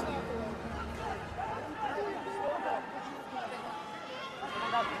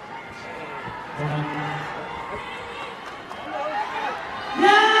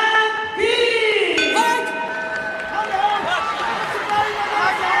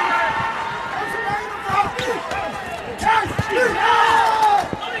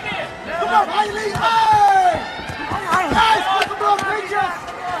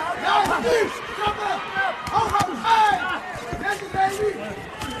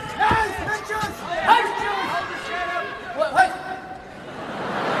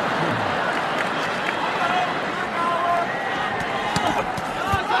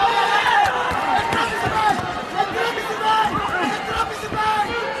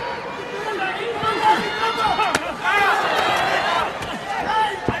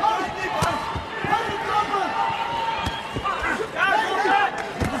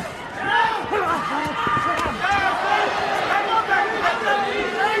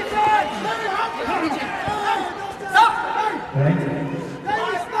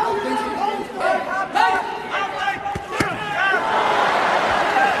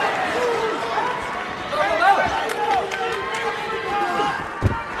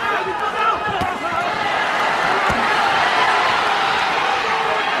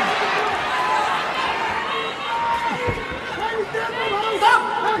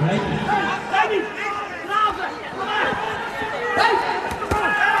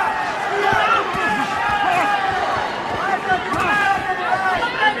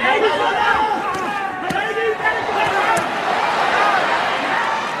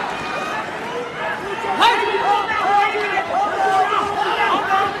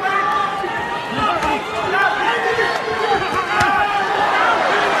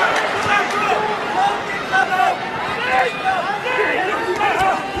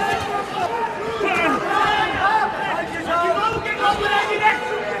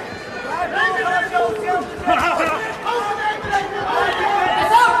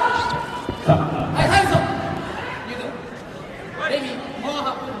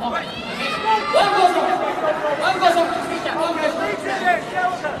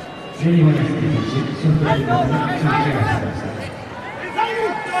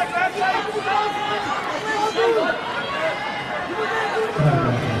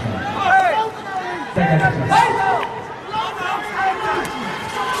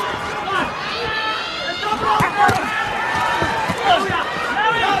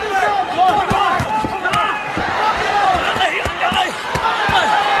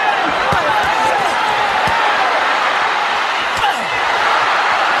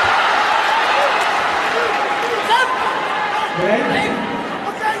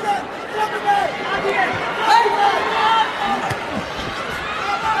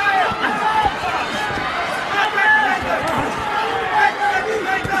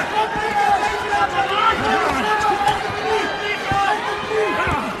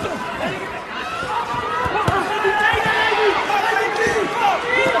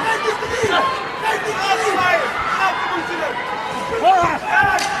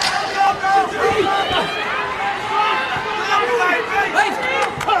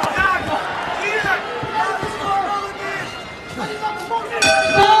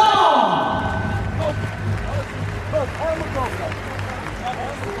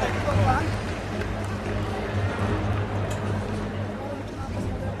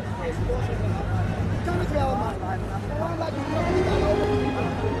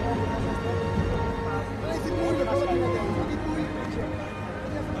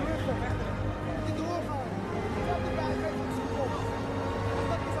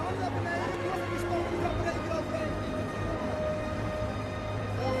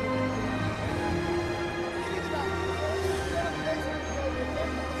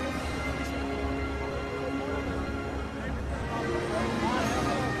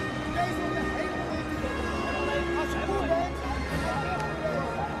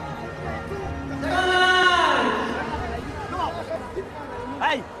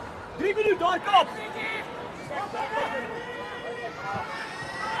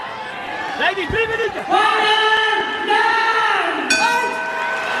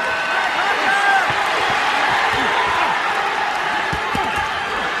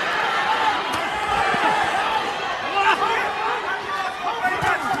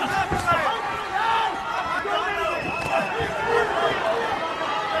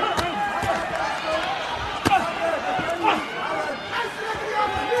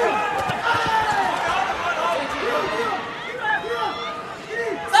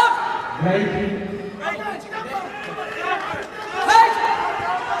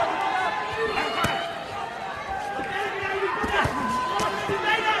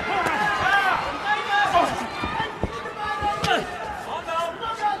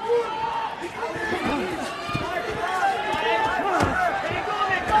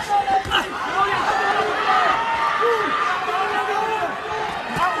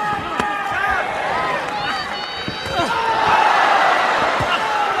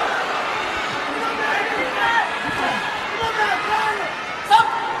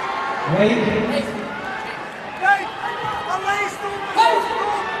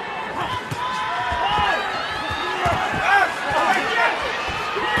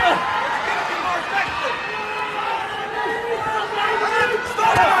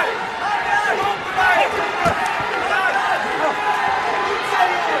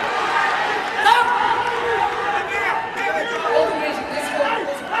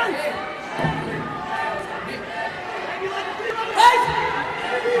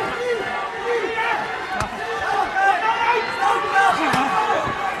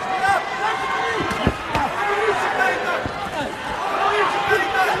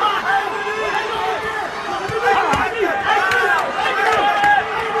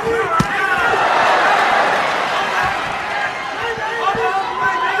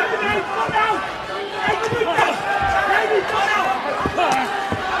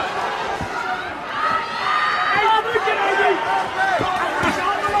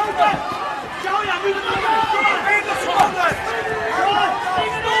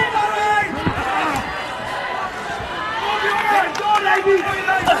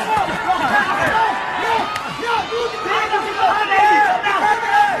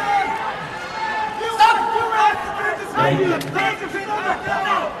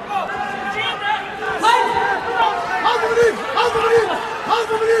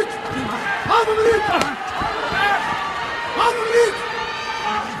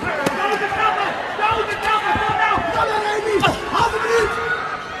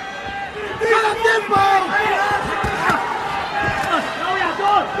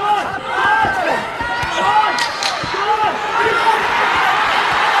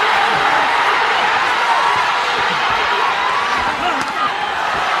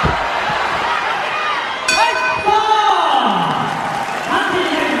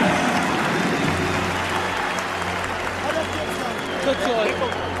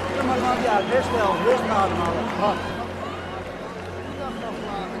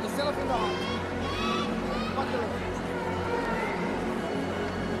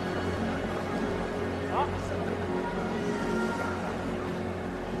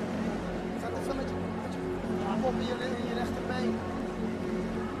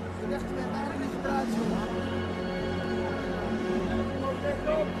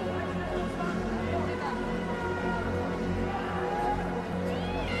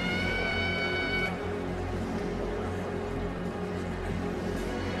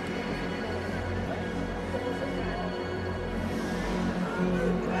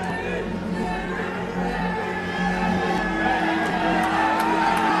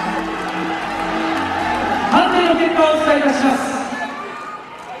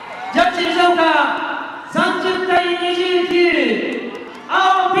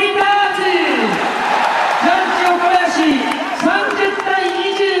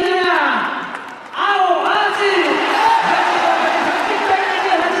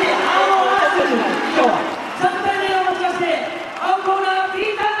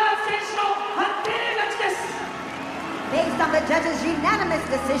 Judges' unanimous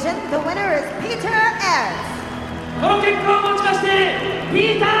decision, the winner is Peter Aerts. この結果をもちまして、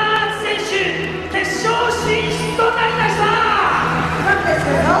ピーター選手、決勝進出となりました。From this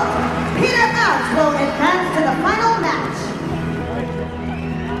result, Peter Aerts will advance to the final match.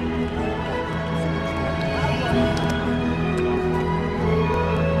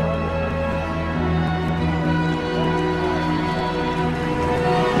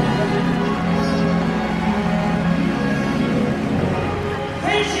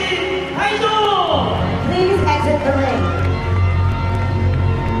 Please exit the ring.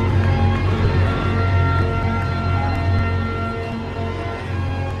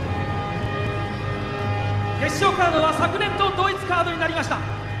 決勝カードは昨年と同一カードになりました。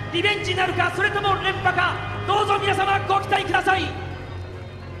リベンジなるか、それとも連覇か、どうぞ皆様ご期待ください。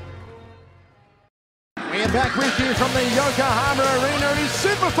 We are back with you from the Yokohama arena. It is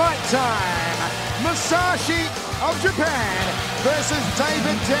super fight time. Musashi of Japan versus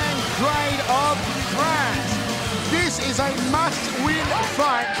Dancrade of France. This is a must-win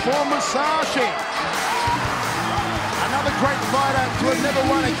fight for Musashi. Another great fighter to have never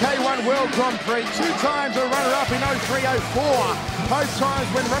won a K1 World Grand Prix. 2 times a runner-up in 03-04. Both times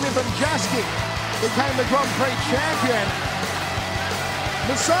when Remy Bonjasky became the Grand Prix champion.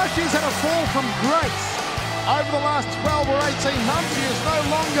 Musashi's had a fall from grace. Over the last 12 or 18 months, he is no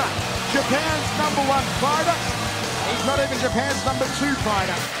longer Japan's #1 fighter. He's not even Japan's #2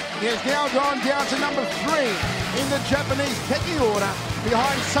 fighter. He has now gone down to #3 in the Japanese pecking order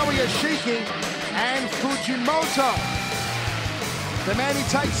behind Sawayashiki and Fujimoto. The man he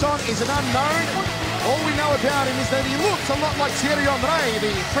takes on is an unknown. All we know about him is that he looks a lot like Jerome,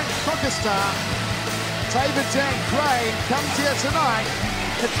 the French soccer star. David Dancrade comes here tonight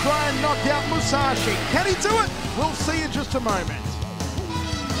to try and knock out Musashi. Can he do it? We'll see in just a moment.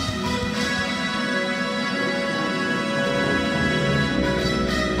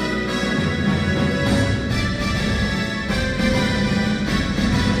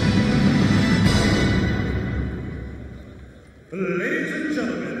 Ladies and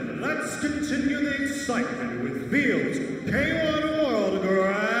gentlemen, let's continue the excitement with Field's K1 World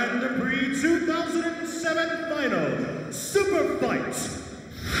Grand Prix 2007 Final Super Fight.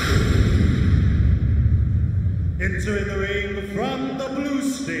 Entering the ring from the blue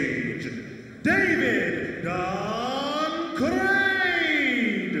stage, David Dancrade.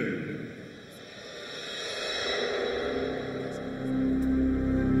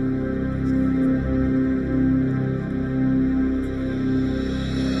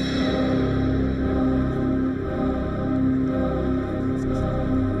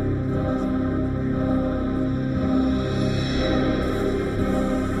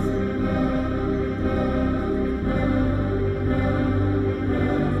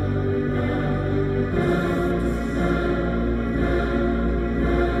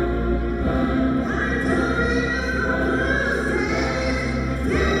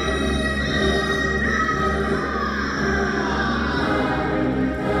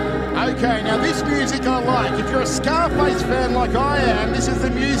 Okay, now this music I like. If you're a Scarface fan like I am, this is the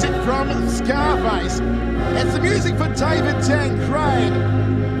music from Scarface. It's the music for David Dancrade.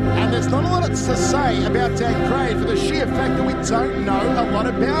 And there's not a lot to say about Dancrade for the sheer fact that we don't know a lot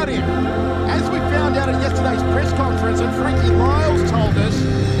about him. As we found out at yesterday's press conference, and Frankie Lyles told us,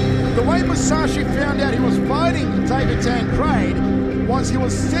 the way Musashi found out he was fighting David Dancrade was he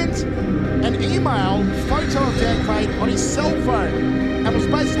was sent an email photo of Dancrade on his cell phone and was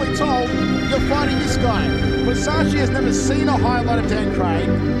basically told, you're fighting this guy. Musashi has never seen a highlight of Dancrade.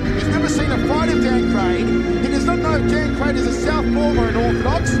 He's never seen a fight of Dancrade. He does not know if Dancrade is a southpaw or an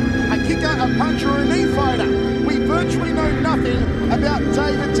orthodox, a kicker, a puncher, or a knee fighter. We virtually know nothing about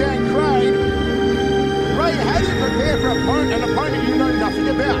David Dancrade. Ray, how do you prepare for an opponent you know nothing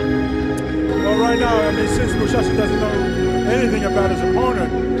about? Well, right now, I mean, since Musashi doesn't know anything about his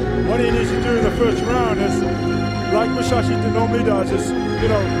opponent, what he needs to do in the first round is, like Musashi normally does, is, be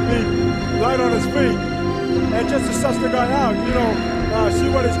light on his feet and just to suss the guy out, see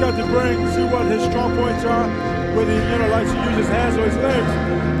what he's got to bring, see what his strong points are, whether he, likes to use his hands or his legs.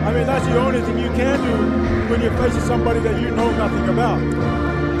 I mean, that's the only thing you can do when you're facing somebody that you know nothing about.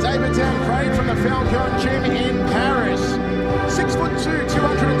 David Dancrade from the Falcon Gym in Paris. 6'2",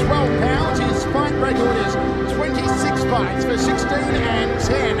 212 pounds. His fight record is 26 fights for 16 and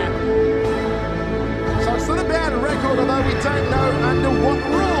 10. So it's not a bad record, although we don't know under what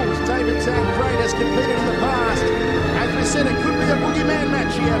rules David Dancrade has competed in the past. As we said, it could be a boogeyman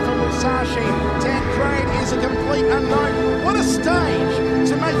match here for Musashi. Dancrade is a complete unknown. What a stage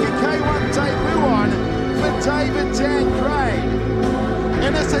to make your K1 debut on for David Dancrade.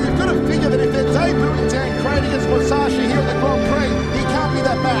 And so you've got to figure that if they're debuting Dancrade against Musashi here at the Grand Prix, he can't be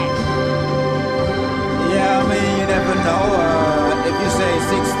that bad. Yeah, I mean, you never know. If you say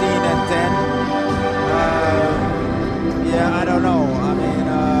 16 and 10, yeah, I don't know. I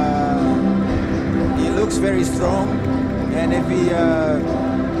mean, he looks very strong, and if he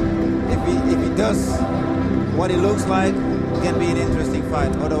does what he looks like, it can be an interesting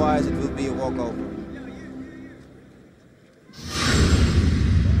fight. Otherwise, it will be a walkover.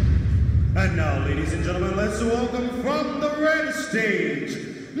 And now, ladies and gentlemen, let's welcome from the red stage,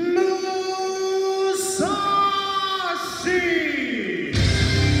 Musashi!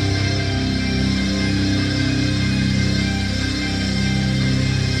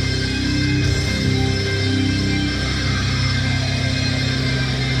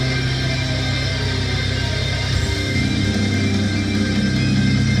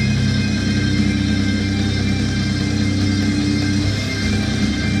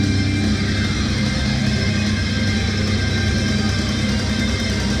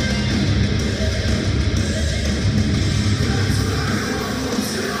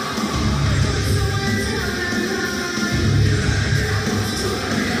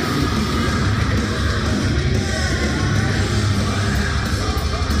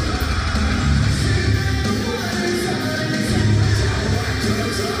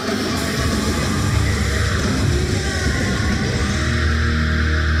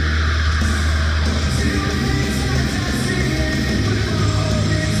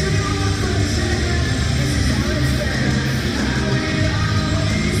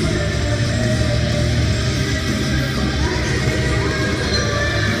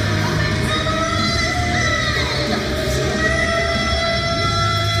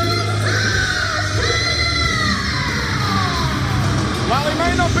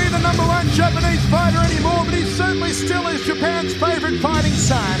 #1 Japanese fighter anymore, but he certainly still is Japan's favourite fighting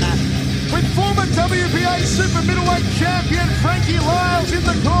son. With former WBA super middleweight champion Frankie Lyles in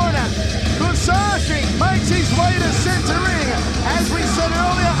the corner, Musashi makes his way to centre ring. As we said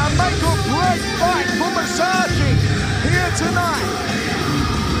earlier, a make-or-break fight for Musashi here tonight.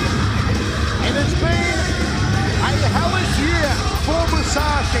 It has been a hellish year for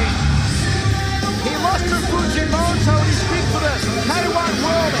Musashi. He lost to Fujimoto in his bid for the K1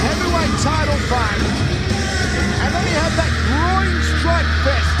 World Heavyweight title fight. And then he had that groin strike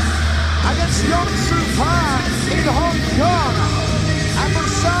fest against Yong-Soo Park in Hong Kong. And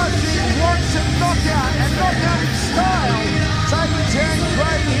Musashi wants to knock out and knock out in style David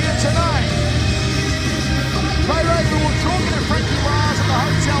Dancrade here tonight. We were talking to Frankie Lyles at the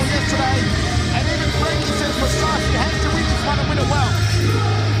hotel yesterday, and even Frankie says Musashi has to win this one and win it well.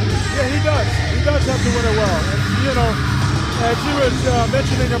 Yeah, he does. He does have to win it well. And, you know, as you was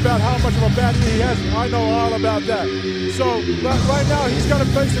mentioning about how much of a bad knee he has, I know all about that. So right now he's got to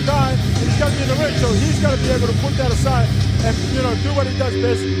face the guy, and he's got to be in the ring. So he's got to be able to put that aside and, you know, do what he does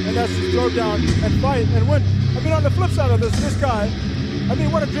best, and that's to throw down and fight and win. I mean, on the flip side of this guy, I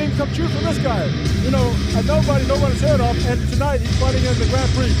mean, what a dream come true for this guy. You know, nobody has heard of, and tonight he's fighting in the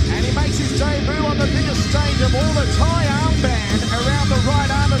Grand Prix. And he makes his debut on the biggest stage of all. The Thai armband around the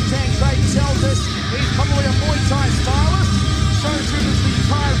right arm of Dancrade tells us he's probably a Muay Thai stylist. So too does the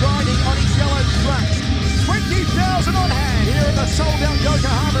Thai riding on his yellow trunks. 20,000 on hand here at the sold-out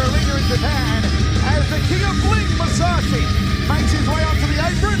Yokohama Arena in Japan as the King of Bling, Musashi, makes his way onto the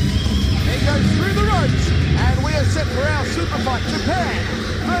apron. He goes through the ropes, and we are set for our super fight. Japan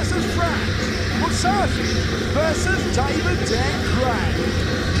versus France. Musashi versus David Dancrade.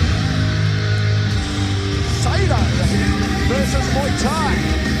 Saito versus Muay Thai.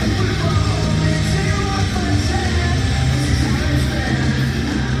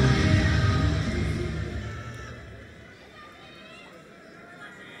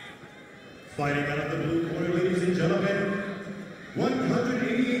 Fighting out of the blue corner, ladies and gentlemen,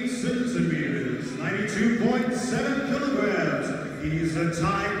 188 centimeters, 92.7 kilograms. He's a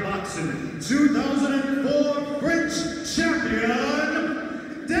Thai boxing 2004 French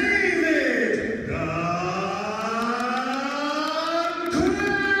champion, David Dancrade.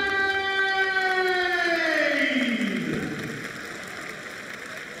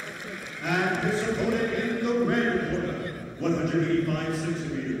 And his opponent in the red corner, 185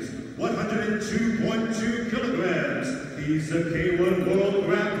 centimeters, 102.2 kilograms. He's a K1 World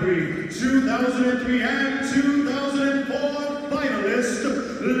Grand Prix 2003 and 2004 finalist.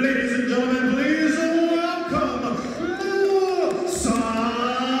 Ladies and gentlemen, please welcome Musashi.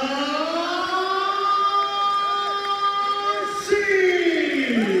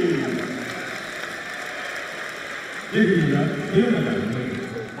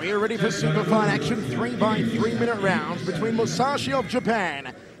 We are ready for super fight action, 3x3 minute rounds between Musashi of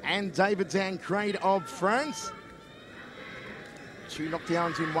Japan and David Dancrade of France. 2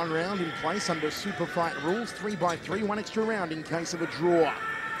 knockdowns in 1 round in place under super fight rules. 3x3, 1 extra round in case of a draw.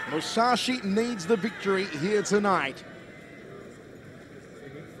 Musashi needs the victory here tonight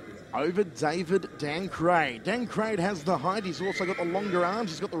over David Dancrade. Dancrade has the height. He's also got the longer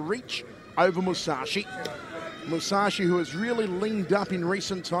arms. He's got the reach over Musashi. Musashi, who has really leaned up in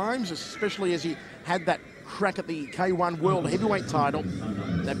recent times, especially as he had that crack at the K1 World Heavyweight title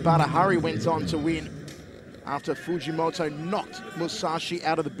that Badr went on to win after Fujimoto knocked Musashi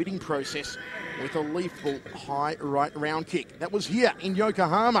out of the bidding process with a lethal high right round kick. That was here in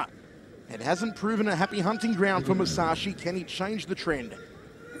Yokohama. It hasn't proven a happy hunting ground for Musashi. Can he change the trend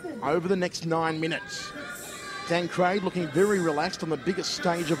over the next 9 minutes? Dancrade looking very relaxed on the biggest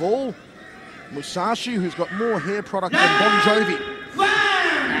stage of all. Musashi, who's got more hair product than Bon Jovi.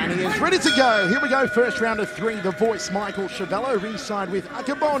 And he is ready to go. Here we go, first round of 3. The voice, Michael Chavello, ringside with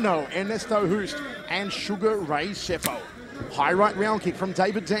Akebono, Ernesto Hust, and Sugar Ray Sefo. High right round kick from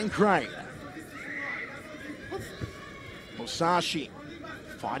David Dancrade. Musashi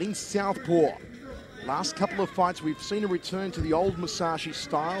fighting southpaw. Last couple of fights, we've seen a return to the old Musashi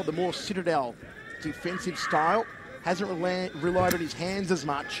style, the more citadel defensive style. Hasn't relied on his hands as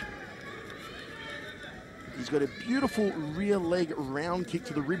much. He's got a beautiful rear leg round kick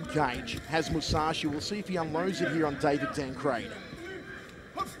to the rib cage, has Musashi. We'll see if he unloads it here on David Dancrade.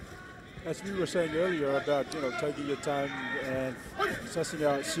 As we were saying earlier about, you know, taking your time and sussing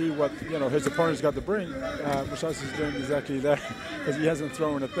out, see what, you know, his opponent's got to bring, Musashi's doing exactly that because he hasn't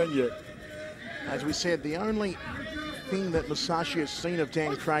thrown a thing yet. As we said, the only thing that Musashi has seen of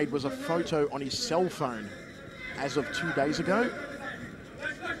Dancrade was a photo on his cell phone as of 2 days ago.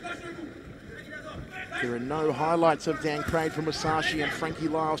 There are no highlights of Dancrade from Musashi and Frankie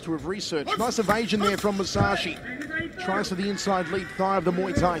Lyles to have researched. Nice evasion there from Musashi. Tries for the inside lead thigh of the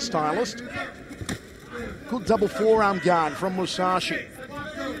Muay Thai stylist. Good double forearm guard from Musashi.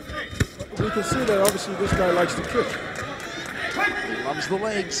 You can see that obviously this guy likes to kick. He loves the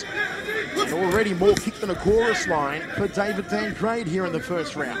legs. And already more kick than a chorus line for David Dancrade here in the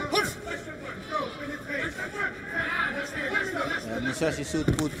first round. Musashi should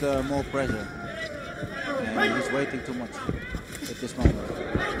put more pressure. He's waiting too much at this moment.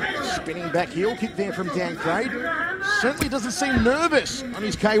 Spinning back heel kick there from Dancrade. Certainly doesn't seem nervous on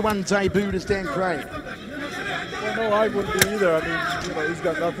his K1 debut as Dancrade. Well, no, I wouldn't be either. I mean, you know, he's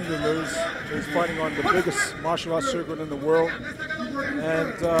got nothing to lose. He's fighting on the biggest martial arts circuit in the world.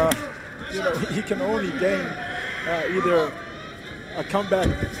 And, you know, he can only gain either a comeback,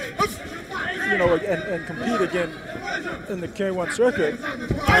 you know, and compete again in the K1 circuit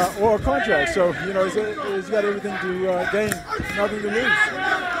or a contract. So, you know, he's got everything to gain, nothing to lose.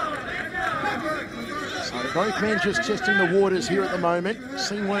 So both men just testing the waters here at the moment,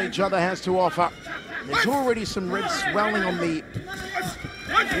 seeing what each other has to offer. There's already some red swelling on the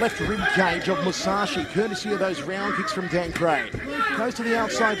left rib cage of Musashi, courtesy of those round kicks from Dancrade. Goes to the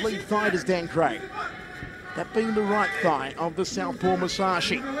outside lead thigh as Dancrade. That being the right thigh of the southpaw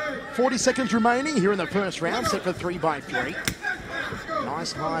Musashi. 40 seconds remaining here in the first round, set for 3x3.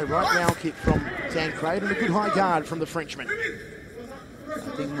 Nice high right round kick from Dancrade and a good high guard from the Frenchman. I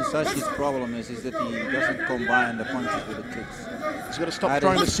think Musashi's problem is that he doesn't combine the punches with the kicks. He's got to stop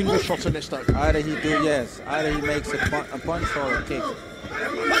throwing the single shots, Ernesto. Either he makes a punch or a kick.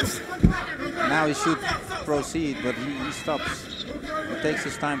 Now he should proceed, but he stops. He takes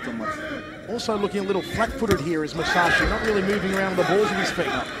his time too much. Also looking a little flat-footed here is Musashi, not really moving around the balls of his feet.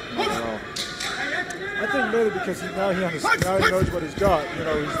 No, not at all. I think maybe because now he knows what he's got. You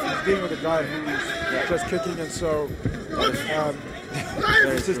know, he's dealing with a guy who's just kicking, and so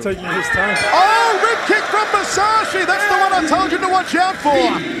he's just taking his time. Oh, rib kick from Musashi! That's the one I told you to watch out for.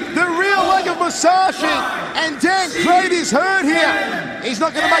 The real leg of Musashi, and Dancrade is hurt here. He's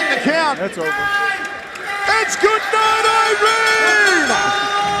not going to make the count. That's over. It's good night, Irene!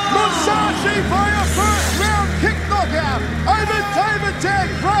 Musashi by a first round kick knockout over David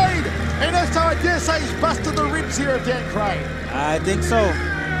Dancrade. And as I dare say, he's busted the ribs here of Dancrade. I think so.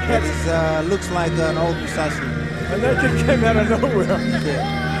 That looks like an old Musashi. And that kick came out of nowhere.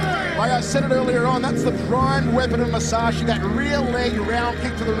 Yeah. Like I said it earlier on, that's the prime weapon of Musashi, that rear leg round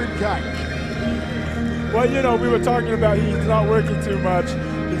kick to the rib cage. Well, you know, we were talking about he's not working too much.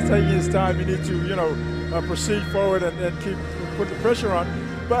 He's taking his time. You need to, you know, proceed forward and keep put the pressure on.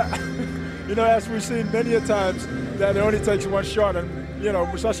 But, you know, as we've seen many a times, that it only takes one shot. And, you know,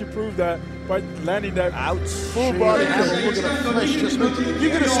 Musashi proved that by landing that full body kick. Look at the flesh just moving. You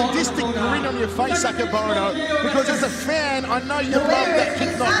get a sadistic grin on your face, Akabono, because as a fan, I know you love that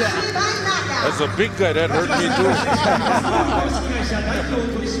kick knockout. As a big guy, that hurt me too.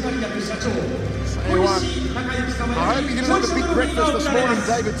 I hope you didn't have a big breakfast this morning,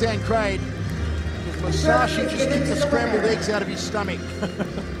 David Dancrade. Musashi just kicked the scrambled eggs out of his stomach.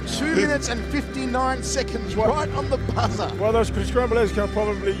 2 minutes and 59 seconds right on the buzzer. Well, those scrambled eggs can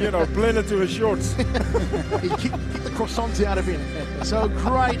probably, you know, blend into his shorts. He kicked the croissants out of him. So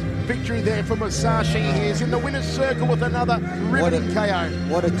great victory there for Musashi. He is in the winner's circle with another riveting KO.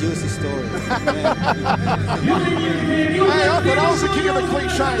 What a juicy story. Hey, I thought I was the king of the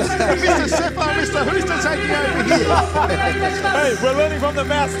cliches. Mr. Cepho, Mr. Hooster taking over here. Hey, we're learning from the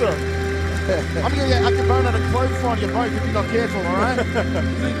master. I'm going to get Akabono to clothesline you both if you're not careful, all right?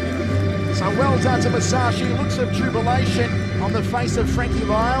 So well done to Musashi. Looks of jubilation on the face of Frankie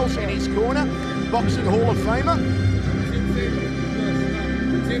Lyles in his corner. Boxing Hall of Famer.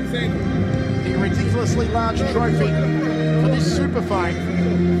 The ridiculously large trophy for this super fight.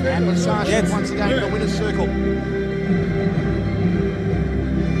 And Musashi once again in the winner's circle.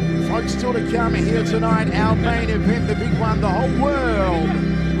 Folks, still to come here tonight. Our main event, the big one, the whole world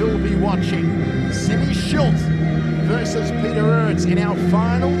will be watching. Semmy Schilt versus Peter Aerts in our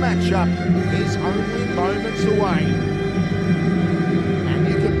final matchup is only moments away. And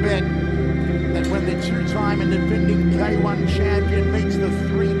you can bet that when the two-time and defending K1 champion meets the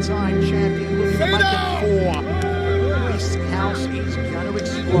three-time champion looking to make it 4, this house is going to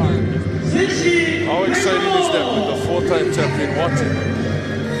explode. How exciting is that with the 4-time champion watching?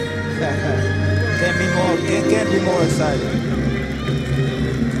 Can't be more exciting.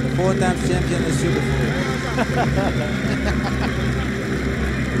 4-time champion is super cool.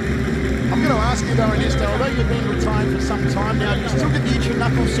 I'm going to ask you though, Ernesto, although you've been retired for some time now, you still get the itchy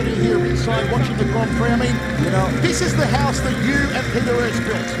knuckles sitting here ringside watching the Grand Prix. I mean, you know, this is the house that you and Peter Aerts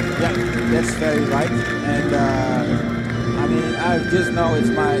built. Yeah, that's very right. And I mean, I just know it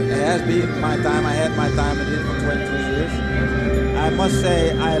has been my time. I had my time in it for 23 years. I must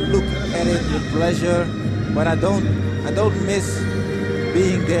say, I look at it with pleasure, but I don't miss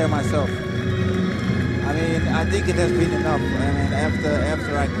being there myself. I mean, I think it has been enough. I mean,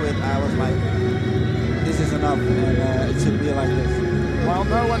 after I quit, I was like, this is enough, and it should be like this. Well,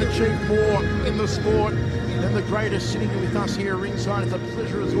 no one achieved more in the sport than the greatest. Sitting with us here ringside, it's a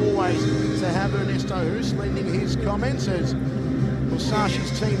pleasure as always to have Ernesto Hus lending his comments as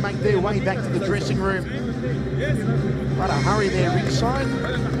Musashi's team make their way back to the dressing room. But a hurry there ringside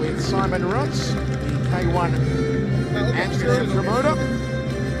with Simon Rutz, the K1 Amsterdam promoter.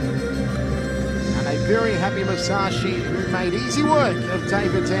 And a very happy Musashi who made easy work of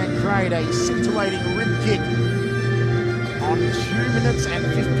David Dancrade, a scintillating rib kick on 2 minutes and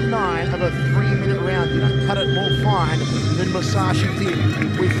 59 of a 3-minute round. You don't cut it more fine than Musashi did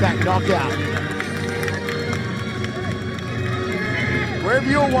with that knockout. Wherever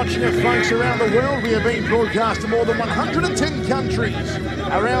you're watching it, folks, around the world, we are being broadcast to more than 110 countries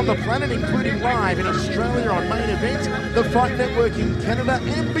around the planet, including live in Australia on Main Event, the Fight Network in Canada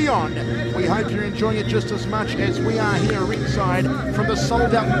and beyond. We hope you're enjoying it just as much as we are here ringside from the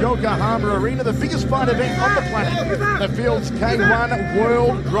sold-out Yokohama Arena, the biggest fight event on the planet, the Field's K1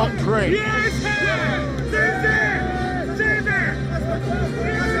 World Grand Prix.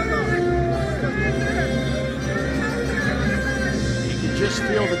 Just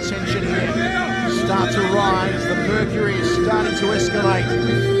feel the tension here start to rise. The mercury is starting to escalate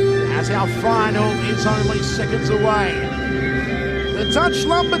as our final is only seconds away. The Dutch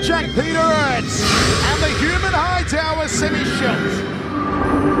lumberjack Peter Aerts and the human hightower Semmy Schilt.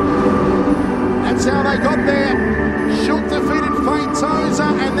 That's how they got there. Schilt defeated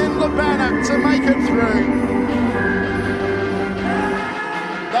Feitosa and then Glaube to make it through.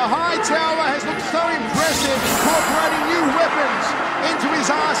 The hightower has looked so impressive, incorporating new weapons into his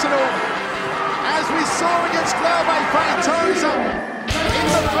arsenal, as we saw against Glaube Feitosa in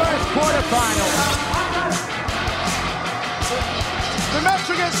the first quarterfinal. The match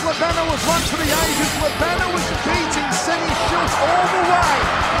against Glaube was one for the ages. Glaube was beating Semmy Schilt all the way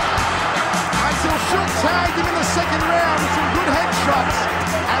until Schilt tagged him in the second round with some good headshots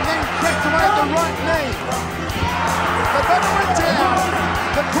and then cracked away at the right knee. Glaube went down.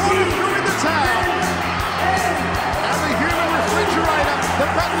 The corner threw in the towel. And the human refrigerator, the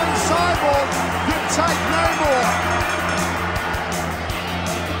battling cyborg, could take no more.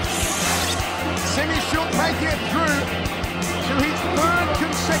 Semmy Schilt making it through to his third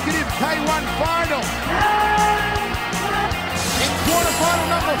consecutive K1 final. In quarterfinal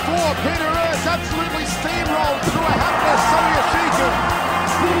number 4, Peter Aerts absolutely steamrolled through a hapless Sawayashiki.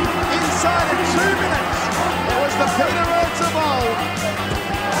 Inside of 2 minutes, it was the Peter Aerts of old.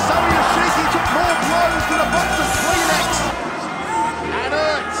 Sawayashiki took more blows than a box of Kleenex. And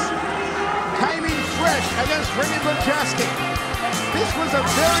Aerts came in fresh against Remy Bonjasky. This was a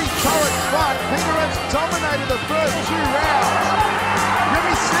very torrid fight. Peter Aerts dominated the first 2 rounds.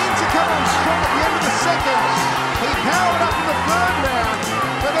 Remy seemed to come on strong at the end of the second. He powered up in the 3rd round,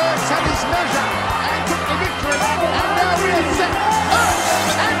 but Aerts had his measure and took the victory. And now we are set.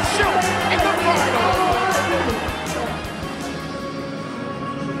 Aerts and Schilt in the final.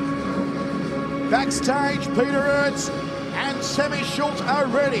 Backstage, Peter Aerts and Semmy Schilt are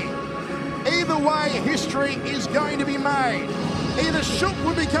ready. Either way, history is going to be made. Either Schilt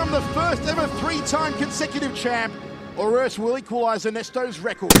will become the first ever 3-time consecutive champ, or Aerts will equalise Ernesto's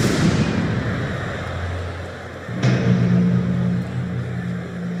record.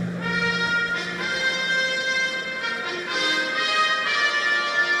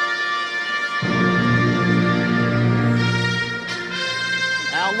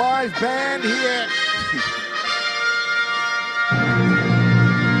 Our live band here.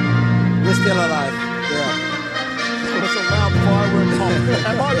 We're still alive. Yeah. It was a loud firework pop.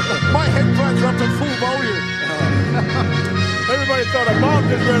 And my headphones are up to full volume. Everybody thought a bomb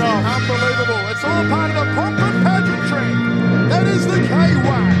just went off. Unbelievable. It's all part of the pomp and pageantry. That is the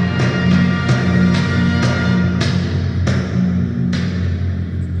K1.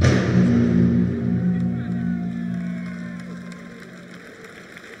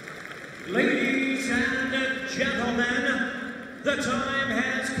 Ladies and gentlemen, the time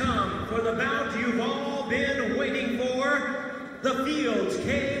has come for the bout you've all been waiting for. The Field's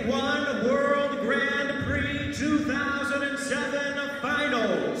K1 World Grand Prix 2007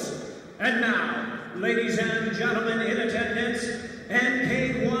 Finals. And now, ladies and gentlemen in attendance, and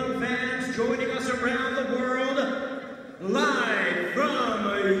K1 fans joining us around the world, live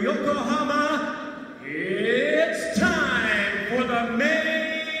from Yokohama, it's time for the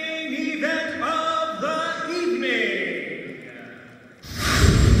main event of the evening.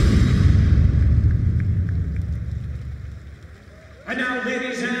 And now,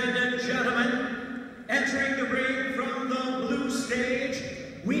 ladies and gentlemen, entering the ring from the blue stage,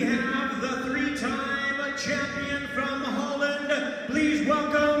 we have the three-time champion from Holland. Please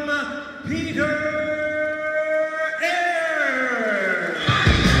welcome Peter Aerts.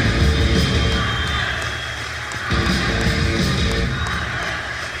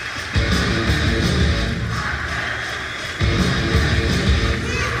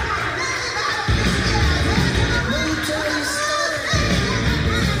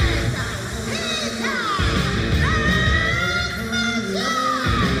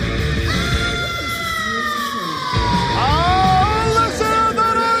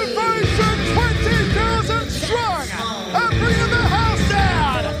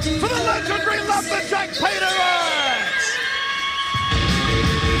 Peter Aerts!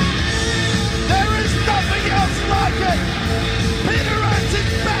 There is nothing else like it! Peter Aerts is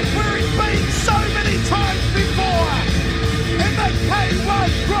back where he's been so many times before! In the K1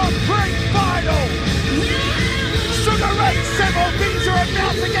 Grand Prix final! Sugar Ray Seville, things are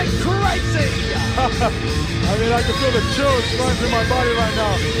about to get crazy! I mean, I can feel the chills running through my body right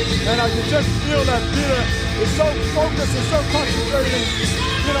now. And I can just feel that Peter is so focused and so concentrated,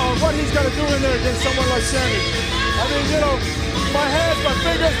 you know, on what he's got to do in there against someone like Semmy. I mean, you know, my hands, my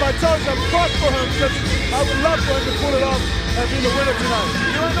fingers, my toes, I'm crossed for him because I would love for him to pull it off and be the winner tonight.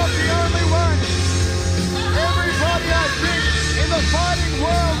 You're not the only one. Everybody I think in the fighting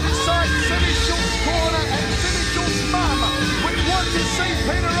world inside Semmy Schilt's corner and Semmy Schilt's mum would want to see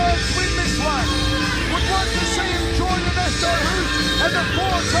Peter Aerts win this one. Would want to see him join Ernesto Hoost as a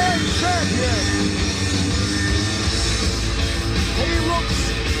four-time champion. He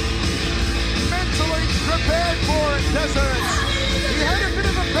looks mentally prepared for it, doesn't it? He had a bit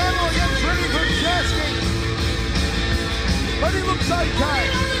of a battle against Remy Bonjasky, but he looks okay.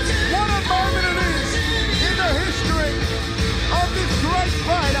 What a moment it is in the history of this great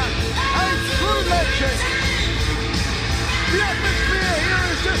fighter, a true legend. The atmosphere here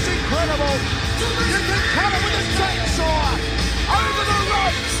is just incredible. You can cut it with a chainsaw. Over the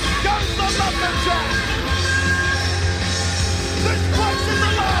ropes goes the lumberjack. This place is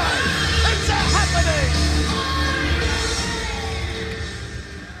alive! It's a happening!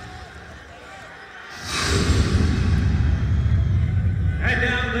 And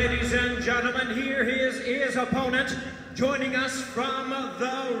now, ladies and gentlemen, here is his opponent. Joining us from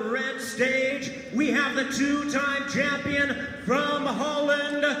the red stage, we have the two-time champion from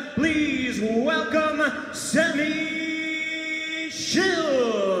Holland. Please welcome Semmy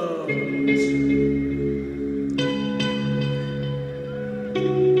Schilt.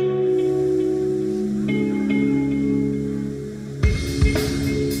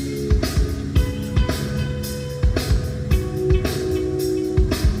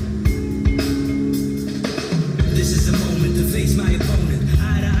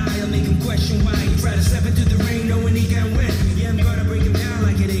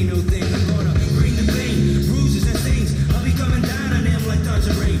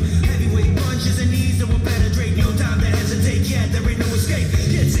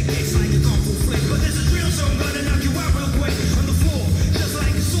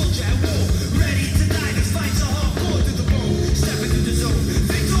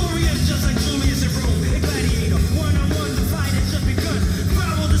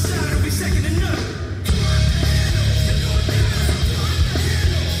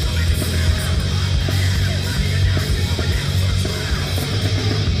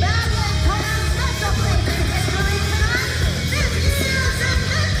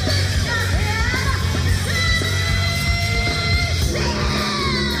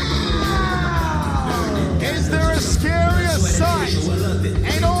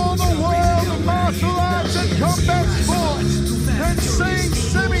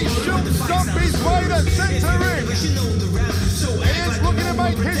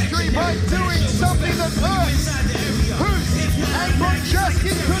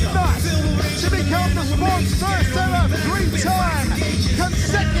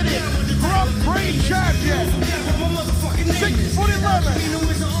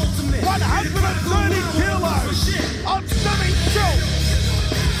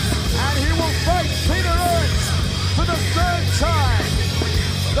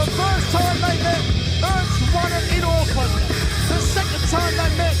 Time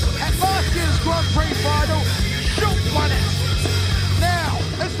they met at last year's Grand Prix final, Schilt won it.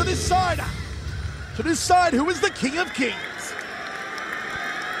 to decide who is the King of Kings.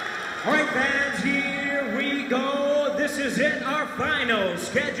 All right, fans, here we go. This is it, our final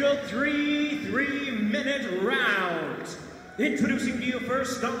scheduled 3 3-minute rounds. Introducing to you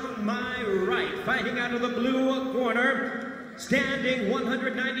first on my right, fighting out of the blue corner, standing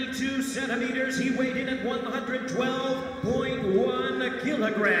 192 centimeters, he weighed in at 112.1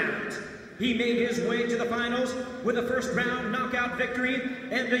 kilograms. He made his way to the finals with a first round knockout victory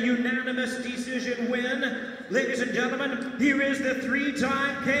and a unanimous decision win. Ladies and gentlemen, here is the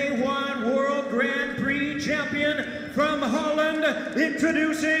 3-time K1 World Grand Prix champion from Holland,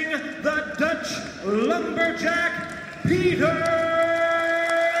 introducing the Dutch lumberjack, Peter Aerts.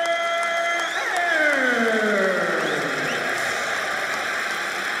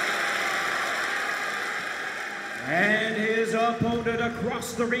 And his opponent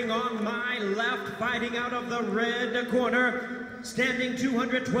across the ring on my left, fighting out of the red corner, standing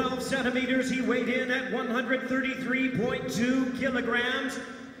 212 centimeters, he weighed in at 133.2 kilograms.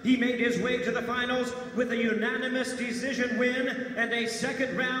 He made his way to the finals with a unanimous decision win and a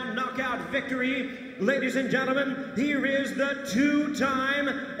second round knockout victory. Ladies and gentlemen, here is the 2-time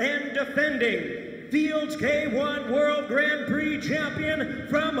and defending Fields K1 World Grand Prix champion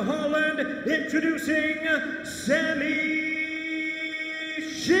from Holland, introducing Semmy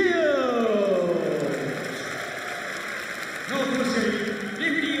Schilt.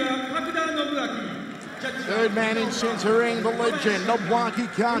 Third man in centering, the legend, Nobuaki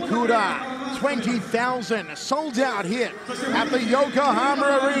Kakuda. 20,000 sold out here at the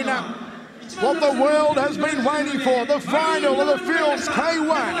Yokohama Arena. What the world has been waiting for, the final of the Fields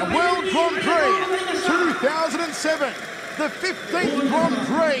K1 World Grand Prix 2007. The 15th Grand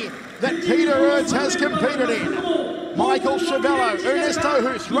Prix that Peter Aerts has competed in. Michael Chavello, Ernesto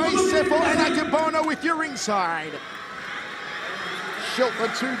Hus, Ray Seffel and Akebono with you ringside. Schilt, the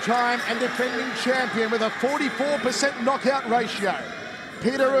 2-time and defending champion with a 44% knockout ratio.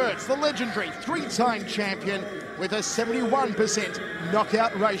 Peter Aerts, the legendary 3-time champion with a 71%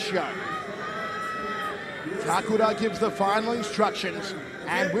 knockout ratio. Kakuda gives the final instructions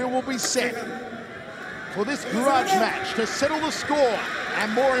and we will be set for this grudge match to settle the score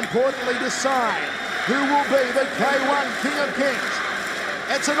and more importantly decide who will be the K1 King of Kings.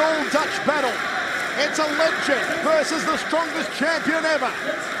 It's an all-Dutch battle. It's a legend versus the strongest champion ever.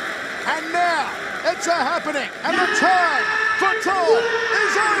 And now, it's a happening, and the time for Choi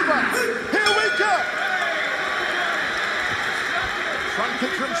is over. Here we go. Front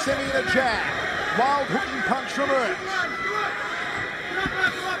kick from Semmy and a jab. Wild hooking punch from Aerts.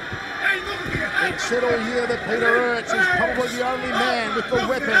 It's said all year that Peter Aerts is probably the only man with the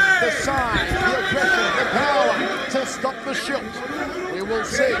weapon, the size, the aggression, the power to stop the Schilt. We will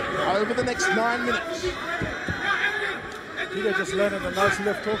see over the next 9 minutes. Peter just landed a nice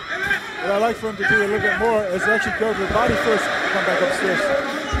left hook. What I like for him to do a little bit more is actually go to the body first and come back upstairs.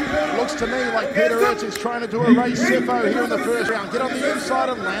 It looks to me like Peter Aerts is trying to do a Ray Seffo here in the first round. Get on the inside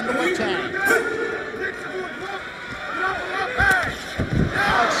and land the left hand.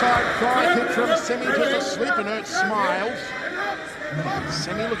 Outside fly kick from Semmy, just asleep, and Aerts smiles.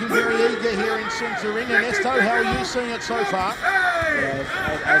 Semmy looking very eager here in centering. Ernesto, how are you seeing it so far?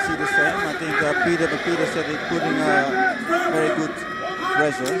 I see the same. I think Peter said he put in a very good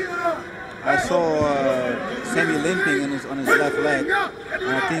pressure. I saw Semmy limping on his left leg, and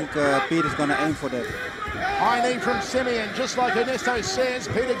I think Peter's going to aim for that. High knee from Semmy, and just like Ernesto says,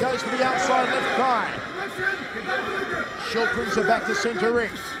 Peter goes for the outside left thigh. Schilt brings her back to center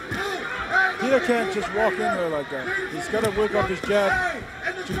ring. Peter can't just walk in there like that. He's got to work up his jab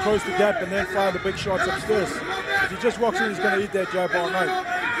to close the gap and then fire the big shots upstairs. If he just walks in, he's going to eat that jab all night.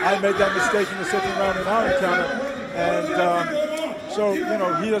 I made that mistake in the second round in our encounter, and so you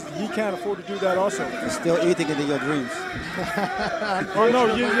know he can't afford to do that. Also, he's still eating it in your dreams. Oh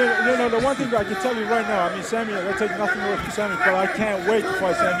no, you know the one thing I can tell you right now. I mean, Semmy, I take nothing away from Semmy, but I can't wait to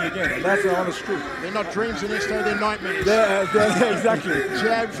fight Semmy again. And that's the honest truth. They're not dreams, Ernesto, they're nightmares. Yeah, exactly.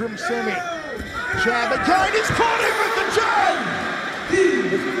 Jab from Semmy. Jab again, he's caught him with the jab!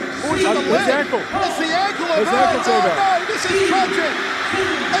 Oh, it's the leg. Ankle. It's the ankle of Aerts. Oh no, this is tragic!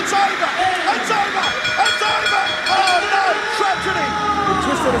 It's over! It's over! It's over! Oh no, tragedy! He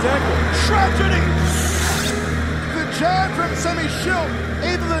twisted his ankle. Tragedy! The jab from Semmy Schilt,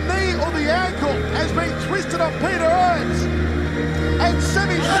 either the knee or the ankle, has been twisted on Peter Aerts. And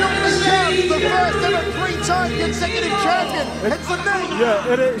Semmy Schilt becomes the first ever 3-time consecutive champion. It's the knee!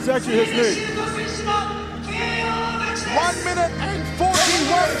 Yeah, it is actually his knee. 1 minute and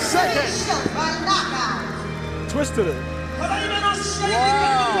 41 seconds. Twisted it.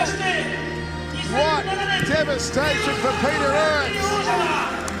 Wow. What devastation for Peter Aerts.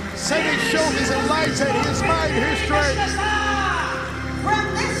 Semmy Schilt is elated. He has made history. From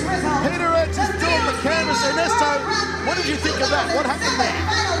this result, Peter Aerts is still on the canvas. Ernesto, what did you think of that? What happened there?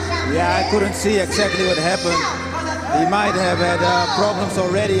 Yeah, I couldn't see exactly what happened. He might have had problems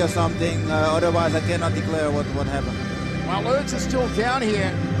already or something. Otherwise, I cannot declare what happened. Well, Aerts is still down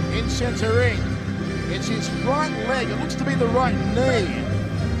here in centre ring. It's his right leg. It looks to be the right knee.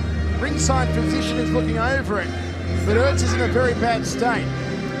 Ringside physician is looking over it, but Aerts is in a very bad state.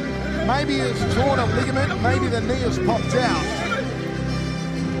 Maybe he's torn a ligament. Maybe the knee has popped out.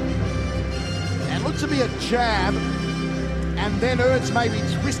 And looks to be a jab. And then Aerts may be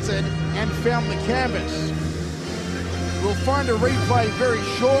twisted and found the canvas. We'll find a replay very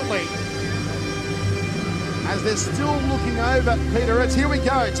shortly as they're still looking over Peter Aerts. Here we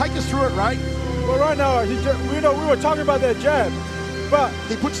go. Take us through it, Ray. Well, right now, we were talking about that jab, but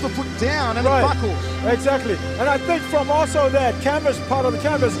he puts the foot down and it buckles. Exactly. And I think from also that canvas, part of the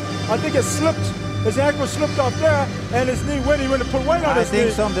canvas, I think it slipped. His ankle slipped off there, and his knee, when he went to put weight on his knee, I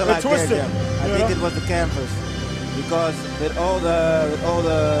think something like twisted. that, yeah. I think it was the canvas, because with all the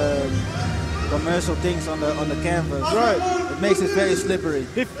commercial things on the canvas, right, it makes it very slippery.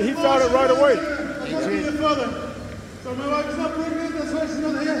 He found it right away. So my wife is not pregnant, that's why she's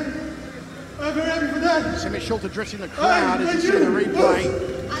not here. I'm very happy for that. Semmy Schilt addressing the crowd as you see the replay.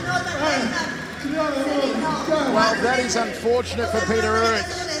 Well, that is unfortunate for Peter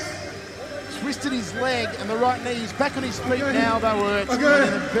Aerts. Twisted his leg and the right knee. He's back on his feet now, though, Aerts. Oké,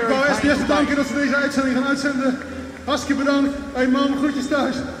 guys, eerst danken dat ze deze uitzending gaan uitzenden. Hartstikke bedankt. Hey, mam, groetjes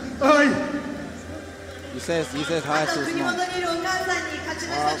thuis. Hoi. He says hi to his mom.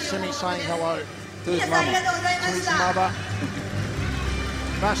 Semmy saying hello to his mama. To his mother.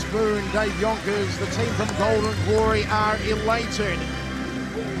 Bas Boone, Dave Yonkers, the team from Golden Glory are elated.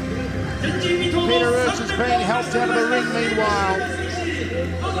 Peter Aerts is being helped out of the ring meanwhile.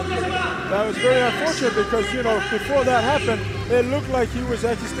 That was very unfortunate because, you know, before that happened, it looked like he was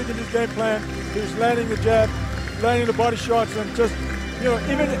actually sticking to his game plan. He was landing the jab, landing the body shots, and just, you know,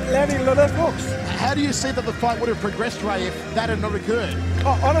 even landing the left hooks. How do you see that the fight would have progressed, Ray, if that had not occurred?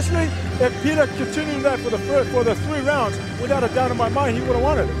 Honestly, if Peter continued that for the 3 rounds, without a doubt in my mind, he would have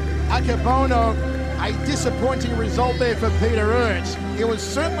won it. Akabono, a disappointing result there for Peter Aerts. It was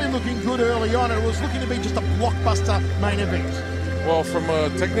certainly looking good early on, and it was looking to be just a blockbuster main event. Well, from a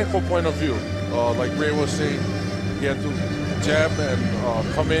technical point of view, like Ray was saying, he had to jab and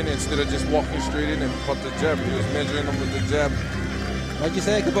come in instead of just walking straight in and cut the jab. He was measuring them with the jab. What you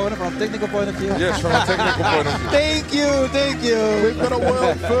say, Kabona, from a technical point of view? Yes, from a technical point of view. Thank you. We've got a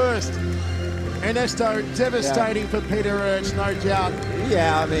world first. Ernesto, devastating for Peter Aerts, no doubt.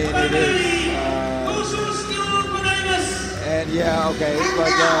 Yeah, I mean, it is. And yeah, okay,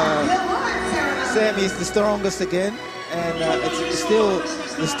 but Sammy's the strongest again. And it's still,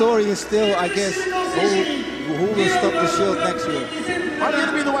 the story is still, I guess, who will stop the Schilt next year? I'm going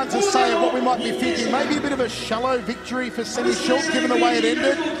to be the one to say what we might be thinking. Maybe a bit of a shallow victory for Semmy Schilt, given the way it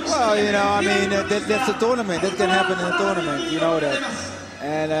ended. Well, you know, I mean, that's a tournament. That can happen in a tournament, you know that.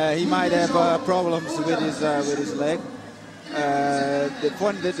 And he might have problems with his leg.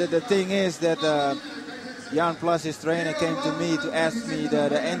 The thing is that Jan Plus, his trainer, came to me to ask me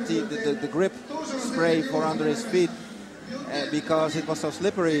the grip spray for under his feet. Because it was so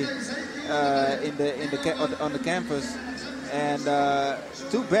slippery on the canvas, and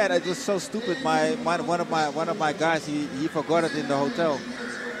too bad. It was so stupid. One of my guys he forgot it in the hotel,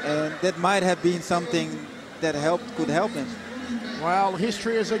 and that might have been something that could help him. Well,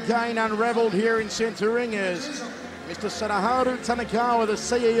 history is again unravelled here in centre ring as Mr. Sadaharu Kanagawa, the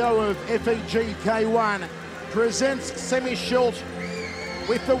CEO of FEG K1, presents Semmy Schilt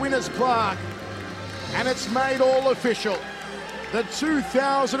with the winner's plaque. And it's made all official. The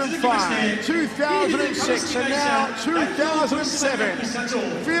 2005, 2006, and now 2007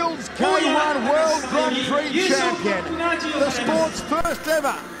 Fields K1 World Grand Prix champion. The sport's first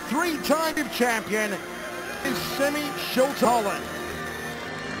ever 3-time champion is Semmy Schilt Holland.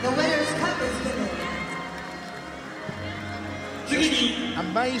 The winner's cup is given.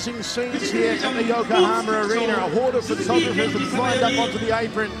 Amazing scenes here at the Yokohama Arena. A horde of photographers have climbed up onto the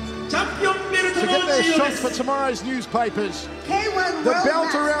apron to get their shots for tomorrow's newspapers. The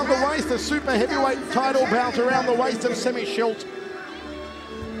belt around the waist, the super heavyweight title belt around the waist of Semmy Schilt.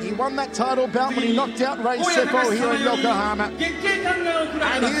 He won that title bout when he knocked out Ray Seppo here in Yokohama.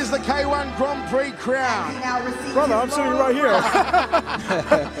 And here's the K1 Grand Prix crown. Brother, I'm sitting right here.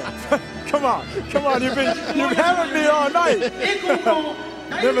 Come on, you've having me all night.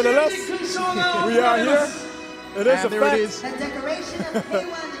 Nevertheless, we are here. It is a fact. The decoration of the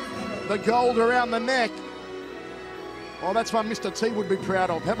K1 is the gold around the neck. Well, that's one Mr. T would be proud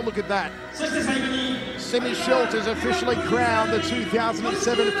of. Have a look at that. Semmy Schilt is officially crowned the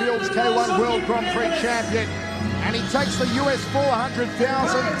 2007 Fields K1 World Grand Prix champion, and he takes the US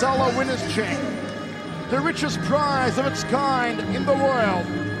 $400,000 winner's check, the richest prize of its kind in the world.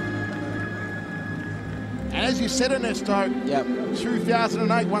 And as you said, Ernesto,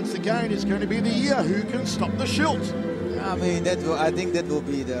 2008 once again is going to be the year who can stop the Schilt. I mean, I think that will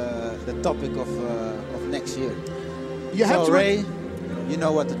be the topic of next year. You have to, Ray, you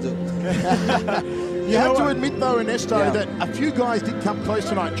know what to do. You have to admit, though, Ernesto, that a few guys did come close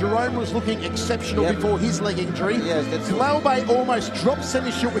tonight. Jerome was looking exceptional before his leg injury. Yes, that's Glaube almost dropped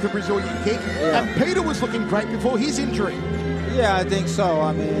Semmy Schilt with a Brazilian kick. And Peter was looking great before his injury. Yeah, I think so.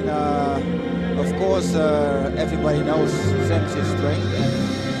 I mean, of course, everybody knows Semmy's strength.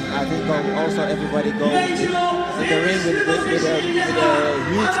 And I think also everybody goes to the ring with a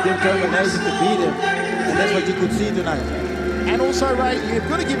huge determination to beat him. And that's what you could see tonight. And also, Ray, you've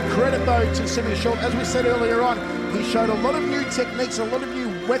got to give credit, though, to Semmy Schilt. As we said earlier on, he showed a lot of new techniques, a lot of new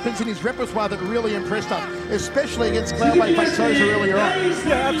weapons in his repertoire that really impressed us, especially against Glaube Feitosa earlier on.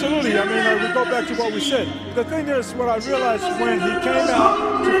 Yeah, absolutely. I mean, we go back to what we said. The thing is, what I realized when he came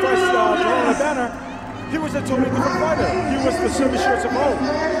out to face Jerome Badr, he was a totally different fighter. He was the Semmy Schilt of old,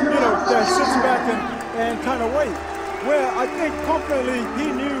 you know, that sits back and kind of wait. Where I think confidently he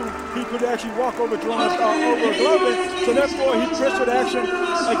knew he could actually walk over Jerome over Glaube, so therefore he pressured action.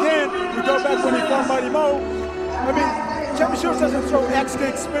 Again, we go back when he fought Mighty Mo. I mean, Semmy Schilt doesn't throw X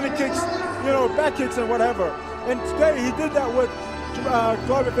kicks, spinning kicks, you know, back kicks and whatever. And today he did that with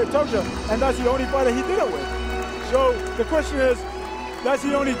Glaube Feitosa, and that's the only fighter he did it with. So the question is, does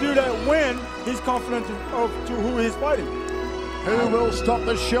he only do that when he's confident to who he's fighting? Who will stop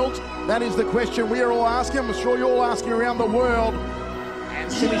the Schilt? That is the question we are all asking. I'm sure you're all asking around the world.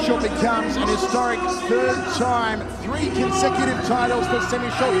 And Semmy Schilt becomes an historic third time, 3 consecutive titles for Semmy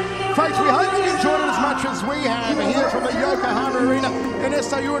Schilt. Folks, we hope you enjoyed it as much as we have here from the Yokohama Arena.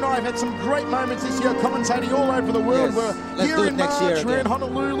 Ernesto, you and I have had some great moments this year commentating all over the world. Yes, We're here in March, we're in again.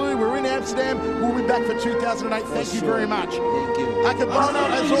 Honolulu, we're in Amsterdam. We'll be back for 2008. Thank you very much. Thank you. Akabono,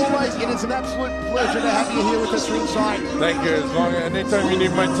 as always, it is an absolute pleasure to have you here with us ringside. Thank you. Anytime you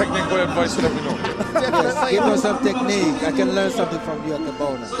need my technical advice, let me know. Definitely. Give us some technique. I can learn something from you,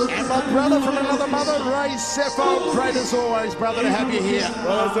 Akabono. And my brother from another mother, Ray Sefo. Great as always, brother, to have you here.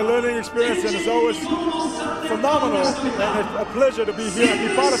 Well, it's a learning experience, and it's always phenomenal, and it's a pleasure to be here and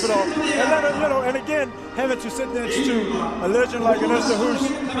be part of it all. And then, you know, and again, having to sit next to a legend like Ernesto Hoosh,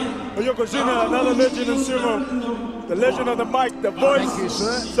 Yokozuna, another legend in sumo, the legend of the mic, the voice. Thank you,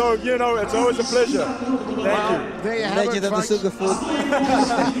 sir. So, you know, it's always a pleasure. Thank you. There you have Legend it, of the folks. sugar food.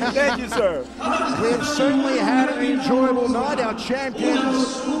 Thank you, sir. We've certainly had an enjoyable night. Our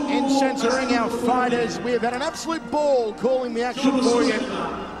champions in centering our fighters. We've had an absolute ball calling the action for you.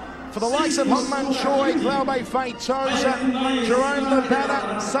 For the likes of Choi, Glaube Feitosa, Jerome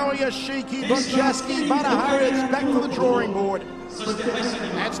Badr, Sawayashiki, Bonjasky, Badr, it's back to the drawing board.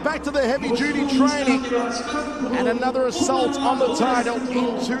 It's back to the heavy-duty training and another assault on the title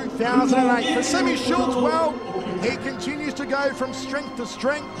in 2008. For Semmy Schilt, well, he continues to go from strength to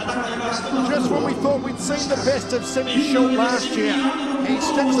strength. Just when we thought we'd seen the best of Semmy Schilt last year, he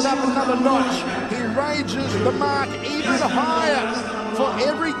steps it up another notch. He raises the mark even higher for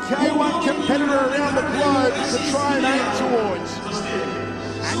every K1 competitor around the globe to try and aim towards.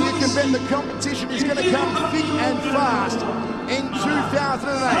 And you can bet the competition is going to come thick and fast in 2008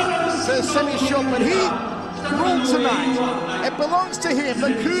 for Semmy Schilt. But he ruled tonight. It belongs to him.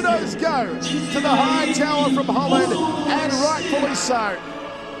 The kudos go to the High Tower from Holland, and rightfully so.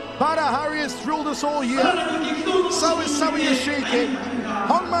 Badr has thrilled us all year. So is Sawayashiki.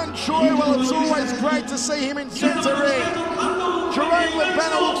 Choi, well, it's always great to see him in centre ring. Jerome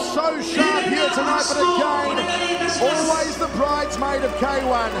Badr looks so sharp here tonight, but again, always the bridesmaid of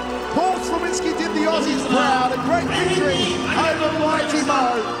K1. Slowinski did the Aussies proud. A great victory over Mighty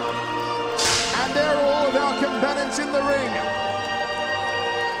Mo. And they're all of our combatants in the ring.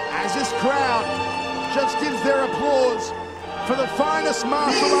 As this crowd just gives their applause for the finest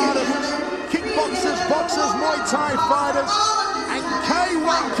martial artists, kickboxers, boxers, Muay Thai fighters, and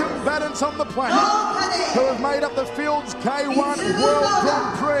K1 combatants on the planet who have made up the Fields K1 World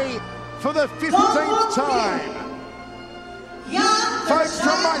Grand Prix for the 15th time. Folks,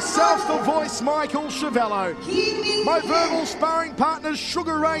 from myself, the voice, Michael Chiavello, my verbal sparring partners,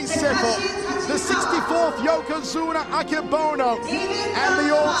 Sugar Ray Sefo, the 64th Yokozuna Akabono, and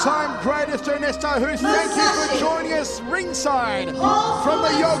the all-time greatest Ernesto Hoosh. Thank you for joining us ringside from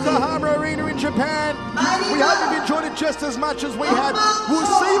the Yokohama Arena in Japan. We hope you've enjoyed it just as much as we have. We'll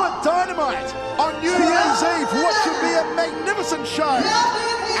see you at Dynamite on New Year's Eve for what should be a magnificent show.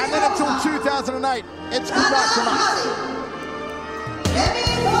 And then until 2008, it's good night from us.